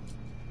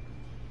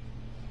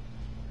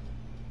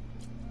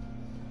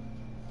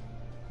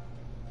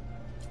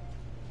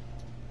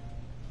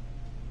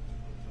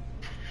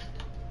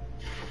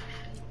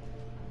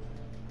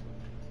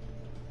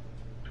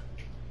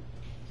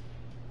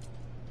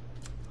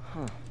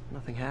 Huh,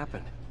 nothing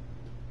happened.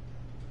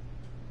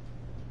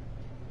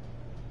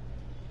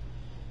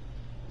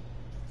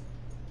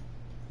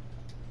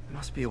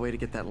 Must be a way to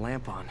get that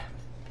lamp on.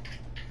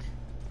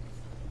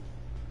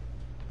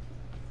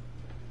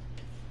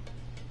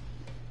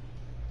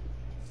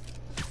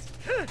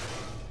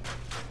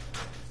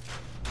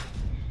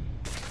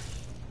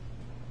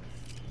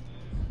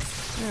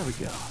 There we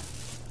go.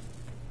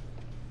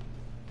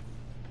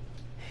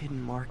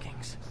 Hidden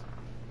markings.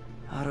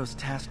 Otto's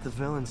tasked the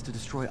villains to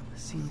destroy...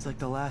 Seems like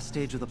the last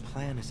stage of the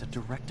plan is a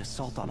direct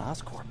assault on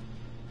Oscorp.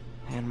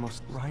 And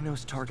most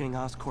rhinos targeting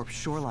Oscorp's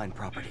shoreline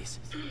properties.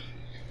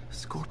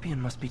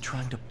 Scorpion must be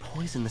trying to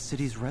poison the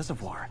city's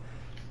reservoir.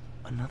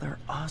 Another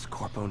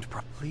Oscorp-owned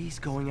Lee's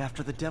going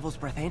after the Devil's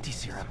Breath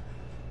anti-serum.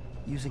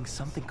 Using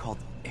something called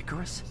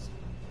Icarus?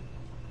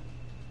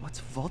 What's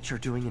Vulture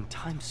doing in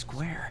Times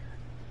Square?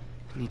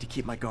 I need to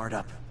keep my guard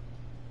up.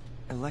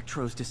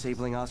 Electro's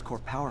disabling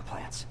Oscorp power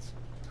plants.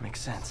 Makes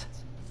sense.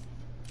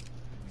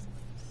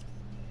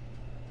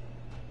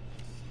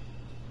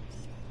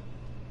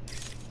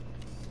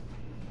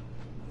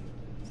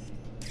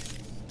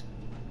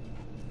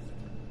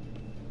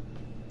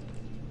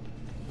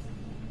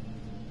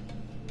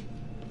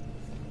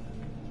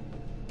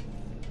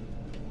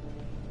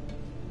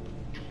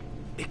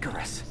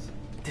 Icarus.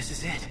 This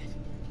is it.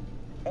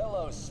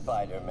 Hello,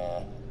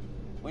 Spider-Man.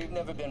 We've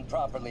never been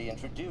properly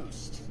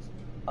introduced.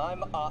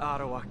 I'm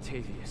Otto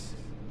Octavius.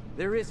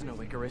 There is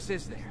no Icarus,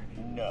 is there?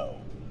 No.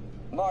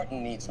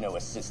 Martin needs no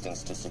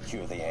assistance to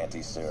secure the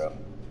anti-serum.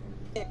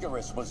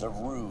 Icarus was a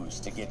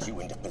ruse to get you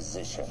into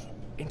position.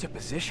 Into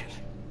position?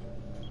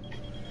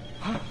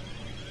 Huh?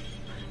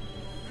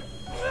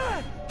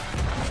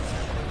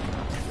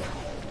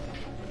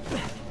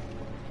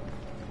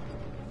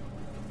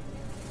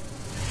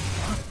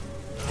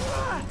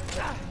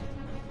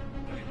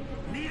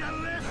 Need a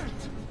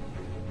lift?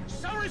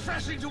 So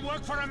refreshing to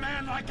work for a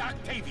man like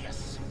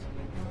Octavius.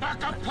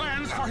 Backup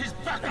plans for his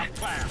backup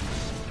plans.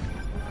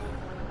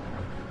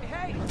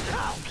 Hey!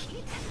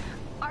 Pete?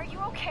 Are you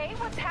okay?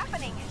 What's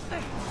happening?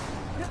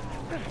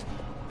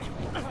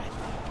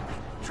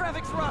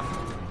 Traffic's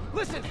rough.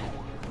 Listen,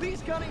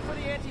 Lee's gunning for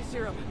the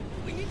anti-serum.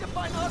 We need to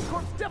find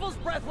Oscorp's Devil's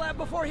Breath lab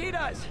before he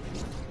does.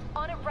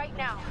 On it right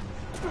now.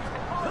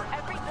 Follow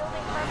every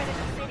building permit in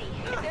the city.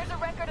 If there's a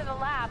record of the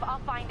lab, I'll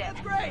find it.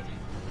 That's great.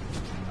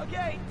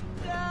 Okay.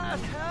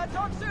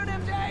 Talk soon,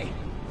 MJ.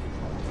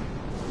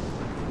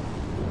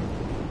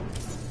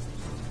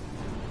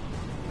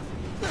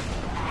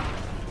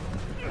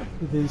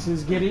 This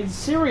is getting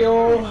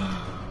serial.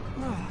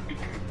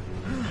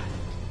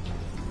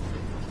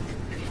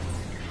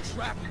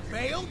 Trap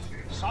failed?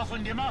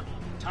 Softened him up.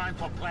 Time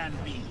for plan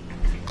B.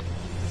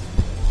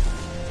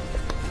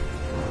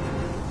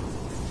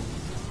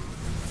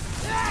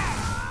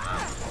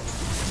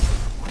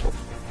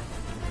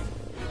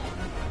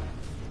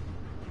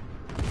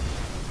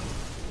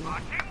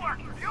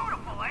 Teamwork's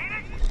beautiful, ain't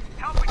it?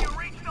 Helping you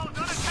reach those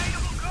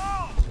unattainable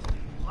goals.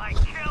 Like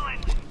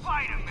killing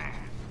Spider-Man.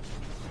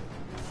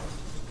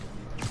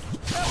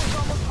 That was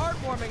almost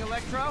heartwarming,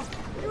 Electro.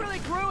 You really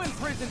grew in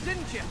prison,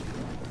 didn't you?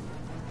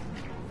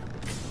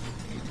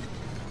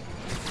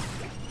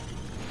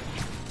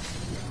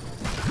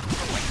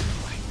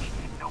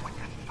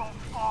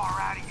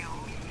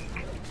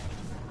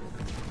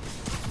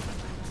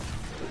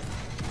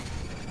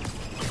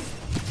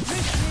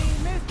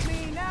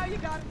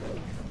 got it.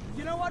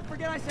 You know what?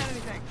 Forget I said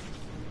anything.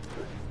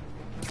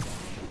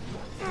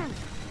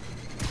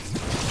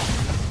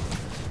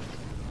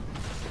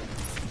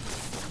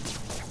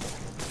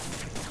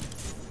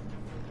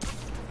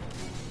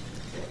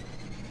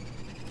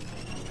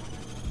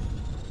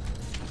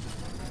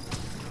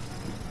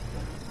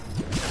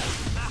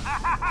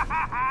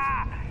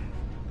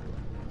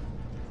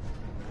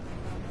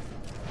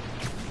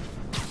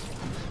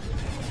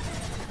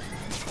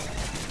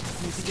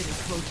 Need to get in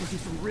close and do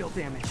some real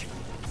damage.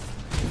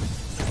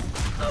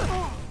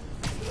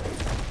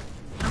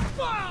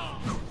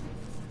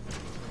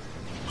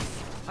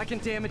 I can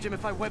damage him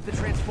if I web the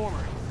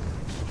transformer.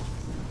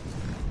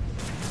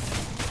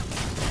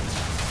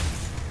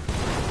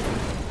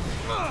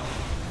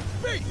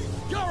 Beat!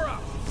 You're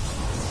up!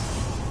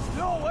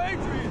 No,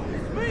 Adrian!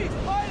 It's me,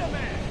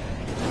 Spider-Man!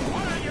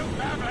 What are you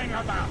babbling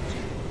about?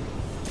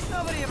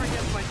 Nobody ever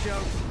gets my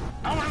jokes.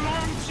 Our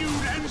long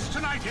feud ends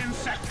tonight,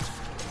 insect!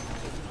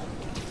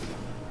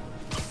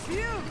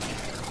 Phew!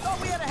 Thought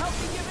we had a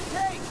healthy give and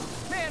take!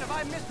 Man, have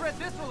I misread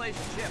this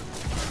relationship!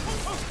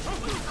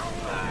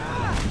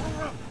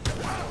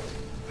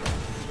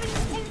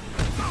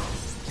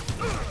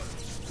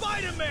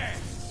 Spider-Man!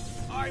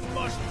 I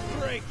must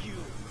break you!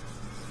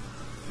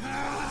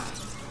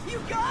 You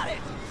got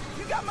it!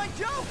 You got my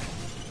joke!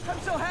 I'm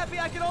so happy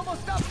I can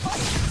almost stop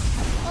fighting!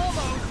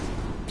 Almost!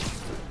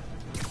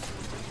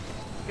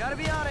 Gotta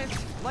be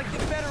honest, liked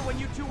it better when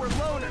you two were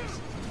loners.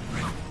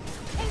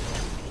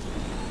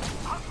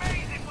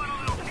 Amazing what a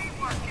little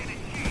teamwork can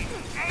achieve,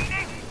 ain't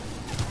it?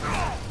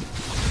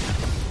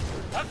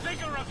 The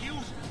vigor of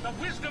youth, the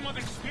wisdom of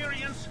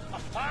experience, a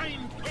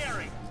fine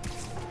pairing.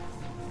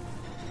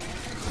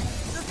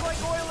 Just like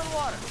oil and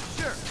water,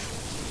 sure.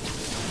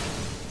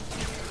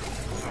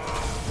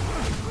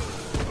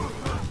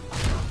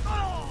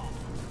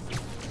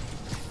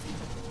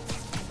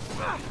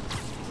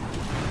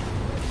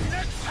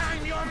 Next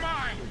time you're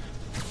mine!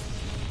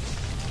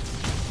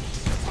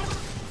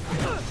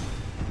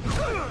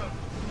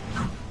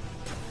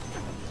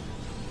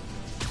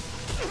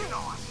 You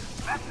know I'm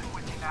just messing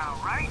with you now,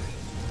 right?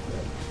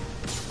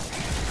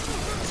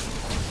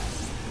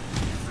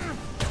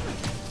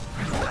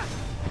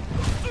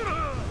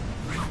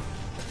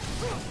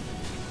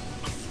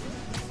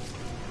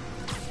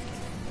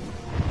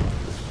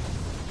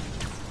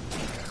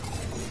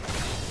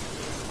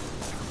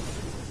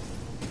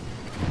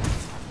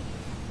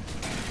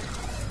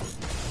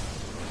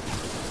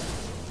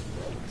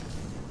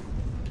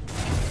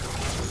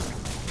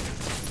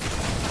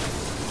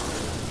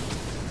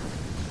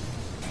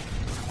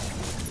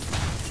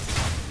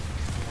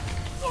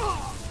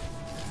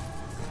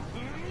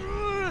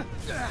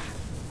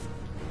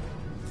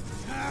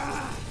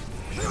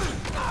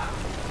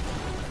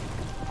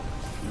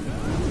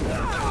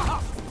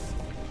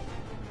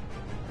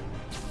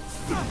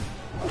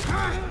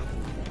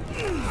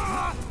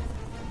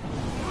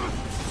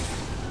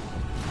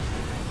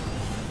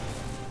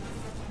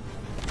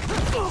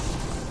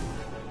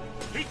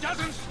 He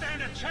doesn't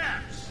stand a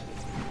chance!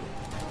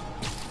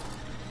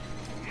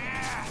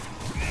 Yeah,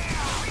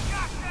 we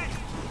got this!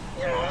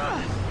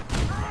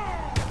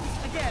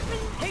 Again,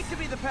 hate to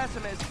be the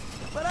pessimist,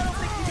 but I don't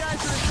think you guys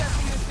are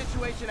assessing this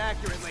situation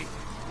accurately.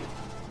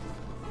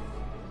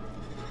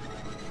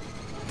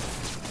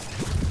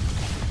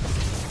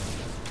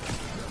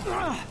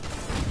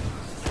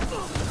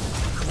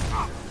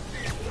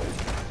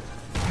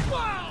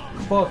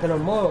 Fucking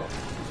him up.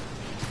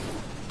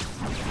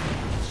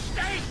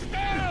 Stay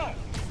still!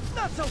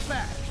 Not so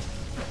fast!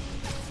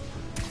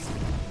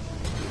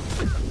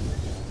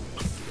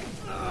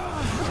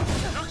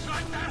 Looks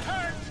like that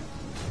hurt!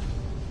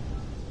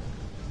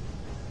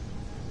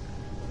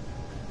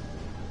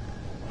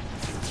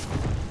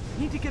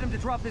 Need to get him to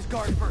drop his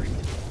guard first.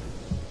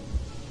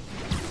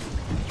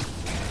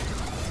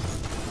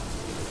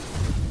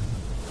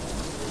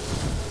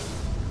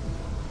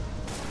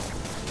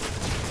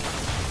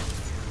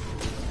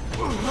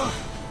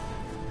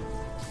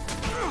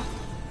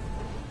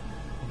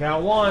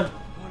 Got one.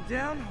 One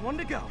down, one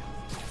to go.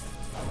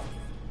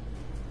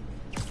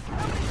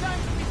 How many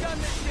times have we done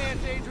this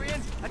dance,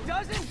 Adrian? A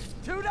dozen?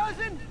 2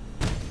 dozen?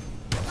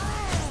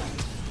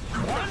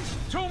 Once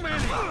too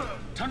many!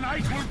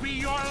 Tonight will be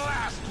your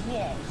last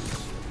waltz!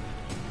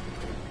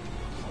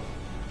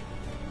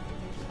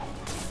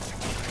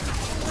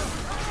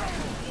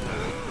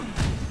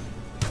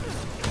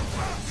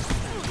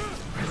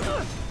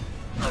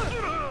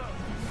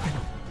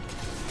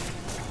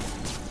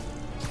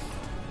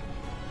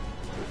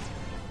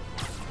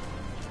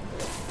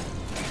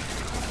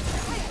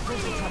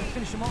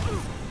 Finish him off.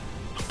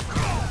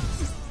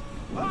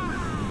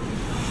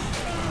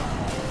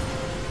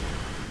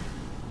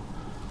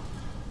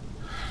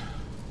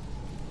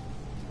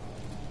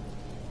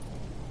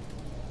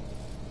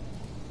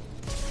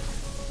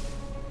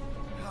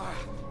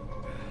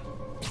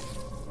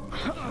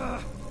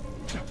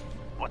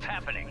 What's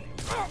happening?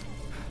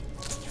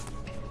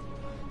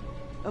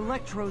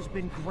 Electro's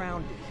been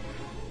grounded.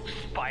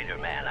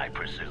 Spider-Man, I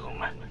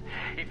presume.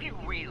 If you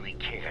really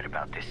cared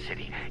about this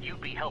city,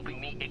 you'd be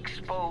helping me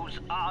expose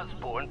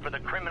Osborn for the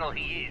criminal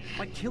he is.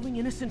 By killing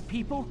innocent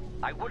people?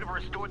 I would have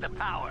restored the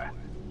power.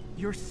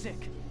 You're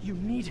sick. You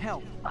need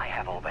help. I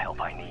have all the help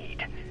I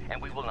need,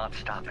 and we will not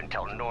stop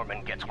until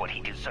Norman gets what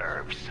he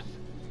deserves.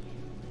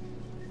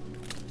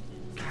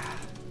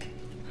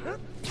 Huh?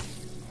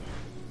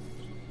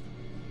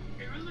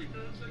 It really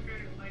does look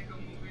like a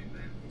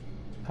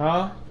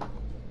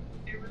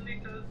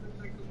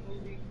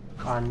movie.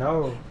 I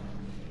know.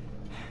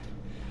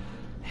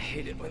 I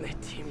hate it when they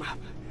team up.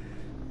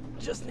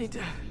 Just need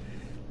to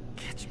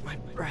catch my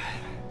breath.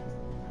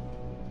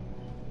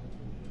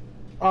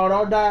 Oh,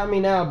 don't die on me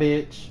now,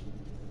 bitch.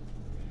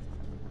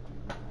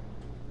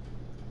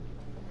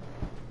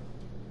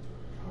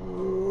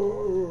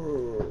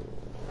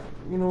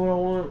 You know what I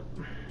want?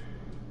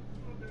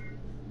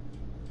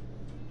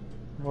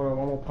 Hold on, I'm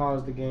gonna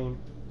pause the game.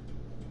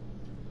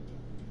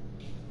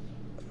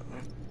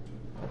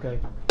 Okay.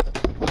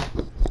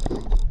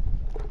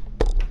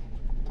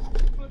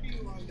 What do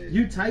you want, bitch?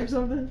 You type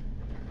something?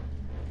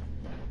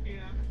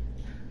 Yeah.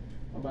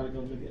 I'm about to go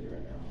look at it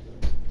right now.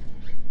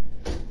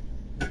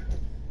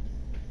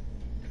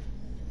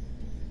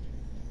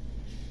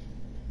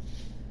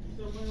 You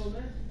still playing on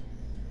that?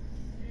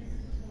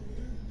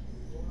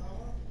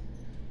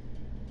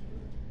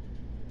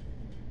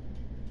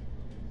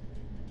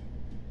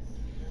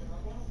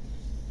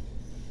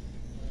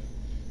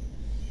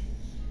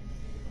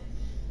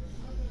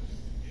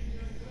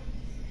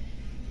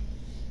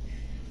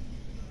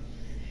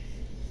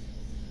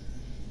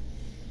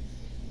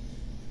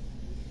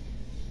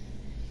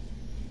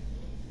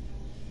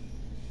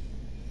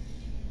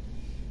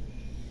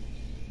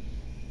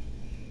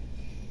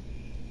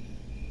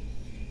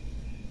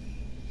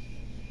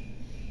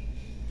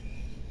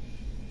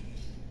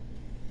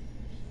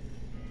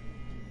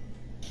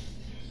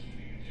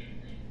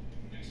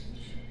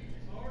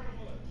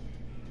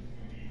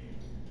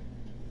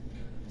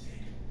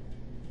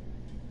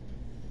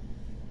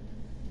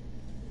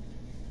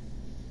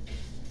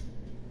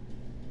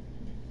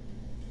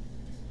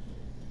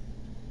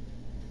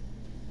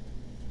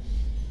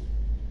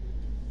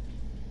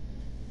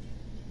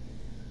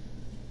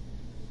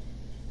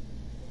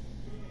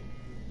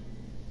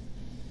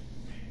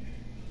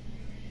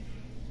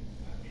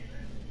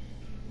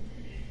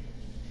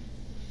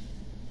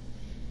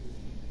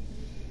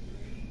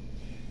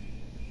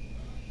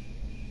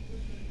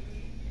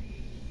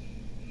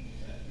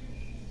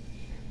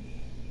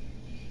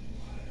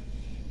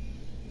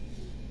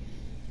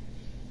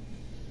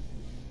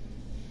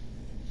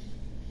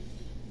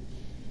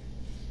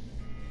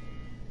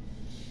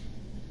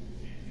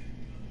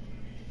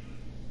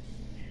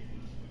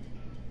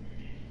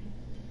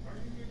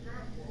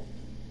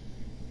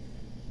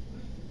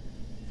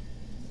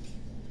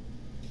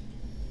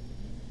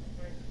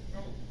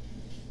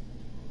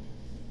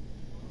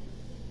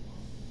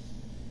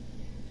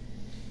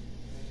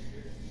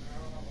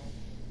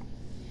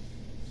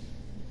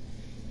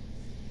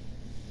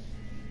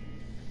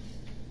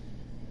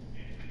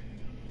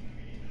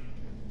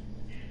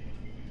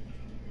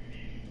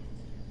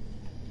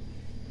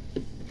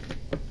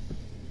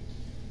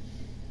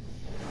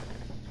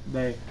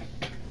 Babe.